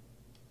half.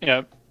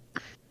 Yep.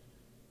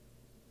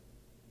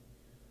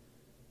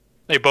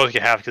 They both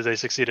get half because they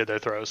succeeded their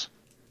throws.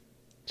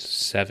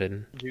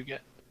 7. You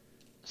get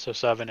so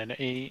 7 and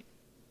 8,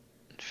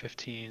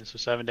 15, so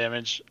 7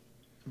 damage,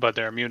 but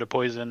they're immune to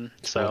poison.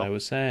 That's So what I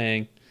was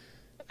saying.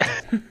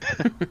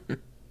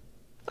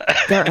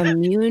 They're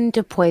immune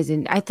to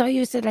poison. I thought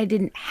you said I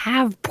didn't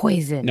have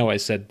poison. No, I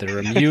said they're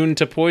immune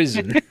to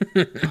poison.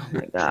 Oh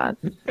my god.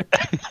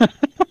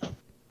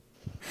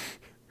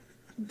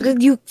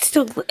 You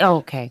still. Oh,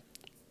 okay.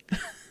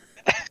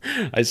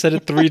 I said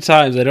it 3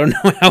 times. I don't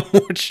know how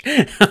much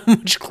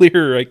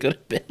clearer I could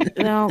have been.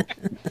 No,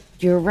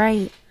 you're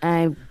right.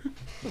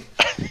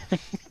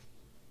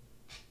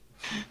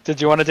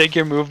 Did you want to take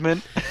your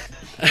movement?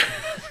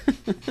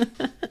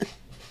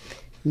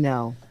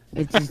 No.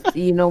 It's just,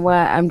 you know what?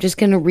 I'm just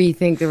gonna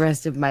rethink the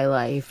rest of my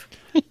life.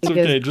 It's Because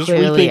okay. Just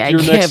clearly rethink I your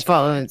can't next.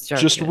 follow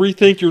instructions. Just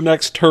rethink your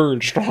next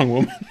turn, strong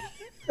woman.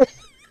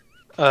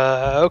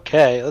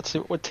 Okay. Let's see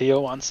what Tia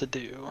wants to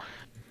do.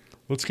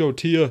 Let's go,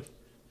 Tia.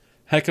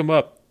 Heck him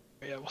up.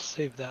 Yeah, we'll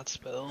save that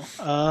spell.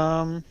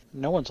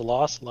 No one's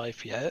lost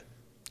life yet.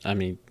 I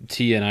mean,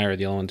 Tia and I are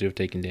the only ones who have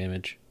taken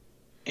damage.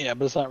 Yeah,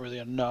 but it's not really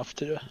enough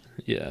to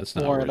Yeah, it's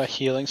not warrant a worth.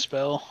 healing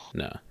spell.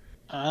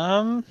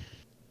 No,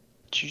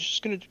 She's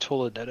just gonna do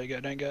Toll of Dead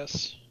again, I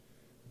guess.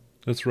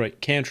 that's right.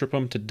 Cantrip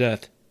him to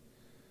death.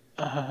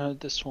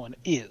 This one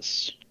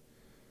is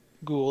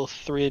Ghoul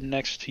 3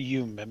 next to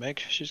you, Mimic.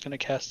 She's gonna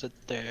cast it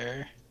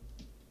there.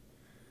 You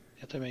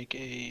have to make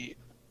a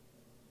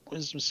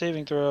Wisdom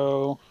saving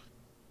throw.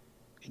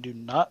 You do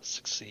not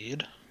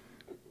succeed.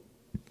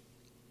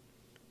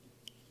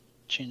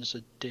 Change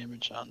the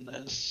damage on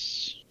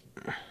this.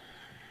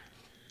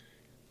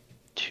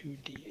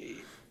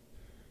 2d8.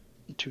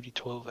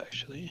 2d12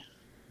 actually.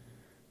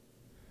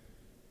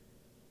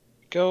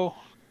 Go.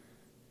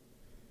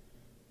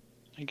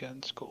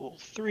 Against Ghoul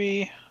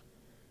 3.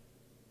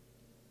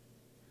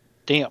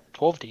 Damn,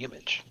 12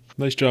 damage.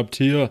 Nice job,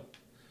 Tia.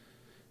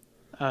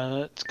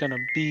 It's gonna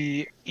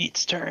be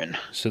Eat's turn.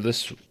 So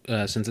this,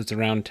 since it's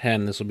around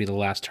 10, this will be the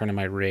last turn of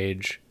my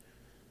rage.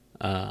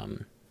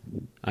 I'm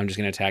just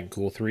gonna attack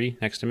Ghoul 3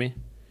 next to me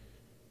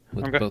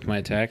with Okay. both my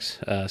attacks.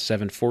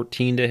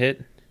 7-14 to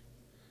hit.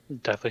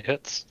 Definitely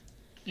hits.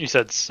 You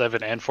said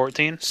 7 and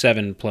 14?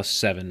 7 plus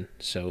 7,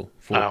 so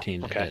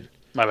 14 to okay. hit.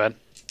 My bad.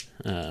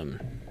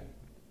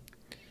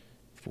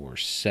 For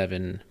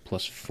 7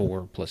 plus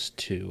 4 plus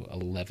 2,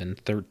 11,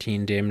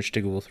 13 damage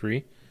to Ghoul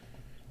 3.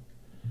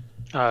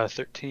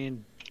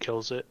 13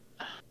 kills it.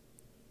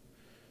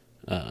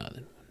 Then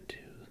 1, 2,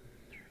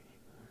 3, 4,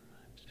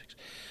 5, 6.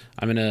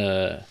 I'm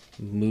gonna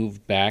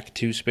move back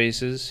 2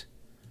 spaces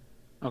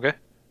Okay.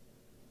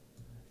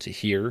 to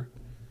here.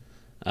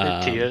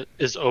 Tia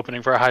is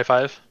opening for a high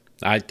five.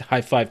 I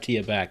high five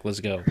Tia back.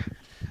 Let's go.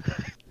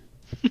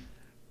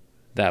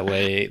 That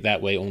way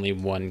only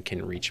one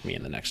can reach me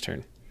in the next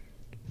turn.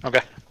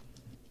 Okay.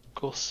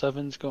 Cool.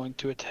 7's going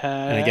to attack.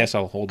 And I guess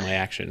I'll hold my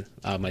action,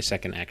 my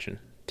second action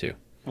too.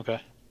 Okay.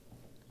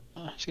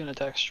 He's gonna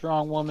attack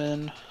Strong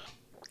Woman.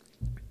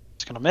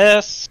 It's gonna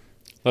miss.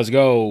 Let's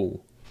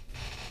go.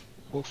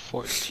 Oh,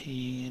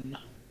 14.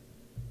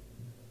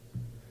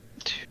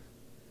 2,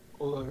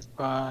 4,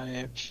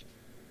 5.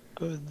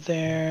 Go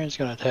there. It's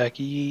gonna attack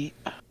Yeet.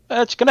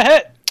 It's gonna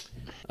hit.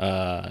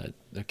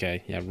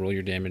 Okay, yeah, roll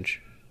your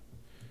damage.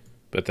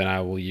 But then I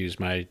will use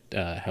my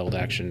held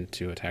action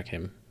to attack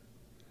him.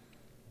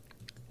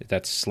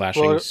 That's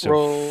slashing, Roll- so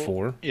roll-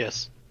 4.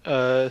 Yes.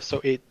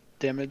 So 8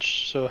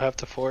 damage. So half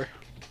to 4.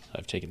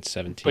 I've taken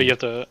 17. But you have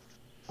to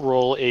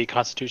roll a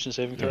Constitution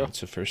saving throw. Alright,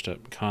 so first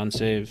up, con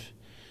save.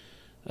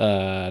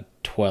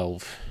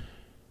 12.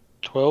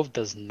 12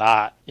 does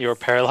not. You are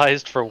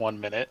paralyzed for 1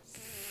 minute.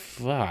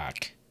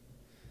 Fuck.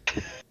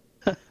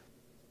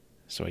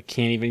 So I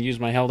can't even use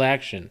my held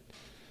action.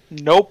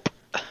 Nope.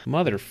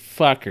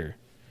 Motherfucker.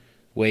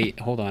 Wait,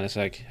 hold on a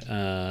sec.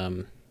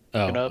 Looking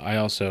Oh, up.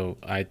 I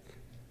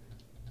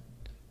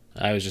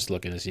was just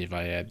looking to see if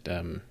I had,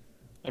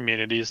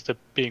 Immunities to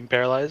being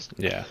paralyzed.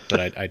 yeah,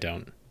 but I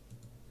don't.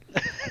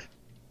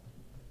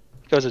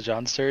 Goes to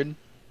John's turn.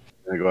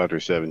 I go after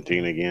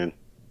 17 again.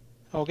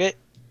 Okay.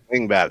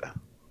 Thing bad.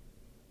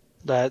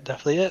 That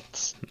definitely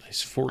hits.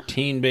 Nice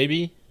 14,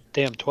 baby.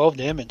 Damn, 12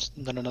 damage.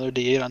 And then another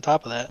d8 on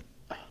top of that.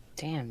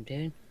 Damn,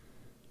 dude.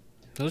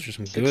 Those are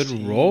some 16.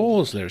 good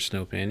rolls there,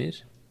 Snow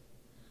Panties.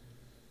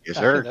 Yes,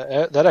 I sir.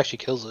 think that actually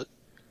kills it.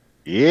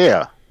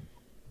 Yeah.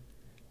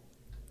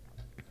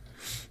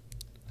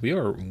 We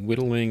are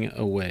whittling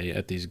away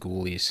at these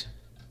ghoulies.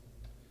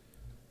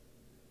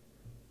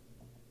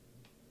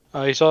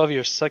 You still have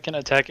your second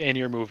attack and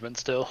your movement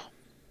still.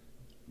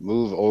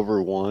 Move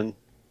over 1.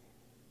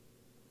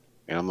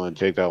 And I'm going to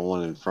take that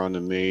one in front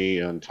of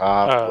me on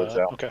top. What's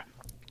that? Okay.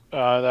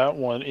 That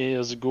one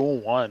is Ghoul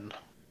 1.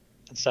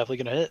 It's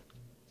definitely going to hit.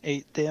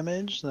 8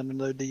 damage, then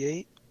another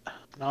d8.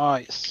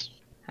 Nice.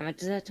 How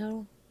much is that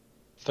total?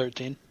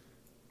 13.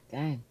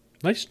 Dang.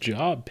 Nice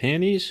job,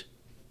 Panties.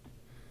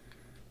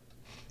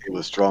 It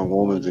was Strong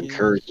Woman's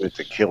encouragement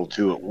to kill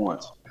 2 at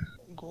once.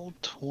 Goal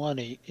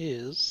 20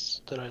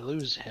 is... Did I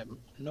lose him?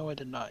 No, I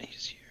did not.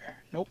 He's here.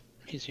 Nope,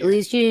 he's At here.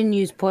 least you didn't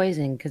use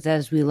poison, because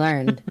as we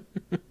learned,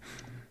 I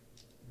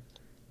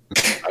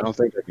don't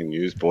think I can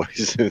use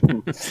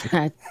poison.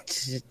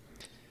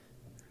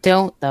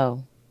 don't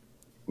though.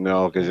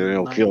 No, because then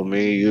it'll kill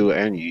me, you,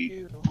 and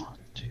ye. 1,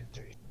 2,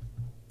 3.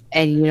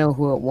 And you know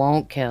who it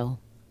won't kill?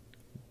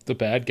 The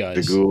bad The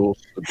guys. ghouls,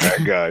 the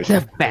bad guys.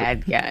 The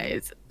bad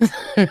guys.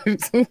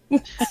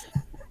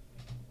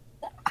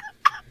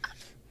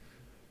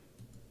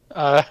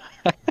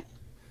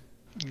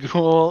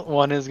 Ghoul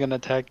 1 is gonna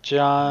attack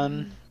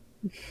John.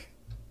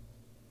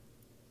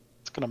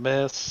 It's gonna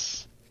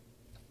miss.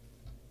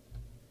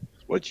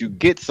 What you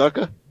get,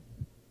 sucker?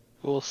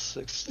 Ghoul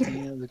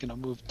 16 is gonna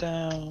move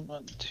down.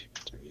 1, 2,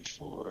 3,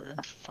 4,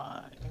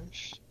 5.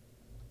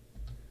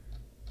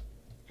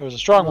 It was a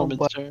strong Oh, woman's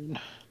boy. turn.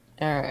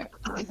 All right.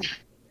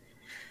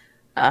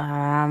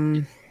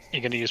 You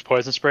gonna use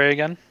poison spray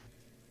again?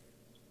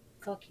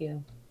 Fuck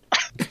you.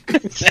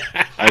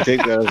 I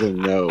take that as a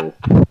no.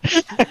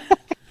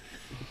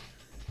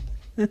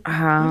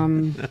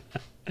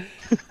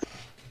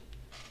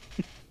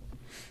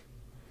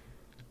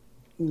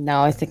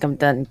 No, I think I'm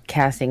done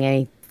casting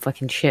any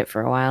fucking shit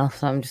for a while,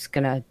 so I'm just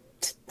gonna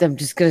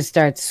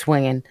start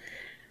swinging.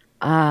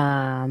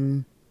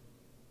 I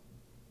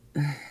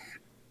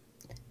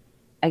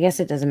guess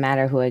it doesn't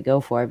matter who I go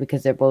for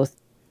because they're both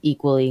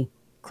equally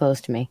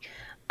close to me.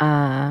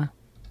 I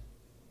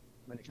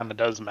mean, it kind of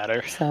does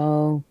matter.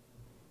 So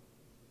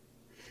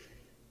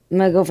I'm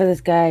gonna go for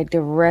this guy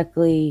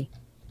directly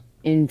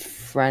in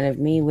front of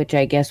me, which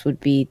I guess would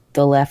be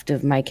the left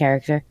of my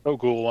character. Oh,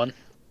 Ghoul 1.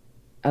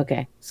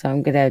 Okay, so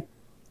I'm gonna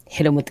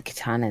hit him with the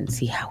katana and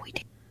see how we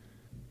do.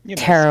 You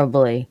miss.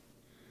 Terribly.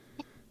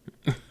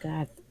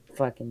 God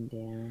fucking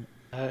damn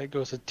it. It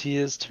goes to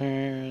Tia's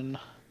turn.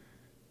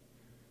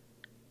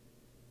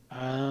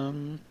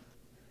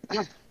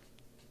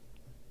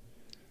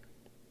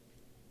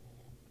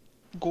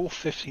 Ghoul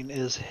 15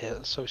 is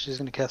hit, so she's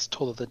gonna cast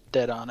Toll of the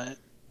Dead on it.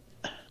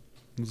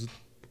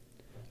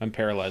 I'm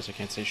paralyzed. I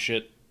can't say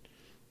shit.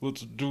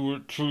 Let's do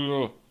it,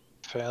 Tia.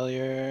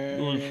 Failure.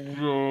 Nice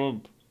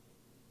job.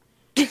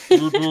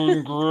 You're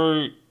doing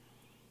great.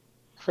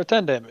 For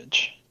 10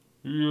 damage.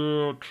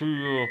 Yeah,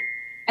 Tia.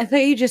 I thought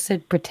you just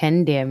said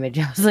pretend damage.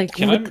 I was like,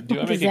 Can I what do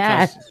I the fuck make is a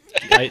that?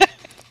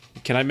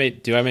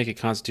 do I make a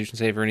Constitution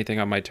save or anything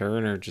on my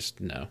turn, or just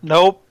no?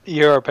 Nope,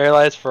 you're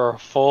paralyzed for a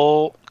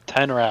full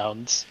 10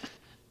 rounds.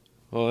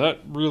 Well, that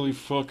really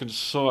fucking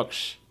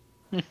sucks.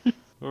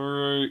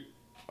 Alright,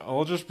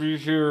 I'll just be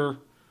here.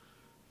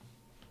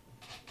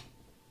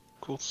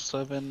 Ghoul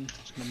 7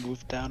 is gonna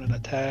move down and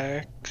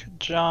attack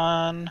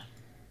John.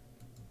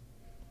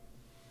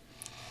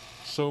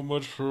 So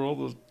much for all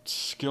the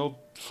skilled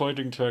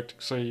fighting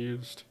tactics I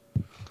used.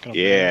 Gonna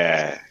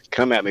Yeah,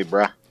 come at me,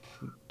 bruh.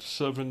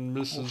 7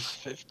 move misses.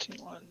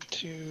 15. 1,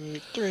 2,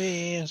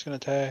 3 is gonna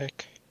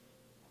attack.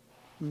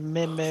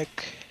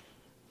 Mimic.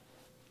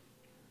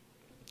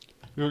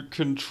 You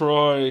can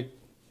try.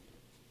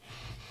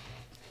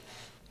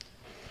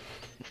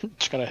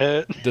 Just gonna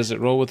hit. Does it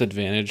roll with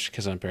advantage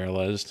because I'm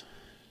paralyzed?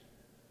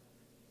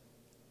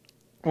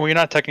 Well, you're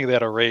not technically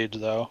out of rage,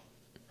 though,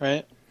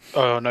 right?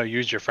 Oh, no, you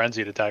used your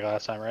frenzied attack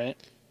last time, right?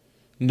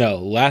 No,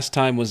 last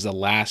time was the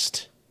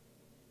last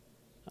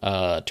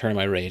turn of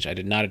my rage. I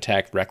did not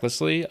attack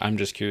recklessly. I'm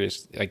just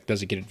curious, like,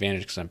 does it get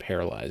advantage because I'm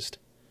paralyzed?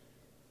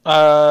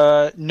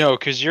 No,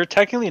 because you're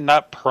technically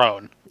not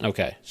prone.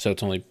 Okay, so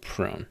it's only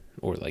prone,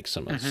 or like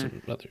some other,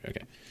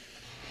 okay.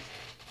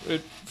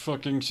 It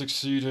fucking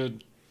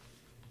succeeded.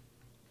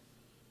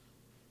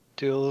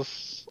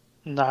 Deals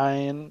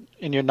 9,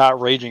 and you're not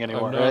raging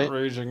anymore, I'm not right?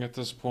 raging at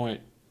this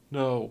point.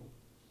 No.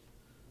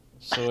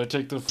 So I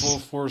take the full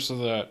force of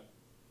that.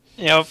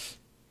 Yep.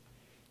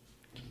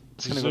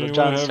 It's Does gonna go to anyone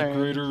John's have turn.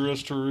 greater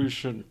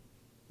restoration?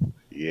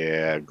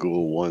 Yeah,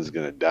 Ghoul 1's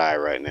gonna die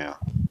right now.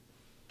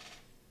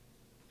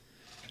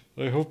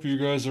 I hope you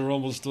guys are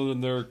almost done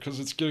in there, because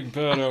it's getting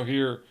bad out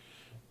here.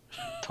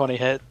 20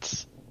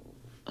 hits.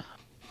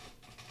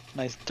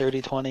 Nice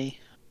dirty 20.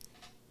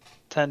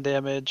 10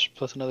 damage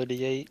plus another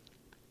d8.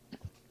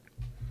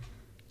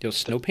 Yo,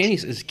 Snow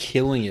Panties is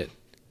killing it,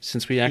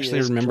 since we actually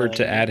is remembered to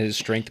killing it. add his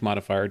strength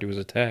modifier to his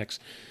attacks.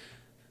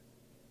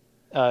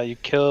 You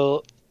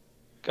kill.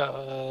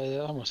 I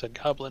almost said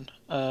goblin.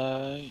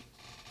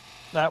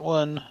 That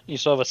one, you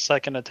still have a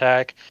second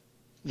attack.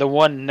 The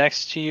one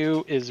next to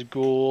you is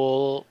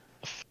Ghoul.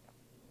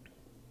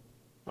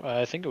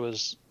 I think it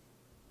was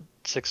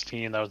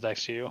 16 that was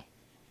next to you.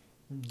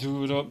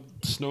 Do it up,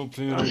 Snow I'm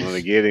Panties.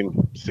 gonna get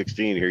him.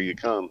 16, here you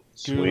come.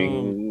 Get 'em.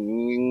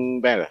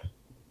 Swing better.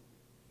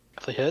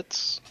 The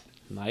hits.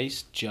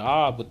 Nice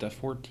job with that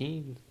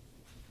 14.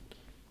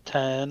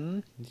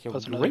 10. Yo,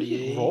 Plus another great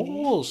D8.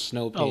 rolls,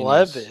 Snow Panties.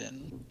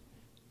 11.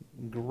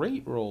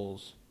 Great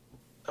rolls.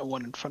 A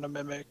 1 in front of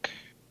Mimic.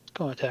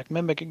 Go attack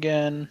Mimic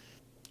again.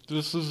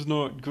 This is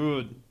not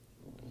good.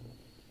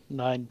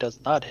 9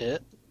 does not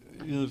hit.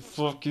 Yeah,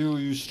 fuck you,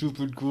 you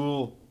stupid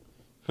ghoul.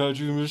 How'd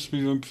you miss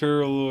me? I'm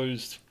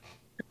paralyzed.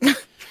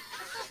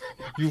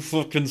 You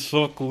fucking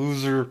suck,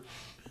 loser.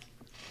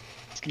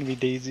 It's gonna be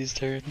Daisy's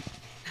turn.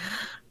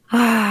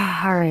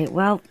 All right.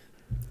 Well,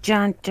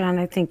 John,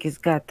 I think has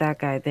got that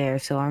guy there.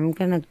 So I'm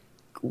gonna.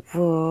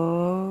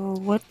 Whoa,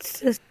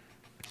 what's this?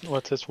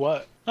 What's this?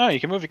 What? Oh, you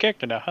can move your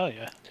character now. Hell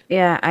yeah.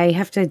 Yeah, I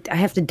have to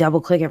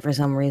double click it for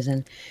some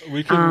reason.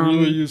 We can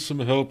really use some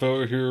help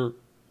out here.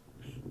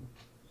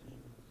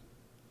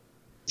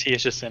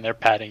 Tia's just in there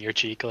patting your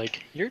cheek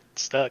like, you're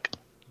stuck.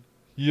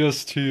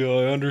 Yes, Tia,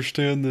 I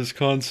understand this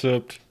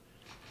concept.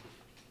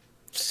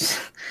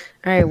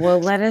 All right.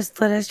 Well, let us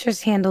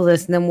just handle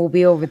this, and then we'll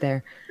be over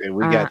there. And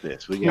we got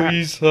this. We got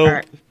Please help.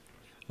 Alright.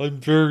 I'm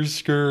very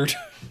scared.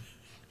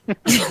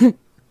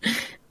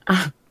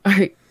 All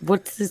right,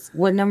 what's this?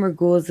 What number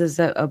ghoul is this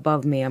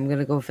above me? I'm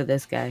gonna go for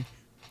this guy.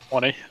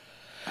 20.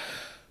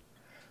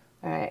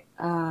 All right.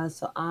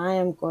 So I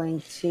am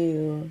going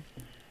to.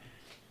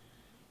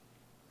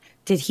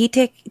 Did he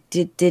take?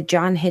 Did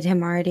John hit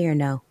him already or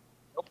no?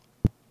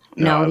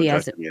 No, I he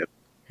haven't touched hasn't.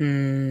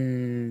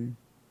 him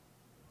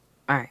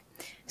yet. All right.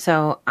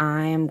 So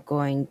I'm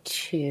going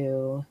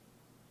to.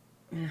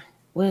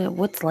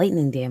 What's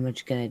lightning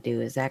damage gonna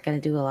do? Is that gonna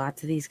do a lot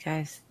to these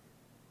guys?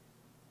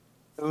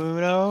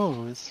 Who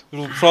knows?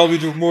 It'll probably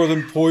do more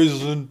than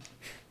poison.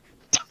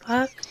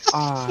 Fuck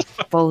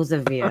off, both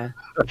of you.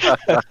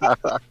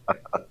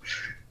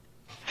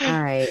 All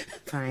right,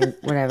 fine,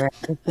 whatever.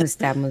 I'm just gonna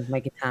stab him with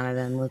my katana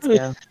then. Let's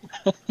go.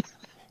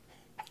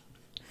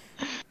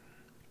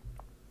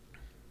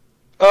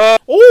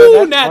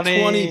 Oh, nat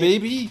nat 20,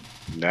 baby.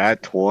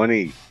 Nat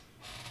 20.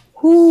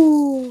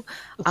 Whoo!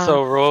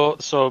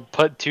 So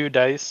put 2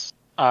 dice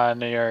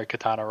on your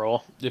katana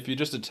roll. If you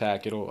just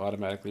attack, it'll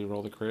automatically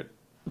roll the crit.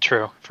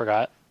 True,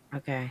 forgot.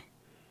 Okay.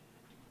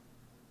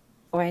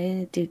 Why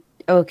didn't it do?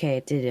 Okay,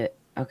 it did it.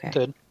 Okay.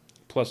 Did.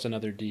 Plus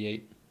another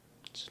d8.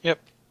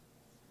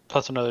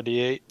 Plus another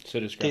D8.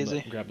 So just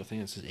Daisy. grab the thing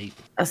that says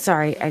 8.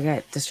 Sorry, I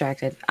got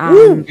distracted.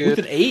 Woo! Good. With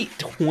an 8,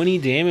 20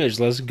 damage.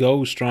 Let's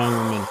go, strong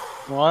woman.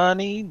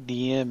 20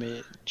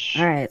 damage.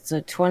 All right, so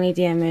 20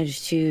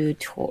 damage to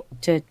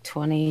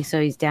 20.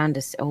 So he's down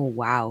to. Oh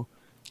wow.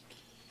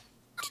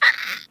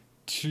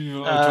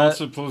 Tia, I don't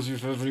suppose you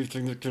have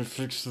anything that can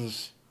fix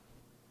this.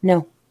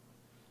 No.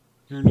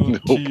 You're not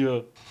Nope.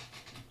 Tia.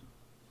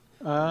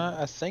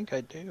 I think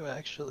I do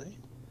actually.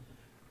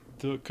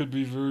 That could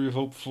be very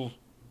helpful.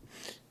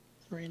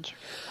 Range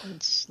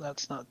points.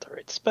 That's not the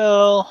right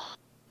spell.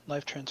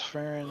 Life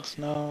transference.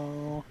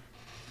 No.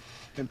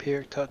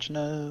 Vampiric touch.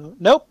 No.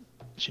 Nope.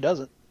 She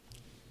doesn't.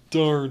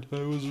 Darn,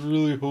 I was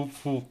really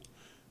hopeful.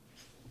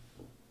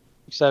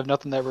 Because I have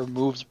nothing that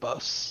removes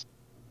buffs.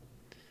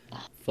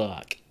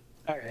 Fuck.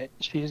 Alright,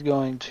 she's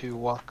going to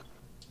walk.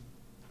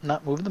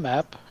 Not move the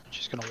map.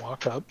 She's going to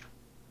walk up.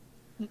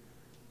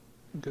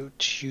 Go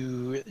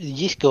to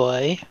this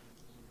guy.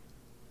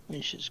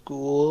 Which is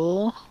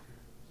cool.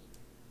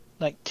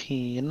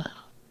 19.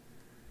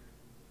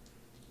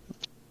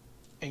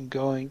 And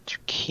going to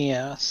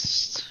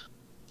cast.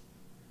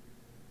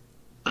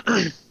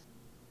 I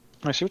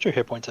see what your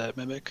hit points at,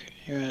 Mimic.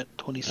 You're at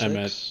 26. I'm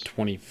at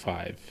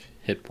 25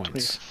 hit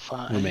points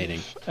 25.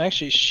 remaining.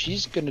 Actually,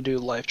 she's gonna do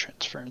life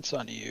transference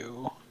on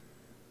you.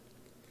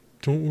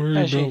 Don't worry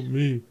Actually- about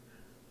me.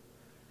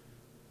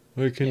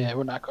 I can. Yeah,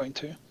 we're not going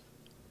to.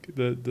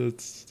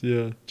 That's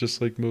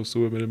just like most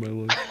women in my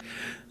life.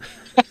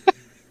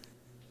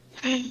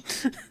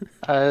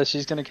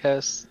 She's gonna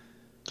cast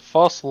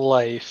False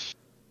Life.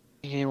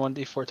 You gain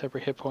 1d4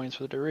 temporary hit points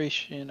for the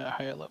duration at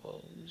higher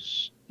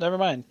levels. Never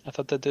mind. I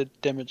thought that did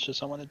damage to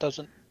someone. It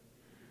doesn't.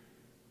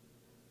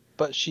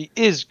 But she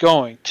is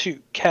going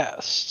to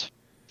cast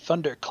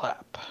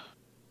Thunderclap.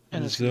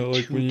 And Is it's that gonna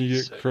be like when you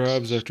get 2d6.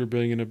 crabs after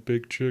banging a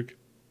big chick?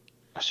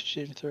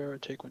 Saving throw or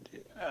take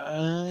 1d.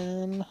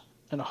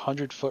 In a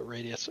 100-foot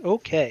radius.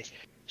 Okay.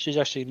 She's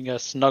actually gonna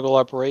snuggle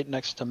up right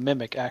next to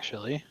Mimic,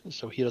 actually,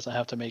 so he doesn't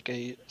have to make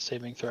a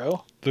saving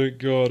throw. Thank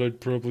God,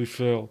 I'd probably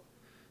fail.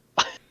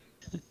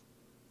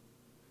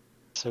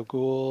 So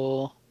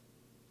Ghoul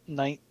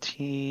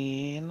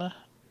 19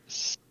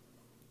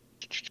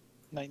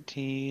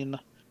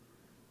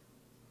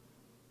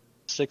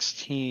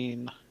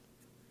 16.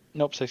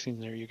 Nope, 16 is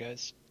near you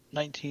guys.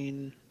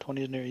 19,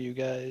 20 is near you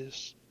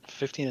guys.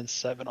 15 and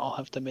 7 I'll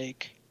have to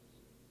make.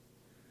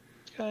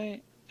 This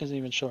guy isn't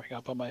even showing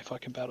up on my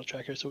fucking battle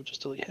tracker, so we'll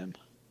just delete him.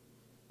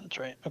 That's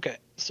right. Okay,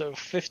 so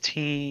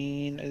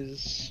 15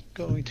 is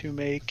going to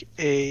make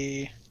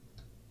a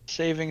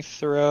saving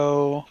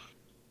throw.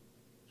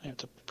 I have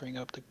to bring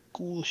up the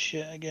ghoul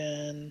shit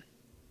again.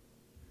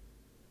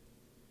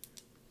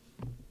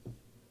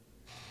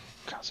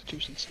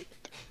 Constitution saving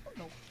throw.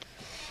 Nope.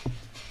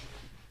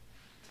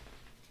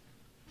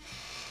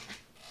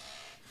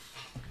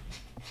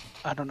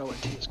 I don't know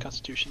what Tia's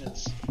constitution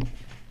is.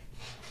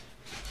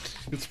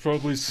 It's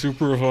probably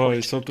super high,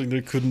 something they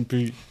couldn't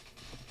beat.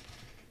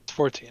 It's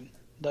 14.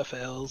 That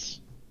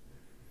fails.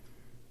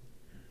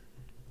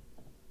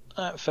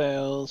 That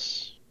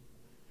fails.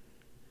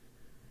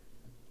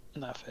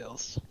 And that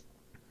fails.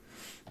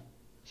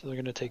 So they're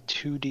gonna take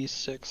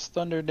 2d6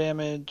 thunder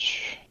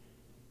damage.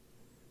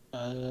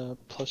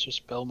 Plus your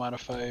spell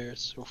modifier,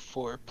 so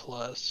 4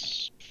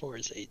 plus 4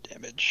 is 8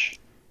 damage.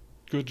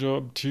 Good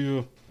job,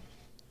 Tia.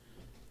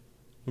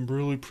 I'm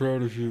really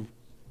proud of you.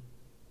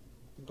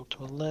 Go up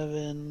to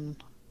 11.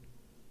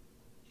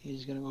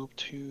 He's gonna go up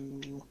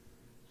to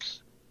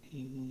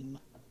 16.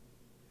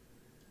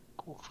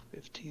 Cool.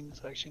 15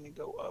 is actually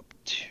gonna go up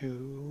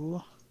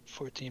to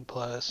 14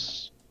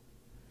 plus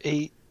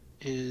 8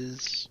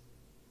 is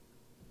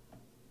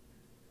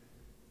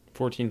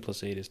 14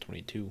 plus 8 is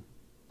 22.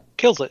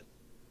 kills it.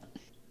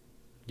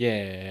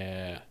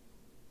 Yeah.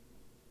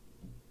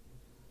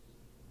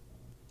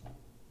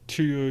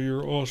 Tia,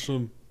 you're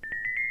awesome.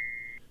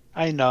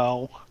 I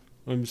know.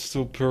 I'm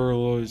still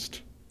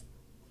paralyzed.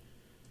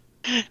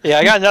 Yeah,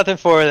 I got nothing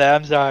for that.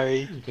 I'm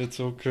sorry. It's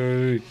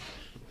okay.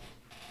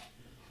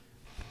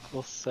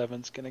 Well,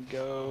 7's gonna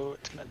go.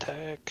 It's gonna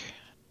attack.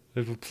 I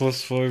have a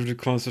 +5 to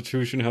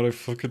Constitution. How'd I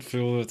fucking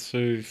fail that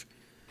save?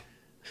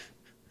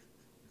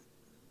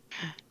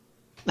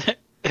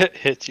 It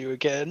hits you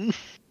again.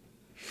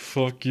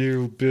 Fuck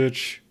you,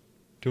 bitch.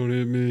 Don't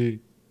hit me.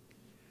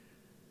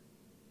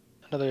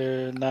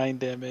 Another 9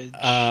 damage.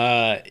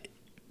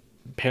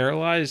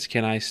 Paralyzed,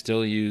 can I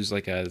still use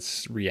like a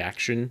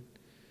reaction?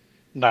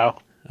 No.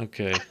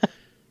 Okay.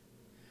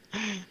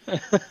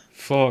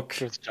 Fuck.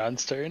 So it's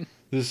John's turn.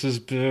 This is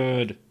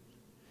bad.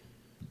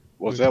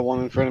 What's that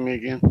one in front of me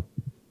again?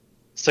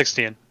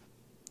 16.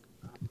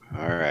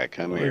 All right,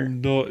 come here.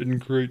 I'm not in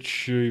great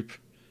shape.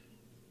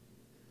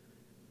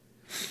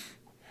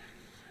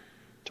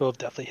 12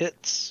 definitely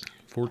hits.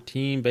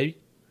 14, baby.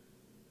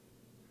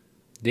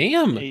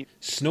 Damn. 8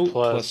 Snow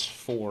plus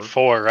 +4.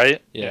 4,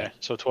 right? Yeah.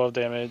 So 12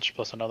 damage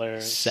plus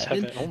another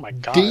 7? 7. Oh my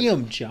god.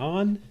 Damn,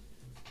 John.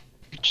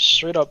 Just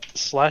straight up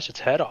slash its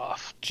head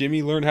off.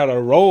 Jimmy learned how to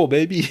roll,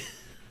 baby.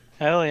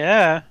 Hell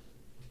yeah.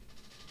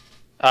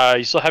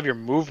 You still have your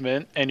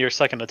movement and your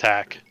second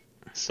attack.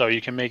 So you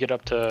can make it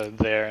up to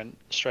there and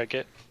strike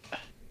it.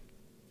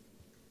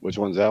 Which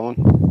one's that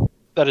one?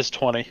 That is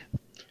 20.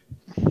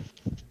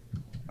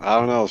 I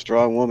don't know.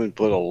 Strong woman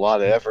put a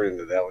lot of effort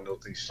into that one.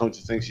 Don't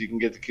you think she can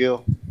get the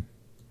kill?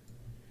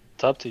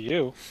 It's up to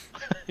you.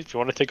 If you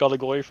want to take all the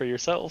glory for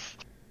yourself.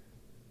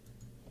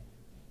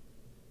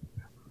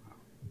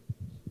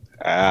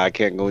 I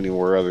can't go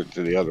anywhere other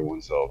to the other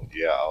one, so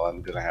yeah,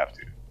 I'm gonna have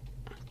to.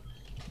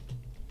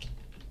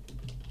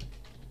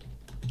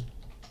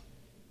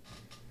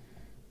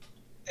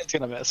 It's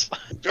gonna miss.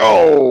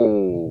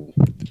 Oh,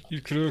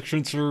 You can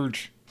action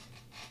surge.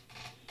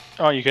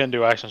 Oh, you can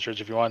do action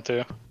surge if you want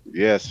to.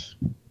 yes.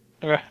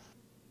 Okay.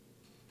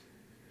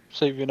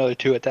 Save you another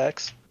 2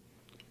 attacks.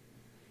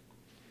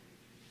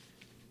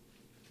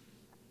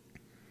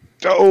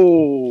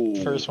 Oh,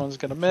 First one's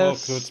gonna Fuck,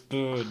 miss. that's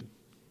bad.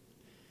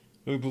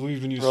 I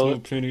believe in you, Roll Snow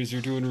it. Pennies.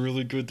 You're doing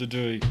really good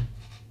today.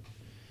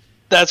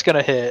 That's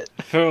gonna hit.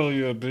 Hell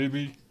yeah,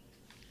 baby.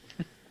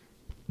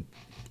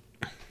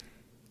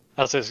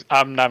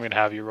 I'm not gonna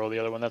have you roll the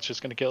other one. That's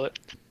just gonna kill it.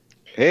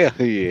 hell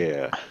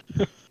yeah.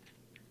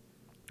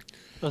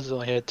 This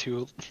only had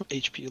 2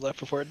 HP left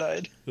before it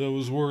died. That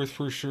was worth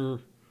for sure.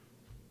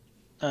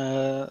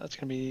 That's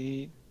gonna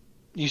be.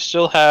 You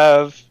still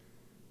have.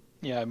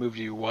 Yeah, I moved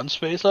you 1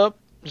 space up.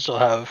 You still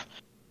have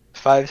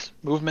 5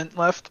 movement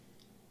left.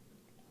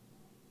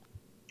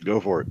 Go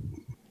for it.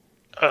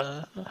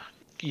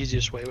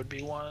 Easiest way would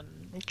be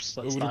 1. Oops,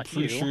 I that's would not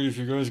appreciate you. if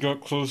you guys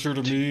got closer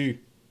to me.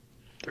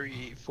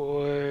 3,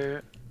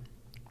 4,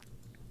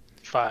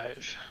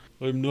 5.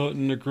 I'm not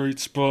in a great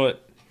spot.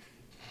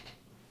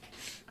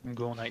 I'm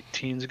going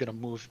 19's gonna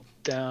move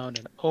down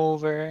and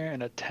over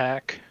and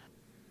attack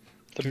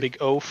the big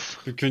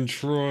oaf. I can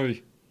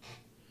try.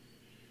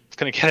 It's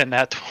gonna get in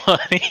that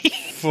 20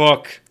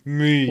 Fuck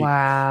me.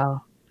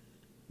 Wow.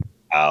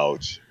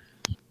 Ouch.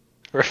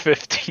 for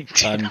 15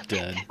 I'm damage.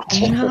 dead.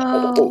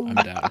 No. I'm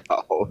down.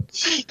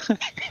 Ouch.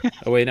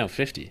 Oh wait, no,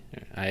 50.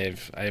 I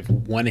have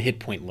 1 hit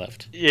point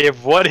left. You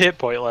have 1 hit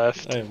point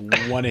left. I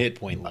have 1 hit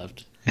point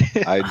left.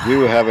 I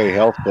do have a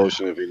health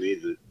potion if you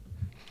need it.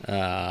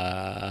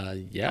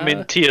 Yeah. I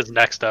mean, Tia's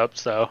next up,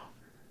 so.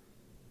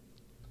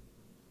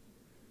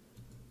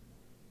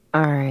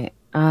 All right.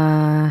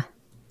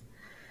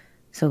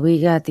 So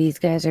we got these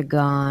guys are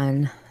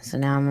gone. So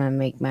now I'm gonna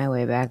make my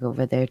way back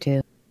over there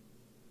too.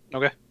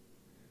 Okay.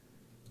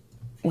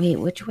 Wait,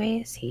 which way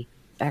is he?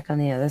 Back on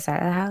the other side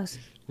of the house?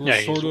 we're Yeah,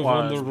 he's sort of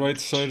on the 1, right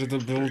side of the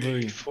 3,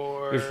 building.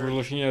 4. If we're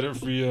looking at it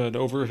via an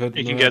overhead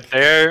You map. can get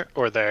there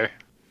or there.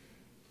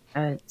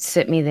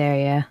 Sit me there,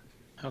 yeah.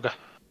 Okay.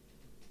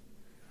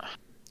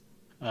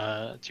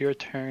 It's your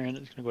turn.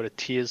 It's gonna go to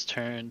Tia's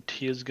turn.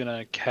 Tia's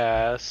gonna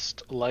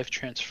cast Life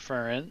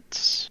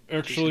Transference.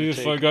 Actually, She's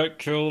if gonna I got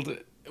killed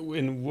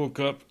and woke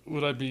up,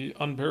 would I be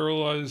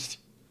unparalyzed?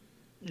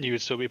 You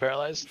would still be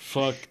paralyzed.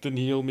 Fuck, then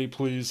heal me,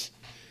 please.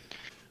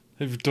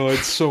 I've died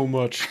so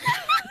much.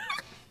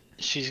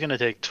 She's gonna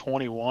take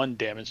 21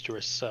 damage to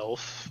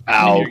herself.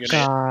 Ouch.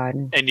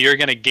 And you're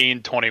gonna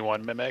gain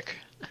 21 mimic.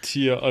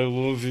 Tia, I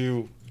love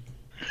you.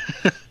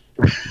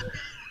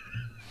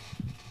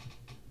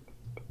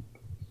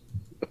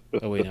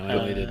 Oh wait,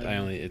 no,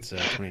 it's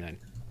 29.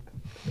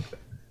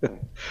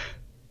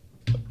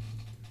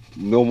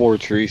 No more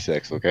tree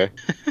sex, okay?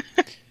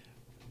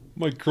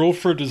 My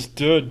girlfriend is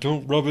dead.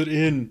 Don't rub it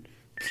in,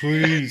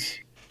 please.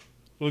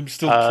 I'm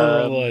still Um,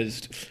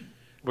 paralyzed.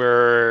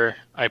 Where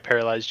I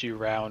paralyzed you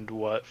round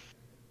what?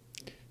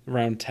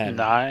 Round 10.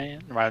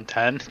 9? Round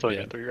 10? So you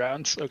Yeah. got 3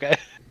 rounds. Okay.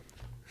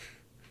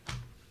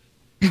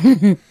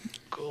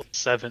 Cool.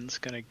 7's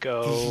gonna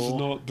This has go.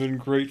 not been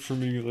great for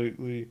me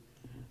lately.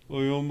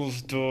 I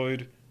almost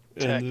died,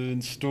 Attack. and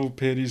then Snow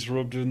Panties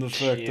rubbed in the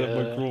fact that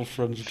my Tia.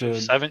 girlfriend's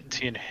dead.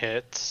 17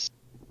 hits.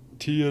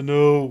 Tia,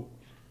 no.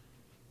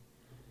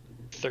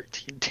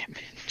 13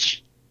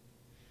 damage.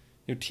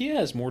 You know, Tia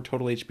has more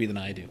total HP than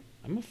I do.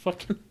 I'm a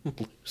fucking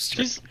loser.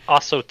 She's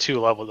also 2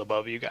 levels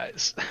above you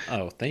guys.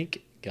 Oh,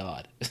 thank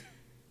God.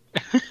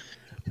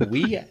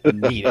 We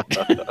need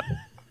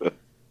it.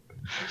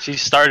 She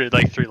started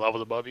like 3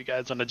 levels above you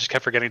guys, and I just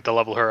kept forgetting to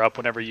level her up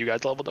whenever you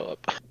guys leveled her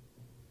up.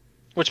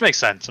 Which makes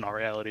sense in all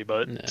reality,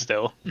 but Yeah.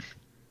 still.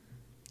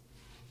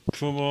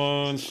 Come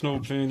on, snow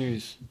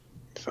panties.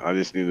 So I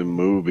just need to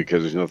move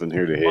because there's nothing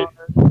here to hit.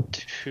 1,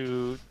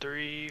 2,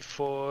 3,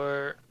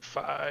 4,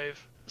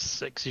 5,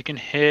 6. You can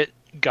hit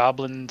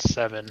Goblin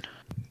 7.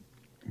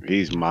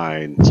 He's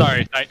mine.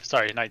 Sorry,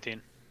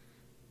 19.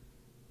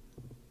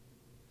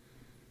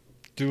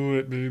 Do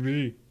it,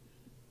 baby.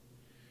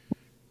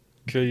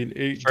 Okay, an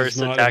 8 First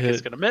does not attack hit.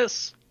 is gonna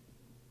miss.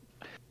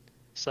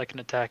 Second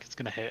attack is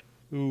gonna hit.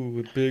 Ooh,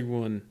 a big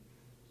one.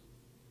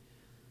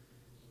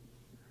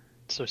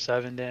 So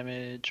 7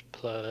 damage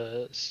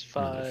plus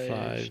Another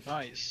 5. 5.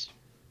 Nice.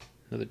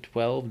 Another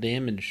 12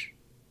 damage.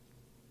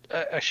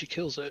 Actually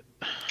kills it.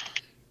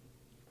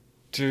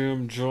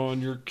 Damn,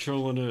 John, you're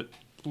killing it.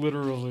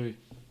 Literally.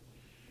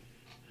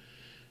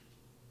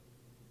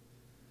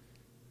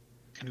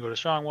 Gonna go to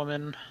Strong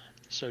Woman.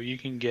 So you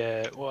can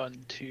get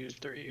 1, 2,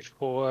 3,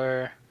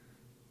 4.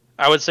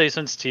 I would say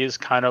since T is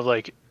kind of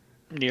like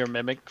near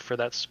mimic for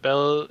that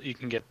spell, you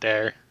can get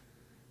there.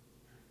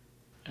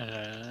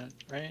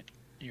 Right?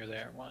 You're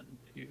there. 1,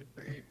 2,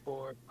 3,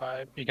 4,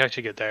 5. You can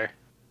actually get there.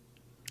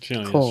 She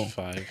only Cool. has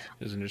 5.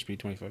 Isn't her speed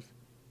 25?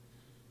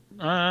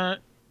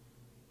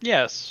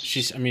 Yes.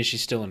 She's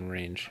still in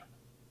range.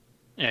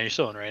 Yeah, you're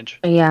still in range.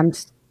 Yeah,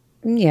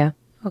 yeah,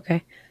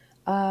 okay.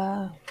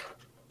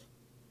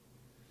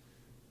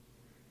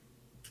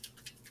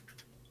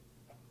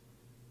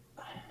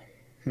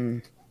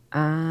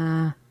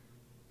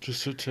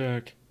 Just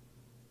attack.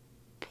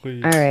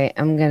 Please. All right.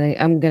 I'm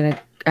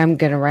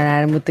gonna run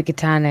at him with the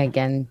katana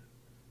again.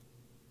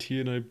 T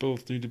and I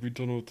both need to be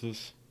done with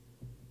this.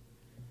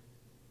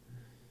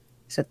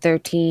 So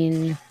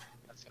 13.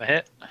 That's gonna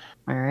hit.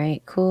 All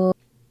right, cool.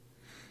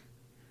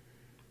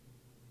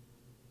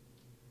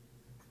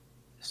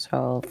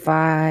 So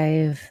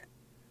 5.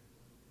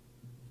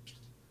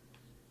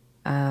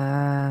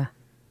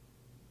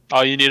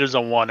 All you need is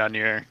a 1 on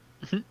your.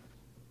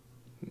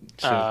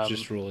 So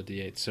just roll a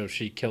d8. So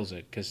she kills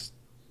it, because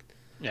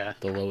Yeah,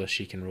 the lowest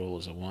she can roll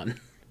is a 1.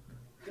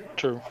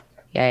 true.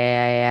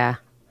 Yeah.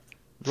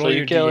 So Roll you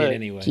your kill d8 it.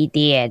 anyway. He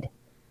did.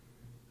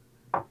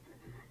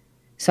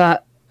 So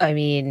I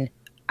mean,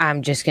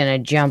 I'm just gonna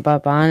jump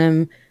up on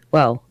him.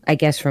 Well, I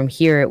guess from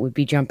here it would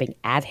be jumping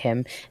at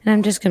him, and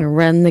I'm just gonna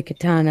run the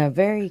katana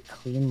very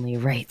cleanly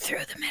right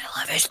through the middle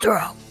of his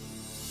throat.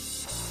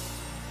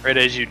 Right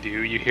as you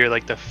do, you hear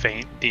like the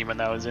faint demon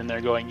that was in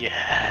there going,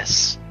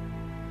 "Yes."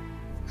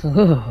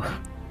 Ooh.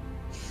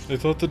 I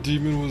thought the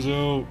demon was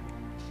out.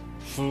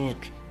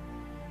 Fuck.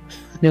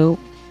 Nope.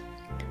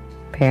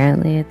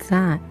 Apparently it's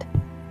not.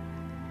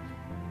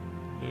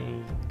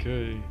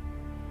 Okay.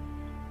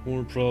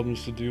 More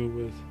problems to deal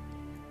with.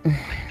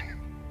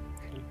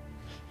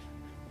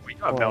 We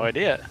have no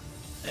idea,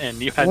 and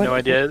you had What- no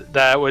idea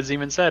that was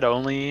even said.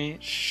 Only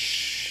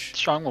Shh.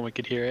 Strong Woman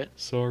could hear it.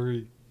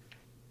 Sorry.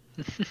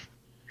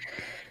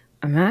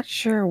 I'm not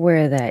sure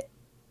where that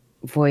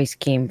voice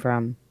came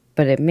from,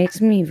 but it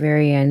makes me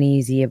very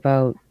uneasy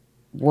about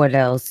what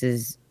else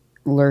is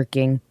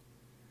lurking.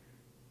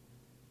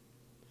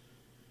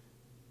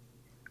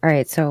 All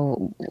right,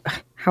 so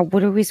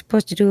what are we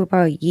supposed to do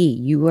about Yi?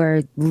 You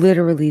are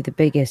literally the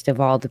biggest of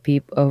all the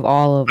people of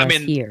all of I us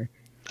mean, here.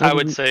 I What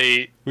would do we-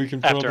 say We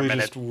can after a probably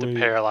minute, just the wait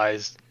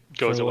paralyzed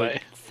goes for away.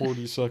 like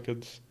 40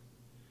 seconds.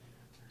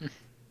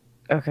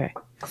 Okay,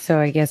 so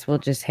I guess we'll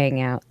just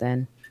hang out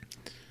then.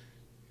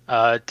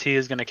 T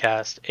is gonna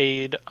cast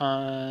Aid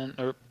on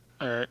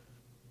or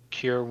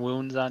Cure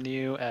Wounds on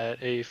you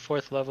at a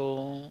 4th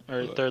level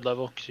or 3rd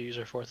level. She use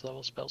her 4th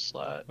level spell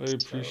slot. I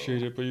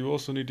appreciate it, but you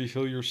also need to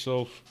heal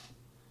yourself.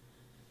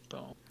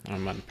 So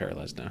I'm not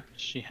paralyzed now.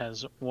 she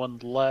has 1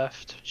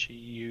 left. She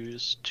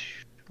used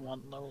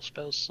 1 level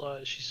spell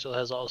slot. She still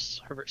has all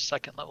her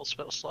 2nd level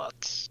spell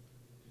slots.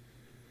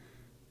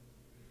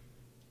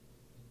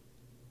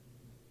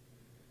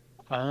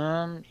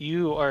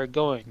 You are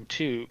going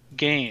to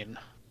gain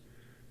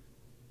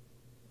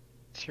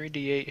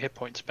 3d8 hit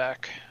points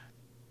back.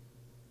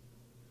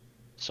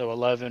 So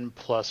 11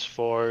 plus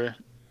 4,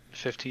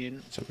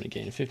 15. So I'm going to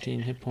gain 15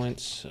 hit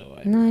points, so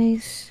I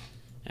Nice.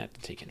 have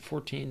to take in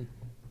 14.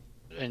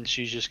 And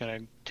she's just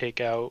going to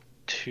take out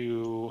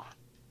 2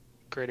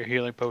 greater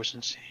healing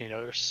potions,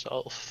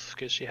 herself,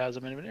 because she has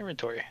them in an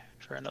inventory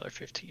for another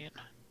 15.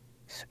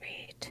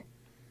 Sweet.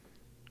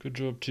 Good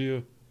job,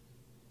 Tia.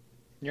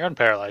 You're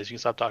unparalyzed. You can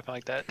stop talking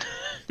like that.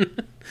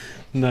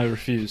 No, I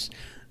refuse.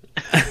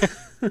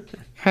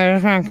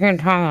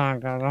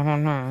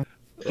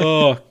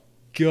 Oh,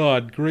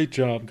 God. Great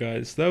job,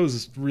 guys. That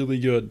was really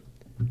good.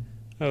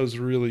 That was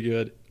really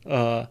good.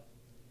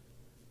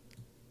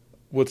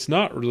 What's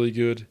not really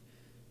good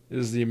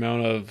is the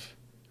amount of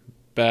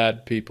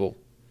bad people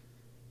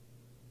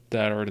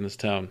that are in this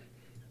town.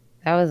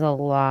 That was a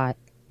lot.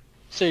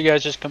 So you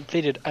guys just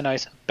completed a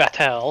nice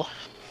battle.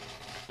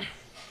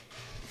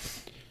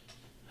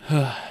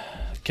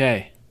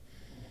 Okay.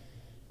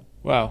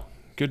 Wow.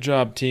 Good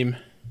job, team.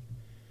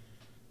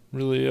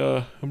 Really,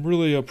 I'm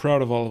really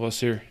proud of all of us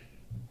here.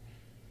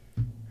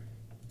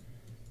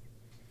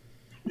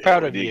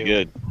 Proud we of did you.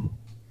 good.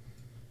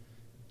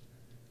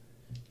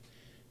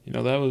 You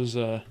know, that was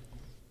it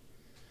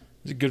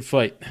was a good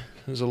fight.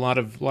 There's a lot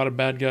of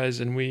bad guys,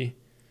 and we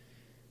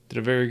did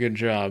a very good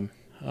job.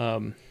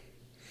 But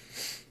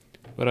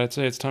I'd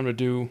say it's time to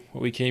do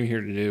what we came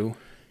here to do.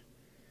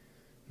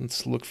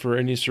 Let's look for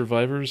any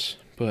survivors,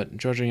 but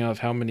judging off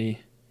how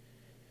many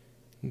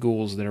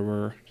ghouls there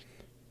were,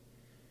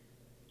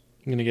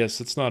 I'm gonna guess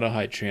it's not a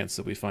high chance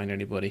that we find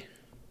anybody.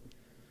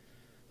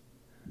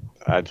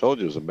 I told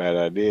you it was a bad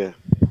idea.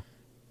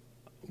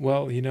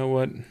 Well, you know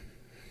what?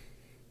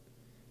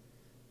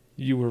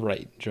 You were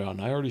right,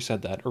 John. I already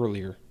said that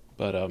earlier,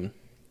 but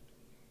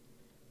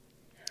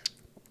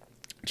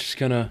just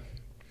gonna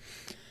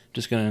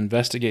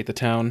investigate the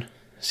town,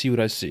 see what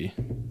I see.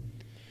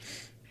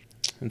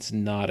 It's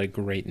not a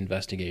great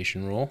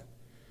investigation roll.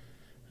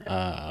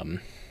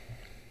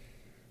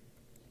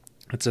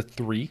 It's a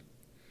 3.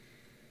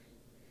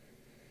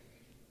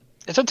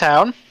 It's a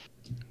town.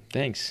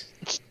 Thanks.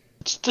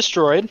 It's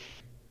destroyed.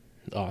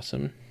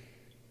 Awesome.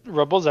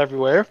 Rubble's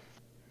everywhere.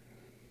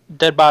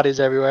 Dead bodies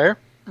everywhere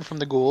from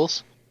the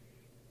ghouls.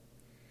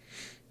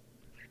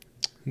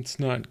 It's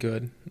not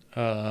good.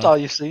 That's all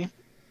you see.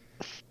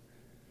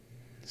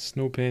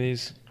 Snow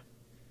panties.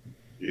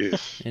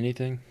 Yes.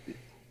 Anything?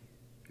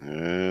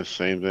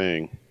 Same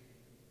thing.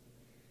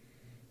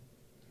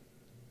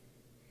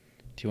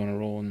 Do you want to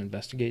roll an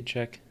investigate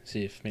check?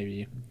 See if maybe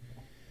you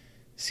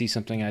see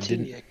something I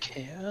didn't. Tia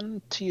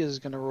can. Tia's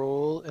gonna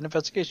roll an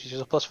investigation. She's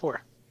a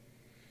 +4.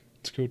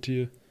 Let's go to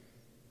you.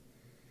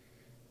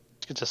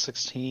 Let's get to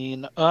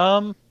 16. It's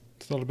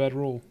not a bad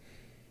roll.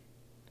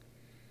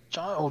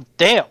 John. Oh,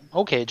 damn.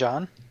 Okay,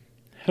 John.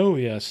 Hell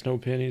yeah, snow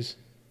panties.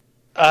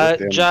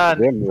 John.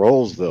 Them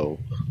rolls though.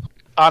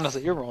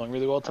 Honestly, you're rolling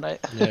really well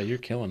tonight. Yeah, you're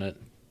killing it.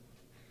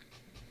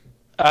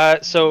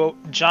 So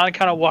John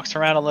kind of walks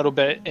around a little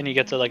bit, and you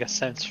get to like a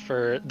sense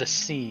for the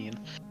scene.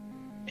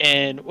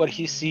 And what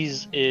he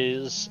sees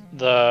is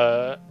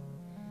the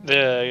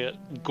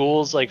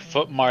ghouls' like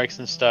footmarks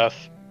and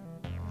stuff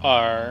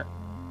are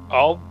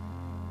all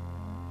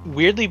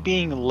weirdly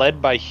being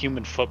led by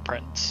human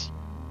footprints,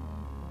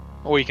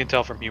 or you can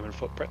tell from human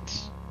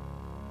footprints,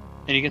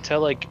 and you can tell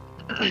like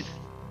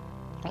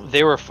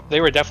they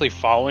were definitely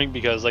following,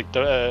 because like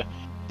the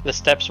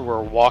steps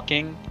were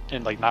walking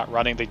and like not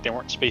running. They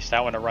weren't spaced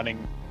out in a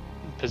running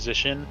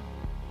position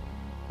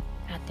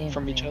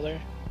from each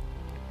other.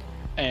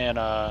 And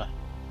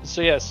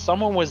so yeah,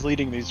 someone was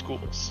leading these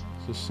ghouls.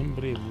 So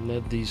somebody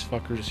led these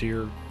fuckers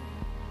here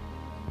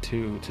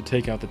to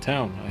take out the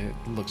town.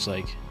 It looks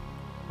like.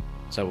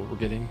 Is that what we're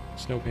getting?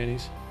 Snow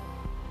panties?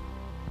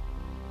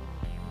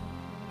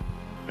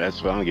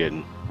 That's what I'm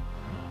getting.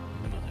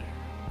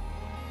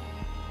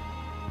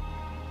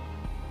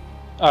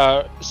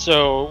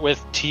 So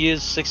with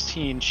Tia's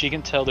 16, she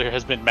can tell there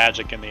has been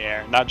magic in the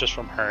air, not just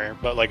from her,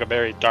 but like a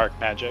very dark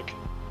magic.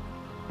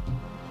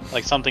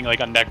 Like something like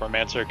a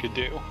necromancer could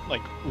do,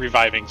 like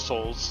reviving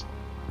souls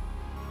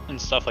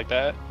and stuff like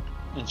that.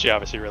 And she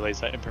obviously relays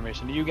that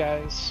information to you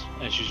guys,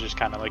 and she's just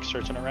kind of like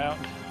searching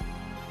around.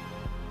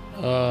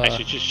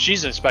 Actually,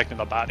 she's inspecting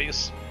the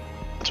bodies.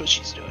 That's what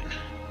she's doing.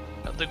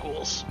 Of the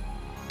ghouls.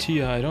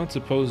 Tia, I don't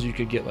suppose you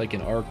could get like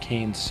an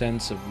arcane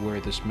sense of where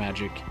this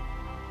magic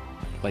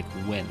like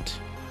went,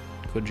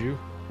 could you?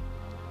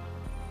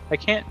 I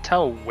can't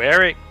tell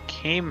where it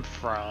came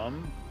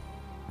from,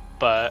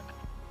 but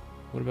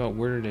What about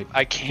where did it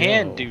I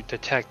can go? do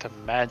detect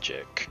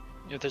magic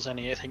if there's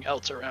anything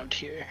else around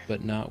here.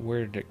 But not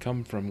where did it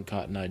come from,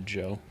 Cotton-Eyed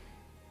Joe?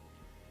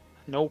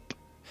 Nope.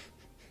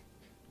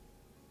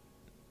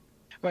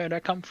 Where did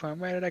I come from?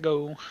 Where did I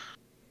go?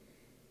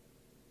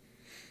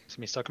 It's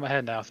me stuck in my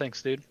head now.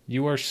 Thanks, dude.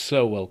 You are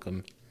so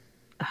welcome.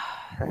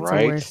 That's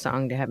Right. the worst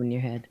song to have in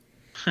your head.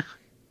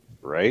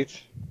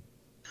 Right?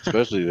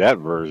 Especially that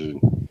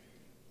version.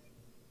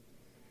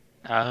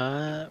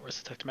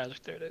 Where's detect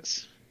magic? There it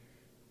is.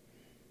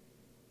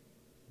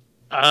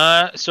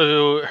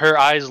 So her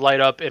eyes light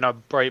up in a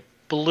bright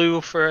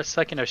blue for a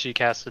second as she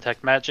casts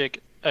detect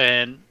magic,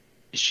 and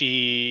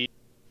she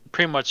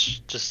pretty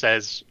much just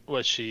says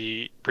what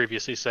she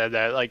previously said,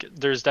 that like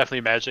there's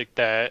definitely magic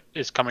that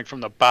is coming from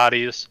the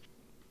bodies,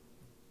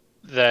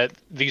 that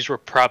these were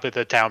probably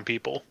the town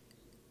people.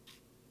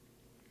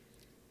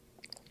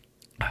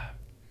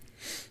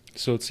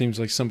 So it seems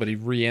like somebody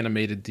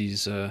reanimated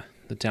these the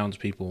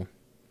townspeople.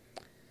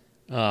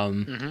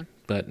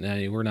 But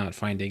we're not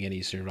finding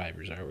any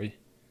survivors, are we?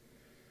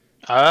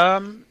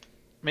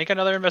 Make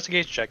another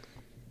investigation check.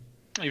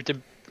 You have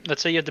to,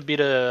 let's say you have to beat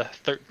a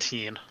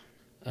 13.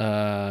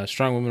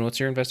 Strong woman, what's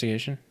your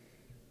investigation?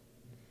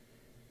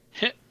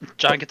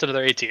 John gets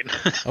another 18.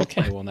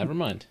 Okay, well, never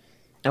mind.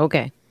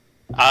 Okay.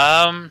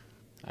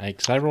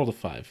 Because I rolled a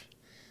 5.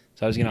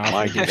 So I was gonna offer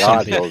My to give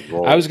God, somebody. those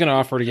rolls. I was gonna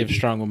offer to give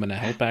Strong Woman a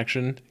help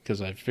action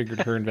because I figured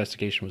her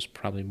investigation was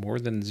probably more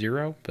than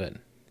 0, but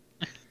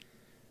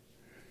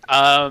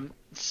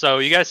So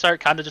you guys start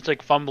kind of just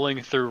like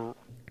fumbling through,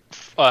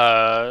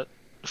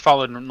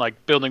 following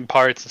like building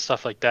parts and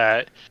stuff like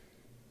that.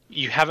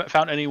 You haven't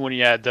found anyone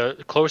yet.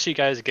 The closer you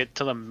guys get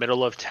to the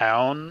middle of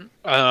town,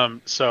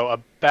 so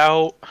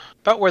about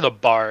where the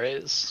bar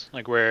is,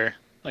 like where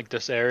like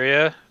this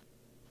area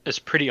is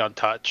pretty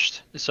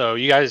untouched. So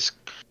you guys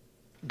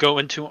go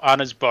into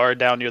Anna's bar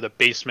down near the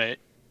basement,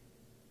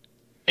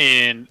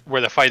 and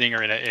where the fighting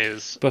arena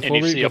is.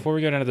 Before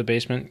we go down to the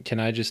basement, can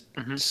I just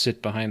Mhm.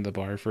 sit behind the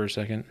bar for a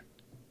second?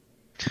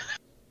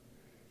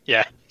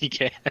 Yeah, you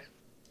can.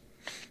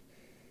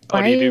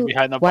 What do you do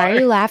behind the bar? Why are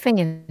you laughing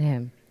at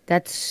him?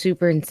 That's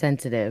super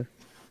insensitive.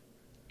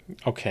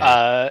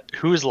 Okay.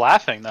 Who's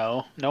laughing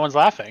though? No one's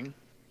laughing.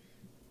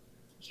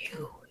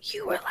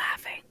 You were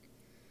laughing.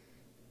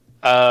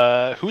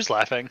 Who's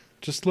laughing?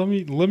 Just let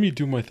me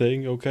do my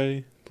thing,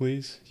 okay?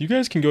 Please. You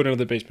guys can go down to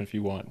the basement if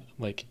you want.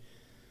 Like.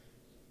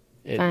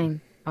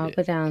 Fine. I'll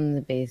go down in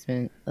the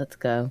basement. Let's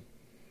go.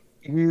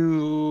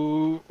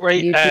 You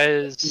You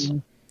as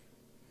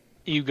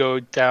you go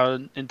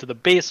down into the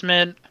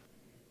basement,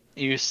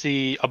 you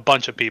see a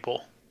bunch of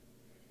people.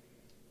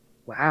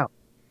 Wow.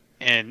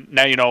 And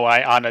now you know why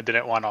Anna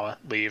didn't want to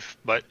leave,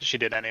 but she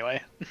did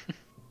anyway.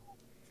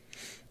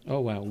 Oh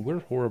wow, we're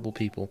horrible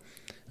people.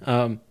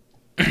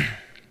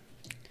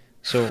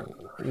 So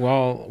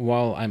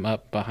while I'm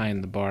up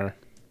behind the bar,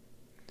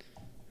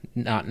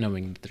 not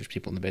knowing that there's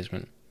people in the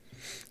basement,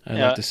 I'd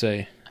Yeah. like to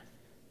say,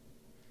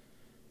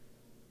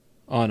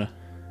 Anna,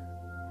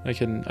 I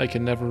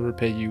can never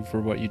repay you for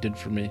what you did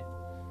for me,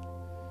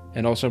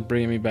 and also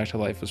bringing me back to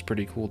life was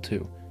pretty cool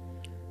too.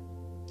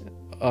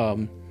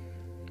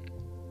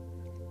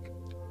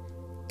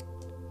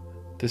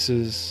 This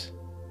is,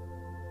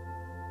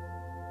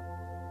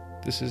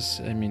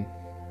 I mean,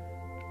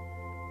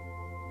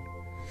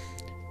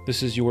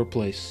 this is your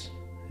place,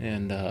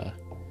 and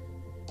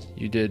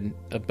you did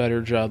a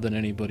better job than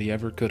anybody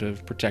ever could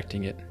have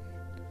protecting it.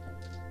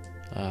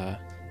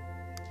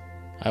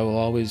 I will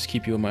always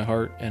keep you in my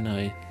heart, and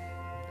I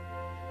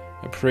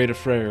pray to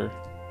Freyr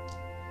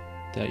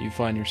that you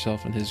find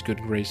yourself in his good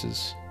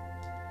graces.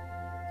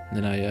 And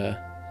then I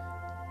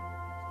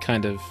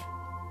kind of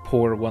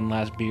pour one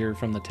last beer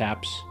from the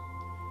taps,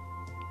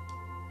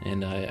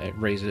 and I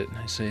raise it, and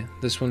I say,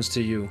 "This one's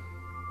to you,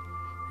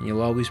 and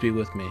you'll always be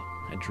with me."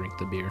 I drink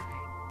the beer.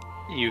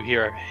 You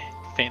hear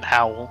a faint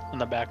howl in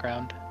the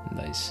background.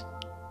 Nice.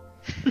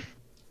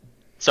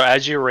 So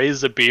as you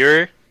raise the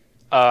beer,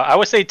 I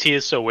would say T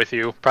is still with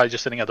you, probably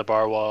just sitting at the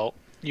bar while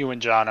you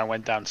and John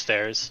went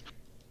downstairs.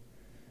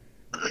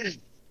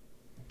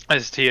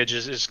 As Tia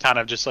is kind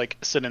of just like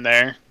sitting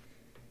there,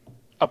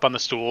 up on the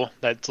stool.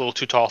 That's a little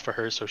too tall for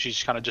her, so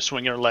she's kind of just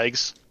swinging her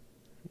legs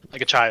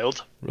like a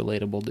child.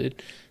 Relatable,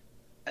 dude.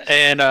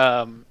 And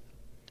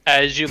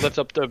as you lift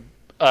up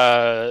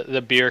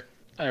the beer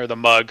or the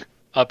mug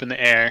up in the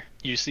air,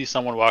 you see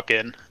someone walk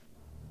in.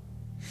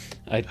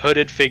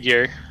 Hooded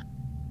figure.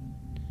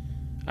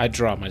 I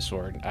draw my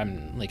sword.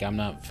 I'm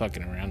not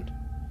fucking around.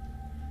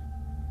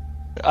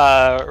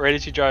 Right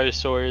as you draw your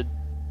sword,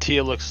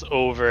 Tia looks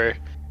over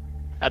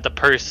at the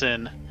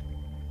person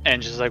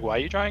and she's like, "Why are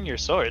you drawing your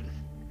sword?"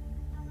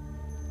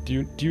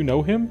 Do you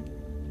know him?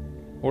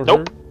 Or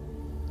Nope.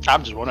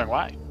 I'm just wondering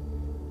why.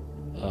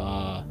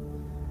 her?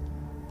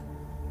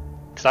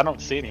 Because I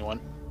don't see anyone.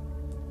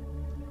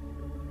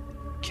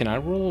 Can I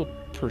roll a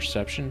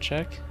perception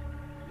check?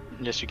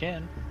 Yes, you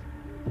can.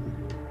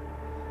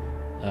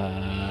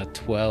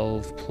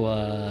 12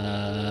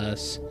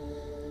 plus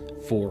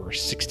 4,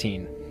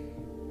 16.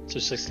 So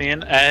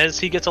 16. As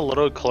he gets a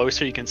little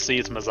closer, you can see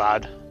it's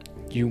Mazad.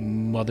 You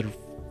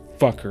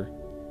motherfucker.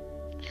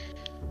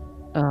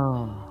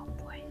 Oh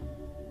boy.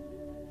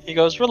 He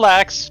goes,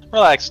 relax,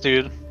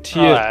 dude.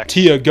 Tia, Relax."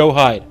 Tia, go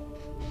hide.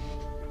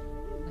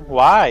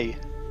 Why?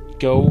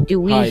 Go Do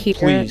we hide, hear-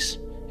 please.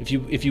 If you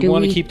do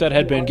want to we keep that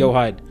headband, go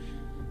hide.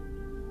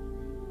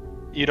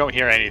 You don't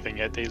hear anything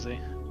yet, Daisy.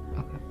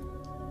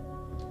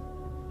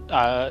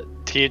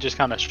 Tia just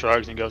kind of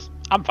shrugs and goes,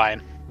 "I'm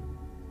fine."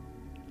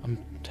 I'm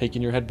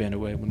taking your headband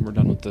away when we're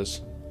done with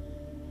this.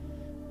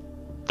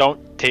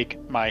 Don't take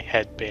my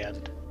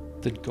headband.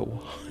 Then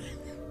go.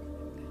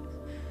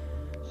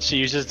 She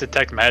uses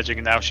detect magic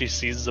and now she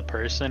sees the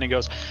person and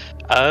goes,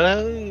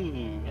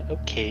 "Oh,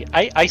 okay.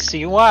 I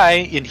see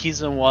why." And he's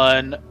the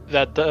one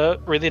that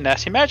the really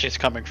nasty magic is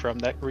coming from,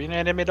 that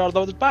reanimated all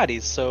those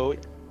bodies. So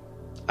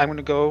I'm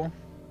gonna go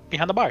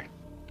behind the bar.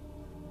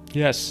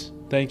 Yes,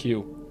 thank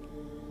you.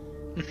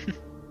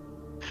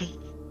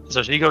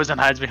 So she goes and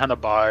hides behind the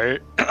bar.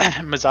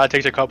 Mazad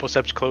takes a couple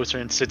steps closer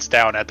and sits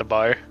down at the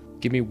bar.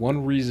 Give me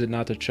one reason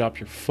not to chop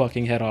your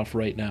fucking head off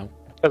right now.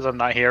 Because I'm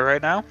not here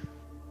right now.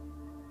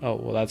 Oh,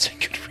 well, that's a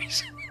good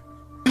reason.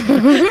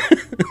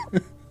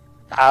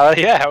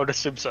 Yeah, I would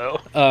assume so.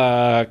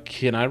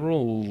 Can I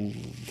roll...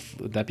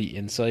 Would that be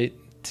insight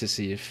to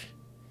see if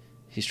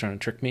he's trying to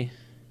trick me?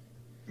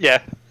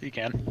 Yeah, you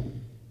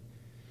can.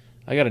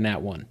 I got a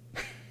nat 1.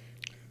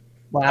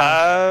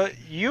 Wow.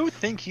 You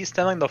think he's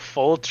telling the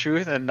full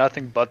truth and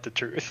nothing but the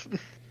truth.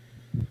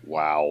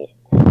 Wow.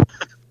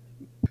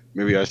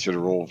 Maybe I should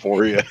have rolled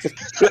for you.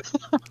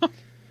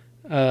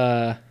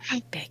 Uh,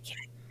 Big.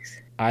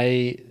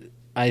 I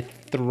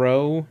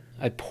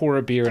pour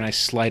a beer and I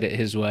slide it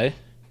his way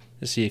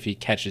to see if he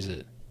catches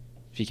it,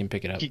 if he can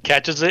pick it up. He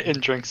catches it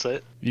and drinks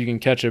it. You can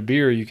catch a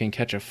beer, you can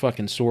catch a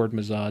fucking sword,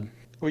 Mazad.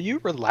 Will you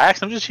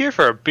relax? I'm just here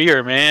for a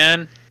beer,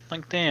 man.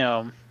 Like,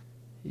 damn.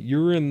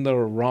 You're in the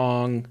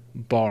wrong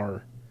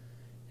bar.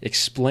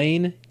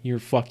 Explain your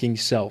fucking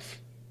self.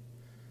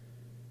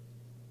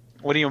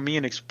 What do you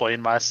mean,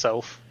 explain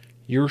myself?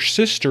 Your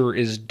sister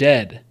is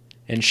dead,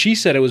 and she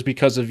said it was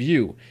because of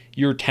you.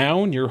 Your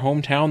town, your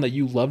hometown that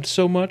you loved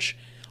so much,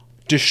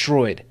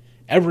 destroyed.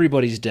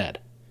 Everybody's dead.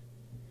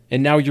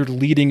 And now you're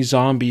leading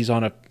zombies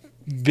on a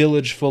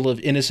village full of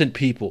innocent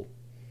people.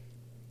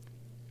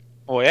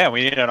 Well, yeah,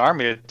 we need an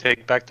army to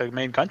take back the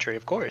main country,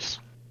 of course.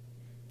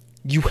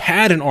 You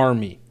had an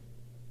army.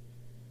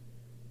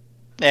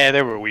 Yeah,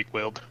 they were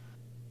weak-willed.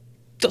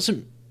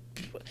 Doesn't...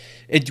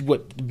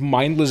 what,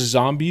 mindless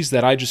zombies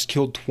that I just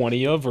killed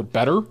 20 of are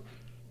better?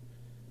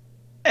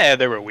 Yeah,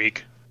 they were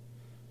weak.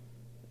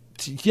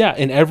 Yeah,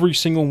 and every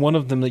single one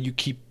of them that you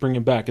keep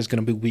bringing back is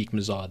going to be weak,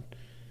 Mazad.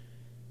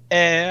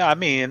 I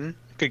mean,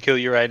 could kill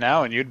you right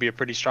now, and you'd be a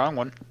pretty strong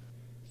one.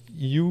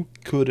 You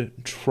could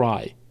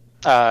try.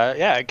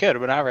 Yeah, I could,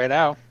 but not right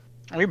now.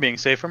 We're being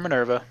safe from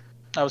Minerva.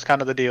 That was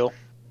kind of the deal.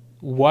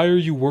 Why are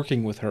you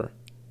working with her?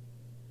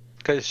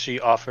 Because she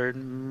offered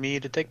me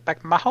to take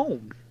back my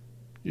home.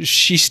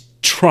 She's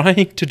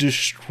trying to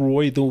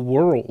destroy the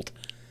world.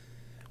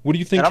 What do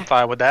you think? And I'm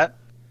fine with that.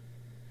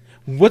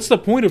 What's the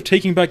point of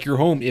taking back your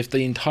home if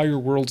the entire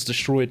world's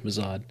destroyed,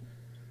 Mazad?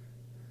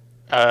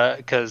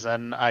 Because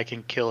then I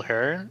can kill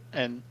her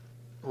and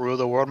rule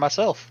the world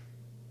myself.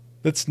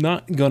 That's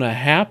not gonna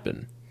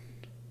happen.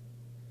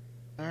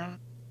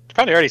 It's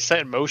probably already set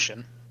in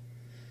motion.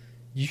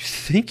 You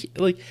think,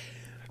 like,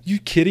 you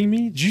kidding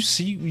me? Did you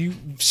see?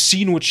 You've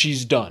seen what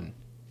she's done.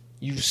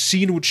 You've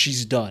seen what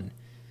she's done.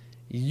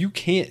 You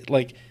can't,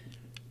 like,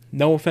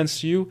 no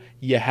offense to you,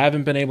 you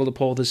haven't been able to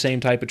pull the same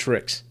type of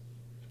tricks.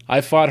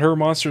 I fought her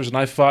monsters and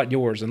I fought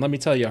yours, and let me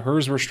tell you,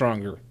 hers were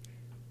stronger.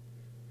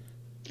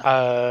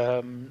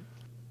 That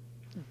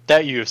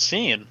you've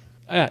seen.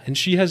 Yeah, and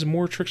she has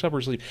more tricks up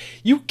her sleeve.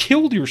 You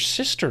killed your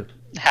sister.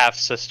 Half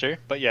sister,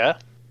 but yeah.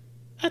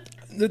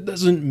 That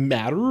doesn't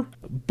matter.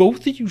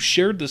 Both of you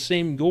shared the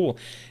same goal,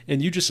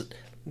 and you just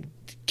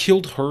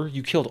killed her.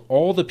 You killed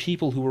all the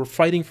people who were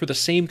fighting for the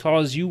same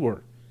cause you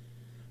were.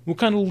 What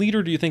kind of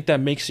leader do you think that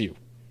makes you?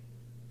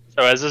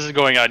 So as this is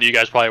going on, you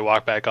guys probably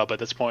walk back up at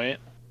this point.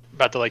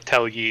 About to, like,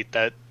 tell Yeet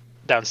that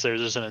downstairs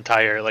there's an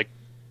entire, like,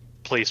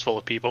 place full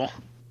of people.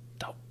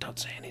 Don't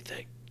say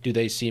anything. Do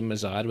they see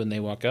Mazad when they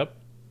walk up?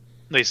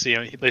 They see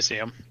him. They see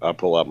him. I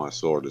pull out my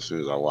sword as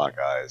soon as I lock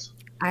eyes.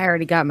 I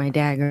already got my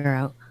dagger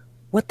out.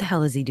 What the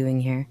hell is he doing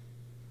here?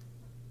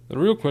 The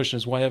real question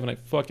is, why haven't I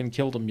fucking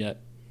killed him yet?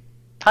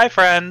 Hi,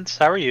 friends.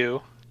 How are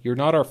you? You're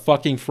not our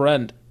fucking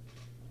friend.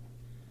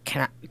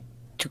 Can I?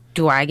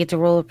 Do I get to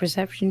roll a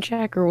perception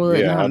check, or will it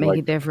Yeah, not I'd make like-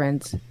 a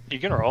difference? You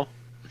can roll.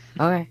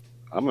 Okay.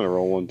 I'm gonna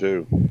roll one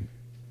too.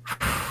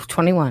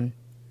 21.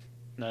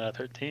 No,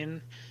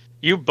 13.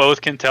 You both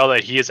can tell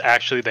that he is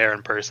actually there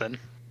in person.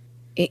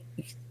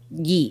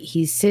 Yeet,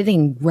 he's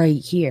sitting right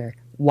here.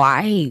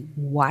 Why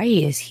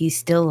is he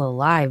still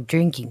alive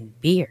drinking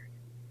beer?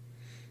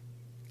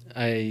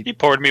 He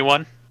poured me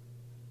one.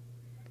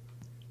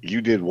 You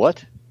did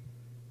what?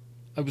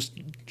 I was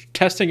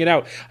testing it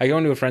out. I go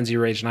into a frenzy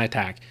rage and I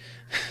attack.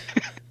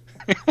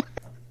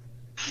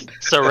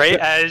 So right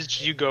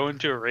as you go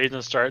into a rage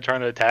and start trying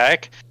to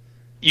attack,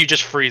 you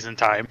just freeze in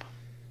time.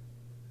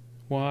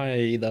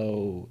 Why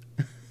though?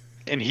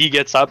 And he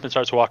gets up and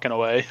starts walking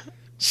away.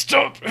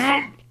 Stop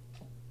him!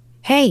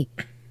 Hey,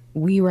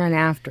 we run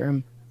after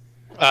him.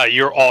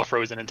 You're all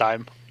frozen in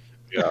time.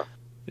 Yeah.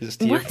 Is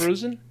Tia What?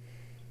 frozen?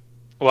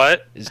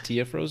 What? Is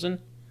Tia frozen?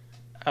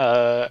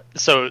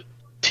 So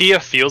Tia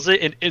feels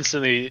it and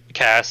instantly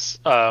casts,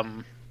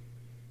 oh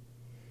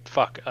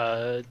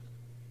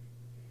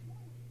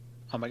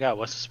my god,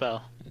 what's the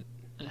spell?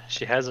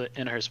 She has it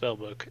in her spell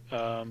book.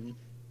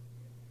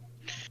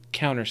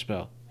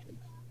 Counterspell.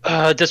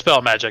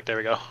 Dispel magic, there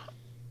we go.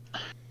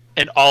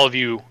 And all of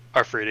you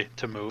are free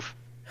to move.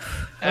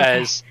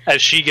 As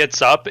she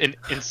gets up and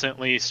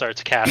instantly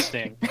starts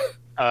casting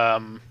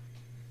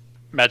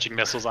magic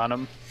missiles on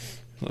him.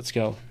 Let's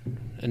go.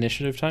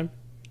 Initiative time?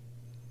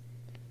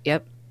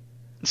 Yep.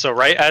 So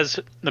right as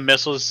the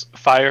missiles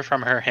fire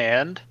from her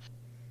hand,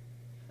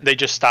 they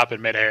just stop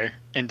in midair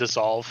and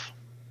dissolve.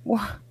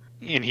 What?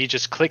 And he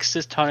just clicks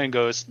his tongue and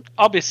goes,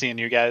 "I'll be seeing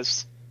you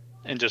guys,"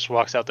 and just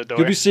walks out the door.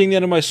 You'll be seeing the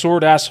end of my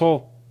sword,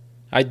 asshole.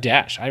 I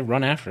dash. I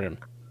run after him.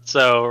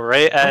 So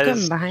right I'm coming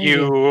as behind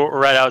you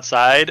run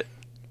outside,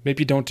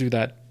 Maybe don't do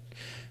that.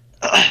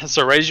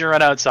 so right as you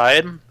run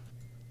outside,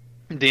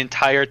 the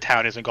entire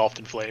town is engulfed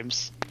in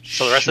flames.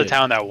 So the rest of the Shit.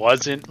 town that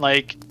wasn't,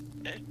 like,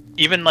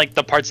 even like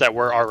the parts that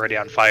were already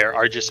on fire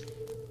are just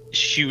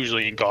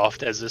hugely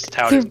engulfed as this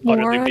town is There's more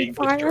utterly on being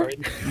fire?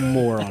 destroyed.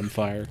 More on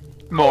fire.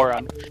 more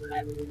on.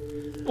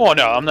 Well,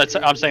 no, I'm not.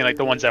 I'm saying like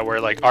the ones that were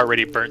like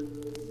already burnt,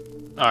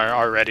 are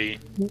already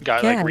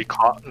got like Yeah.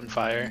 recaught on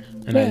fire.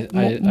 And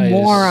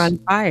More on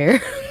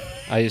fire.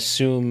 I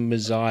assume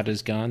Mazad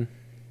is gone.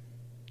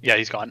 Yeah,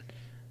 he's gone.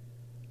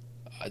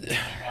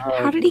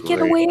 How did he get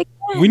Great. away again?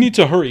 We need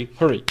to hurry.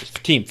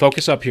 Team,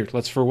 focus up here.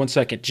 Let's for 1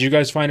 second. Did you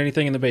guys find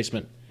anything in the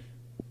basement?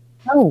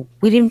 No,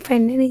 we didn't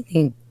find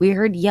anything. We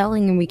heard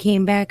yelling and we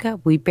came back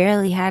up. We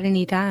barely had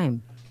any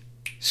time.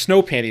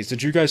 Snow panties.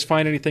 Did you guys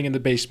find anything in the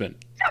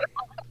basement?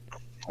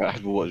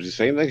 Was the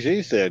same thing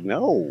she said.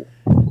 No.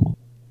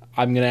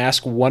 I'm going to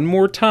ask one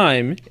more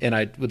time, and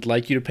I would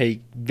like you to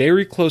pay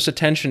very close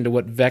attention to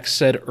what Vex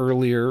said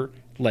earlier,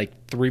 like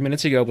 3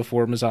 minutes ago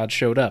before Mazad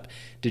showed up.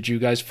 Did you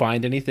guys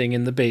find anything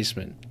in the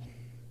basement?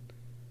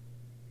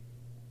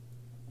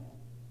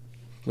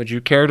 Would you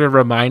care to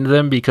remind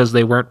them because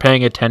they weren't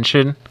paying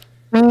attention?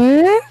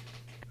 I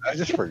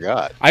just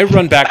forgot. I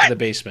run back to the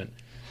basement.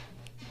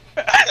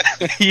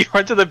 You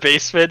went to the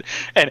basement,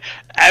 and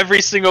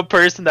every single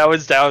person that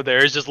was down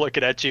there is just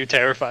looking at you,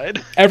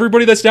 terrified.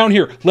 Everybody that's down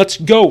here, let's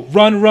go.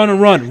 Run.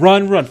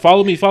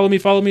 Follow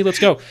me. Let's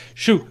go.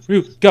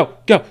 Shoot. Go.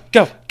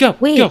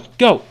 Wait.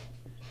 Go.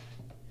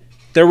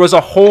 There was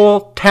a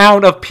whole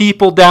town of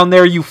people down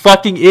there, you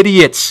fucking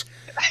idiots.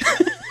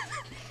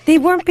 They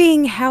weren't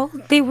being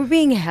held. They were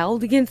being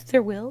held against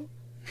their will.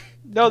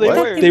 No, they What?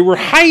 weren't. They were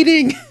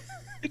hiding.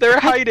 They were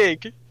hiding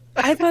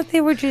I thought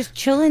they were just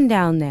chilling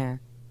down there.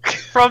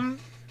 from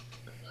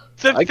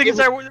the I things give-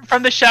 that were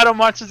from the shadow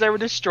monsters that were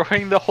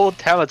destroying the whole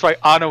town. That's why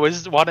Anna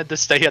wanted to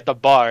stay at the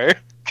bar.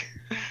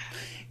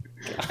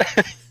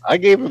 I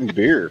gave him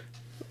beer.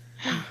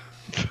 All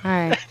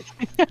right.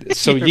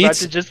 So You're about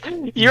to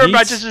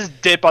Yeet's-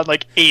 just dip on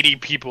like 80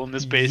 people in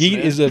this basement.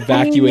 Yeet is I mean, they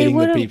evacuating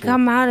would the have people.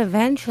 come out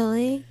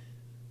eventually.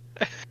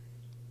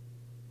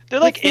 They're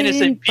like if they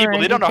innocent didn't people.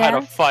 burn They don't to know how to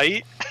death.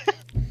 fight.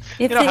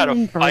 If They know how to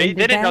didn't burn fight.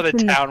 They didn't know death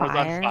the in town was on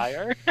fire.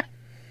 fire.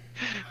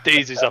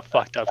 Daisy's a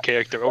fucked up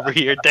character over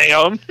here.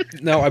 Damn.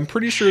 No, I'm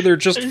pretty sure they're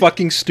just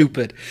fucking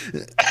stupid.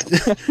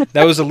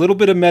 That was a little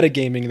bit of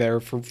metagaming there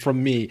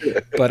from me,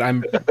 but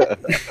I'm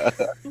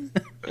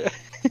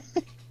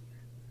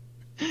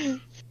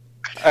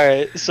All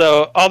right,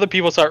 so all the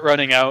people start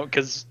running out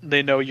because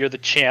they know you're the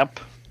champ,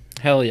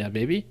 hell yeah,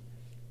 baby.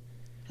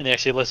 and they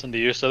actually listen to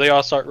you. So they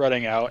all start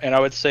running out, and I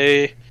would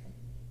say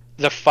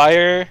the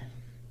fire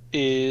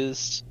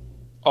is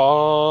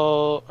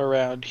all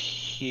around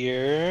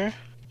here,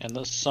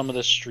 and some of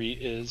the street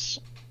is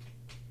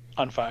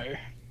on fire.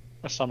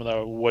 Some of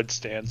the wood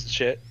stands and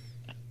shit.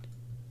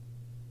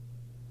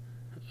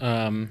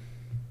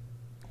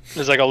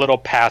 There's like a little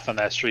path on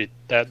that street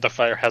that the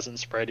fire hasn't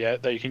spread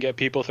yet that you can get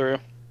people through.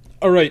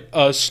 All right,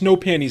 Snow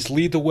Panties,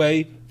 lead the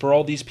way for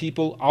all these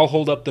people. I'll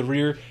hold up the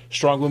rear.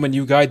 Strong Woman,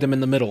 you guide them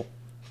in the middle.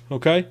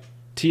 Okay?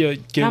 Tia,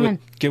 Coming.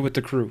 get with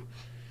the crew.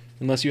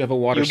 Unless you have a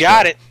water You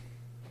spell. got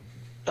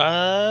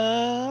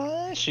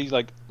it. She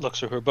like looks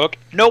through her book.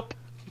 Nope.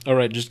 All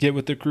right, just get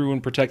with the crew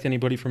and protect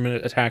anybody from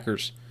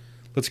attackers.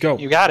 Let's go.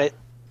 You got it.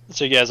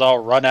 So you guys all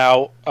run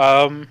out.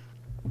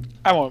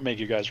 I won't make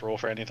you guys roll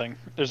for anything.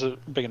 There's a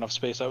big enough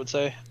space, I would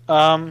say.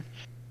 So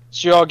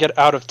you all get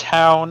out of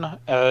town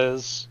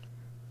as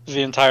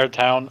the entire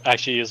town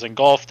actually is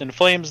engulfed in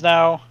flames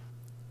now.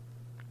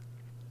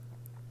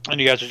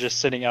 And you guys are just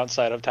sitting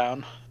outside of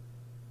town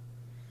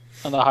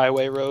on the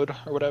highway road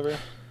or whatever.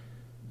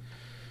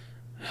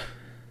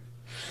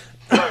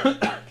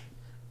 That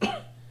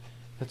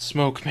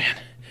smoke, man.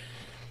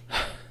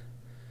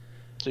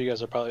 So you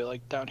guys are probably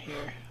like down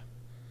here.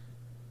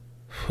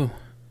 All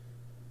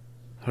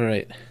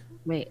right.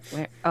 Wait,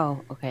 where?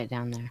 Oh, okay,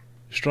 down there.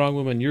 Strong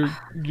Woman, you're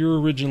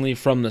originally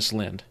from this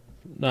land.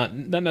 Not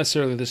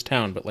necessarily this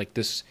town, but like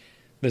this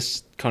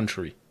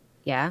country.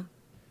 Yeah.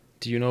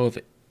 Do you know of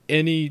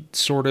any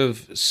sort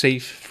of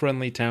safe,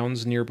 friendly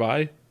towns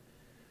nearby?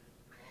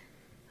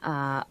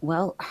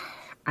 Well,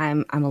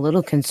 I'm a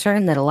little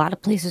concerned that a lot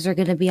of places are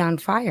going to be on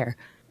fire.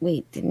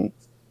 Wait, didn't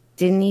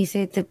he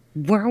say that?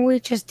 Weren't we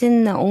just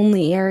in the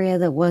only area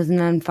that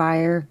wasn't on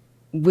fire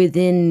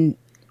within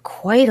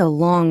quite a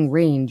long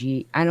range?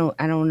 I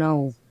don't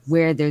know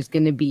where there's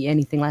going to be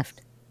anything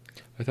left.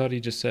 I thought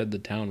he just said the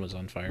town was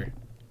on fire.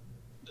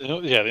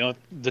 Yeah,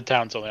 the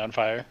town's only on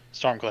fire.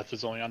 Stormcliff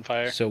is only on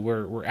fire. So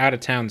we're out of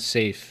town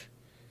safe.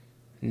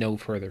 No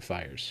further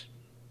fires.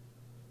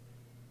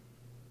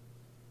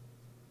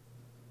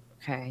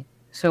 Okay,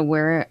 so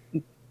we're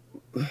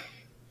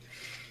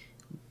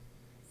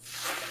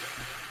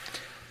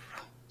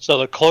So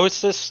the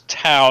closest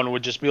town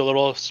would just be a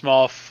little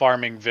small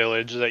farming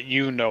village that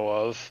you know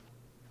of.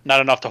 Not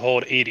enough to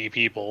hold 80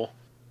 people.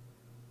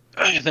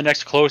 The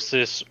next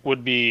closest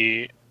would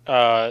be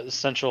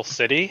Central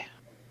City,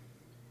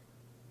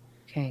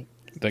 okay.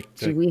 The,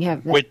 So we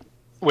have that.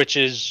 which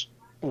is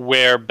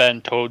where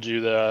Ben told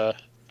you the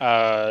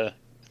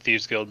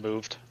Thieves Guild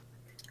moved.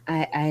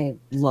 I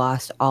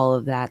lost all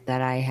of that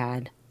I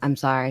had. I'm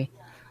sorry.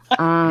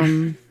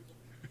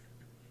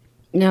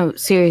 No,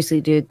 seriously,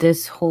 dude,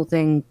 this whole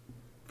thing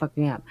fucked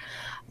me up.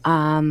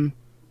 no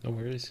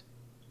worries.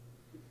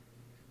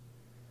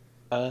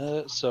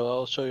 So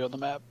I'll show you on the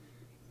map.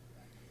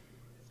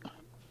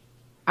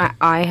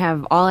 I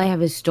have all I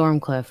have is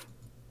Stormcliff.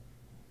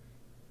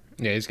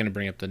 Yeah, he's gonna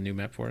bring up the new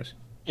map for us.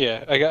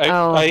 Yeah,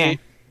 Okay.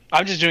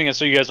 I'm just doing it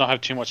so you guys don't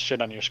have too much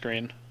shit on your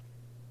screen.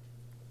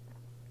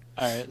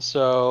 Alright,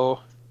 so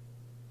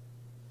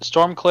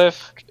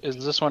Stormcliff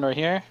is this one right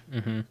here.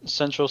 Mm-hmm.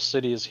 Central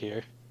City is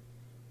here.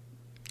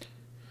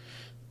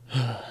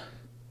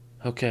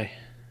 Okay.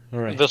 All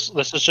right. This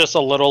is just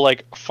a little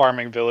like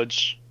farming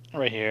village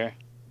right here.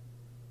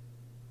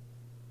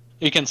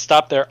 You can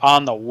stop there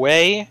on the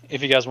way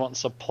if you guys want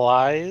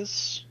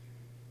supplies.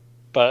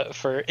 But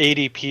for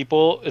 80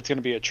 people, it's going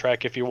to be a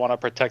trek if you want to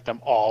protect them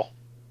all.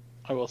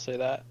 I will say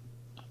that.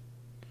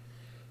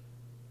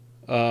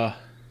 All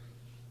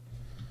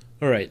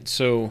right.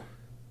 So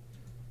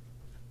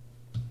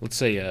let's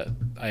say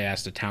I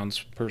asked a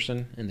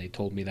townsperson and they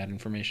told me that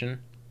information.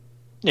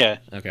 Yeah.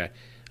 Okay.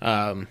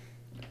 All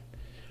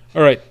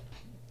right.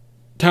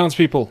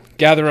 Townspeople,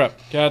 gather up.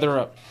 Gather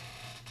up.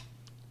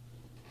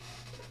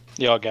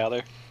 You all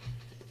gather.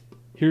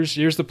 Here's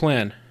the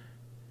plan.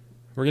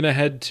 We're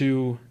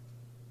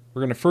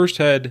gonna first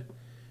head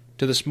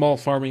to the small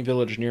farming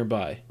village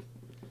nearby.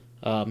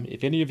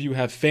 If any of you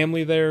have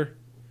family there,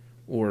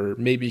 or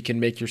maybe can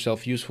make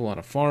yourself useful on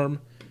a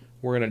farm,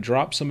 we're gonna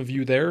drop some of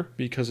you there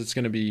because it's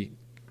gonna be.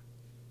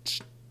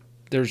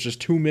 There's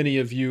just too many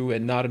of you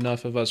and not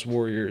enough of us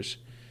warriors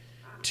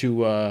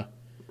to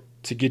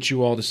get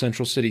you all to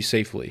Central City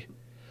safely.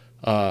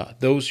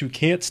 Those who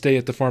can't stay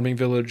at the farming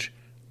village,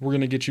 we're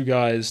gonna get you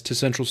guys to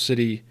Central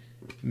City.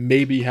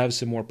 Maybe have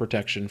some more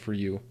protection for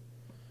you.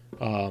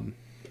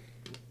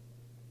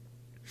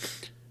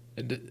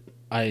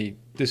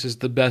 This is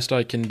the best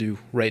I can do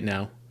right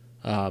now.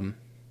 I'm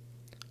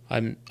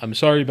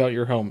sorry about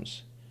your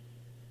homes.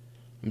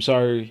 I'm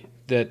sorry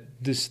that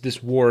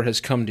this war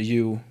has come to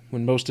you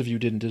when most of you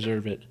didn't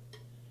deserve it.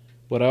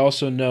 But I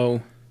also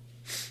know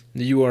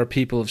that you are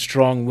people of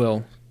strong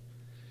will,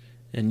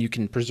 and you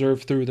can persevere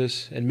through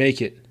this and make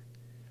it.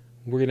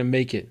 We're gonna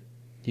make it.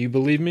 Do you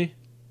believe me?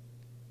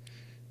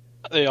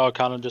 They all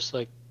kind of just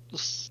like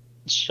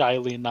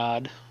shyly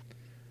nod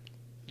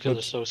because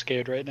they're so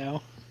scared right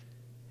now.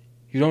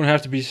 You don't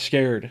have to be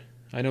scared.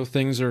 I know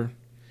things are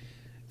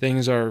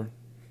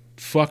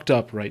fucked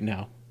up right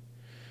now.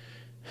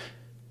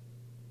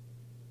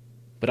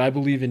 But I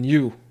believe in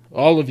you,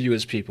 all of you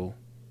as people.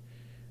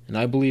 And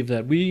I believe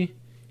that we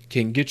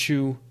can get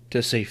you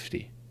to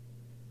safety.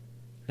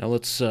 Now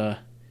let's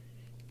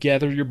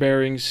gather your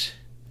bearings,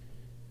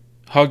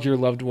 hug your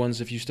loved ones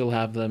if you still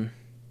have them,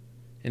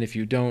 and if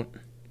you don't,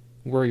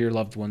 we're your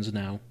loved ones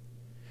now,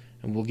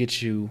 and we'll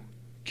get you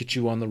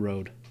on the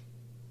road.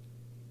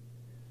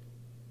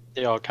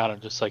 They all kind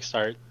of just like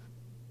start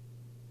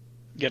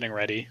getting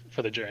ready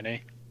for the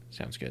journey.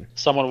 Sounds good.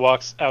 Someone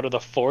walks out of the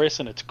forest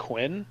and it's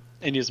Quinn,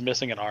 and he's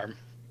missing an arm.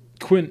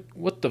 Quinn,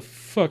 what the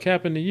fuck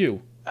happened to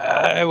you?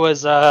 I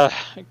was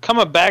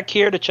coming back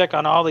here to check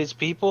on all these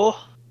people.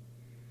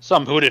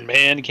 Some hooded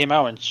man came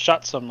out and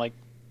shot some like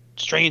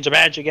strange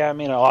magic at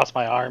me, and I lost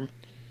my arm.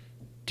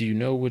 Do you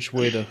know which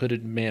way the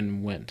hooded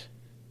man went?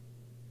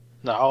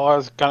 No, I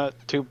was kind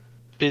of too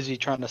busy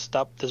trying to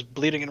stop this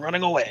bleeding and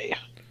running away.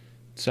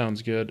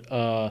 Sounds good.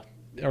 Are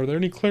there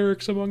any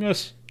clerics among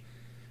us?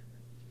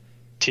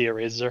 Tia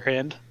raises her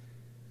hand.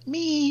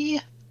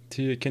 Me.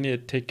 Tia, can you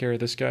take care of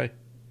this guy?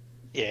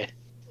 Yeah.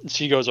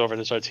 She goes over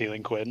to start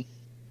healing Quinn.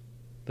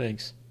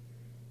 Thanks.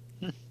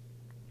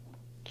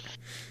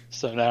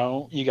 So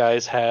now you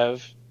guys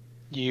have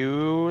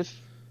you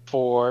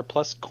 4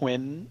 plus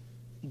Quinn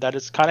that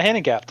is kind of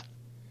handicapped.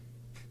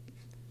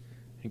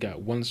 You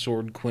got one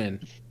sword,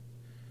 Quinn.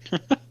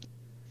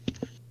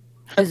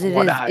 Is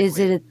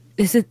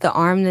it the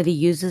arm that he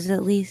uses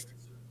at least?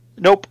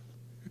 Nope.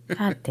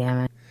 God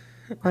damn it.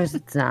 Of course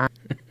it's not.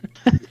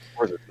 Of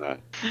course it's not.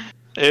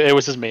 It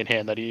was his main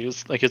hand that he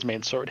used, like his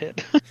main sword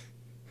hand.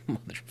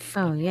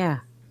 Oh yeah.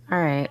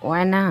 Alright,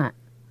 why not?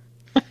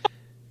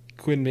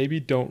 Quinn, maybe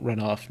don't run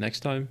off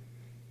next time.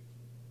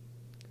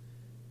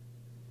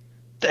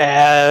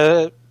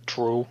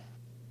 True.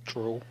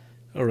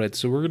 Alright,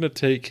 so we're going to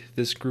take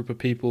this group of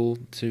people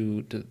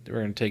we're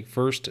going to take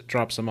first,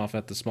 drop some off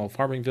at the small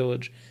farming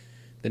village,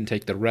 then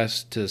take the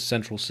rest to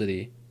Central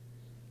City.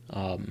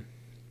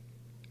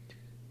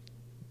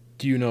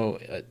 Do you know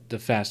the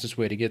fastest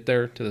way to get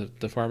there, to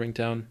the farming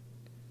town?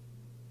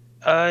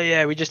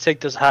 Yeah, we just take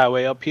this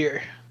highway up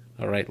here.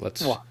 Alright,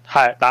 let's... Well,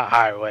 not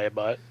highway,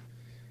 but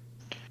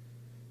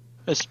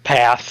this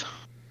path.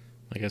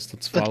 I guess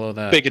let's follow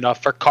that. Big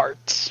enough for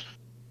carts.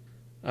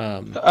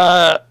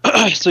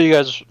 So you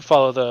guys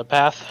follow the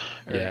path,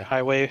 or Yeah.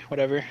 highway,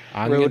 whatever.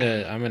 I'm road.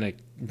 gonna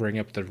bring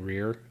up the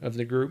rear of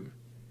the group,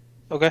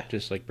 Okay.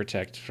 just like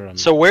protect from...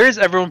 So where is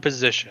everyone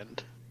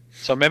positioned?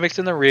 So Mimic's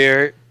in the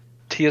rear.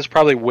 Tia's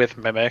probably with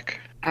Mimic.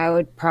 I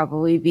would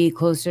probably be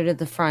closer to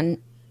the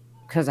front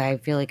because I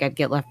feel like I'd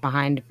get left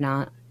behind if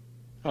not.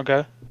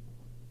 Okay.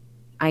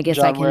 I guess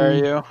John, I where are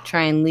can you?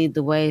 try and lead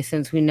the way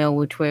since we know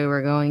which way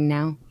we're going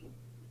now.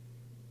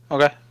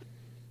 Okay.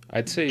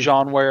 I'd say...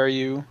 John, where are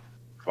you?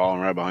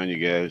 Following right behind you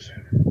guys.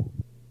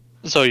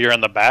 So you're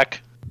in the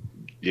back.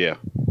 Yeah.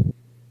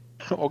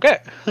 Okay.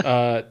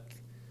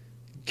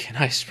 Can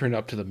I sprint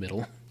up to the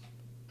middle?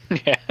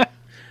 Yeah.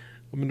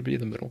 I'm gonna be in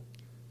the middle,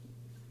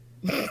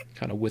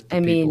 kind of with the I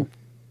people. mean,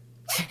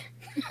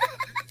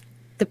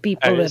 the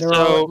people Alright, that are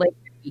so- all like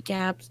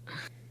kneecaps.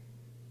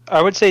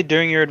 I would say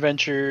during your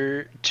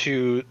adventure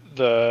to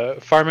the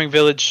farming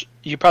village,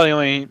 you probably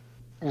only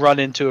run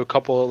into a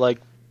couple like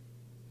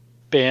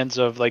bands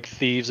of like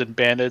thieves and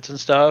bandits and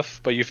stuff,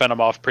 but you fend them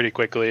off pretty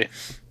quickly.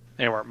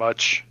 They weren't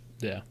much.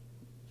 Yeah.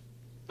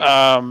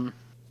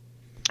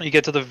 You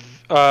get to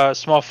the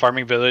small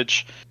farming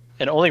village,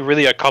 and only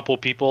really a couple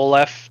people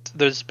left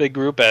this big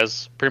group,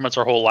 as pretty much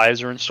our whole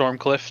lives are in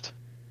Stormcliff.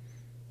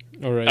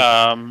 All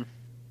right.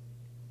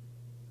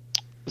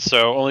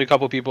 So only a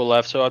couple people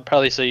left. So I'd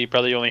probably say you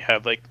probably only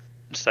have like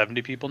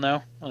 70 people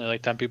now. Only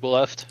like 10 people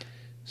left,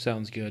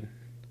 Sounds good.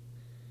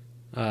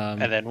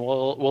 and then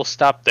we'll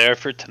stop there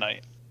for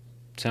tonight.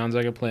 Sounds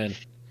like a plan.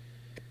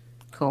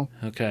 Cool.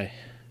 Okay.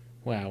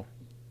 Wow.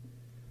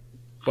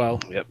 Well,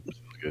 Yep. Sounds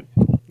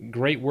good.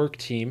 great work,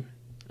 team.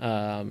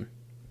 That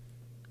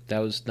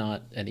was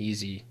not an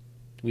easy.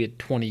 We had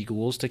 20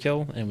 ghouls to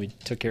kill, and we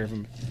took care of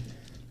them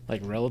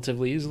like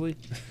relatively easily.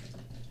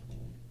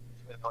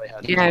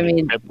 Yeah, I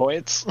mean, Hit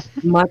points.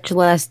 much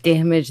less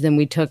damage than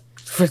we took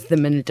for the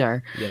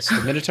Minotaur. Yes,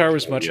 the Minotaur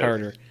was much Yeah.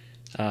 harder.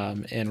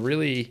 And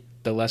really,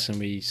 the lesson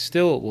we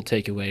still will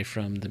take away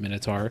from the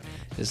Minotaur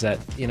is that,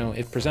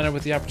 if presented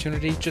with the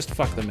opportunity, just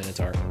fuck the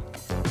Minotaur.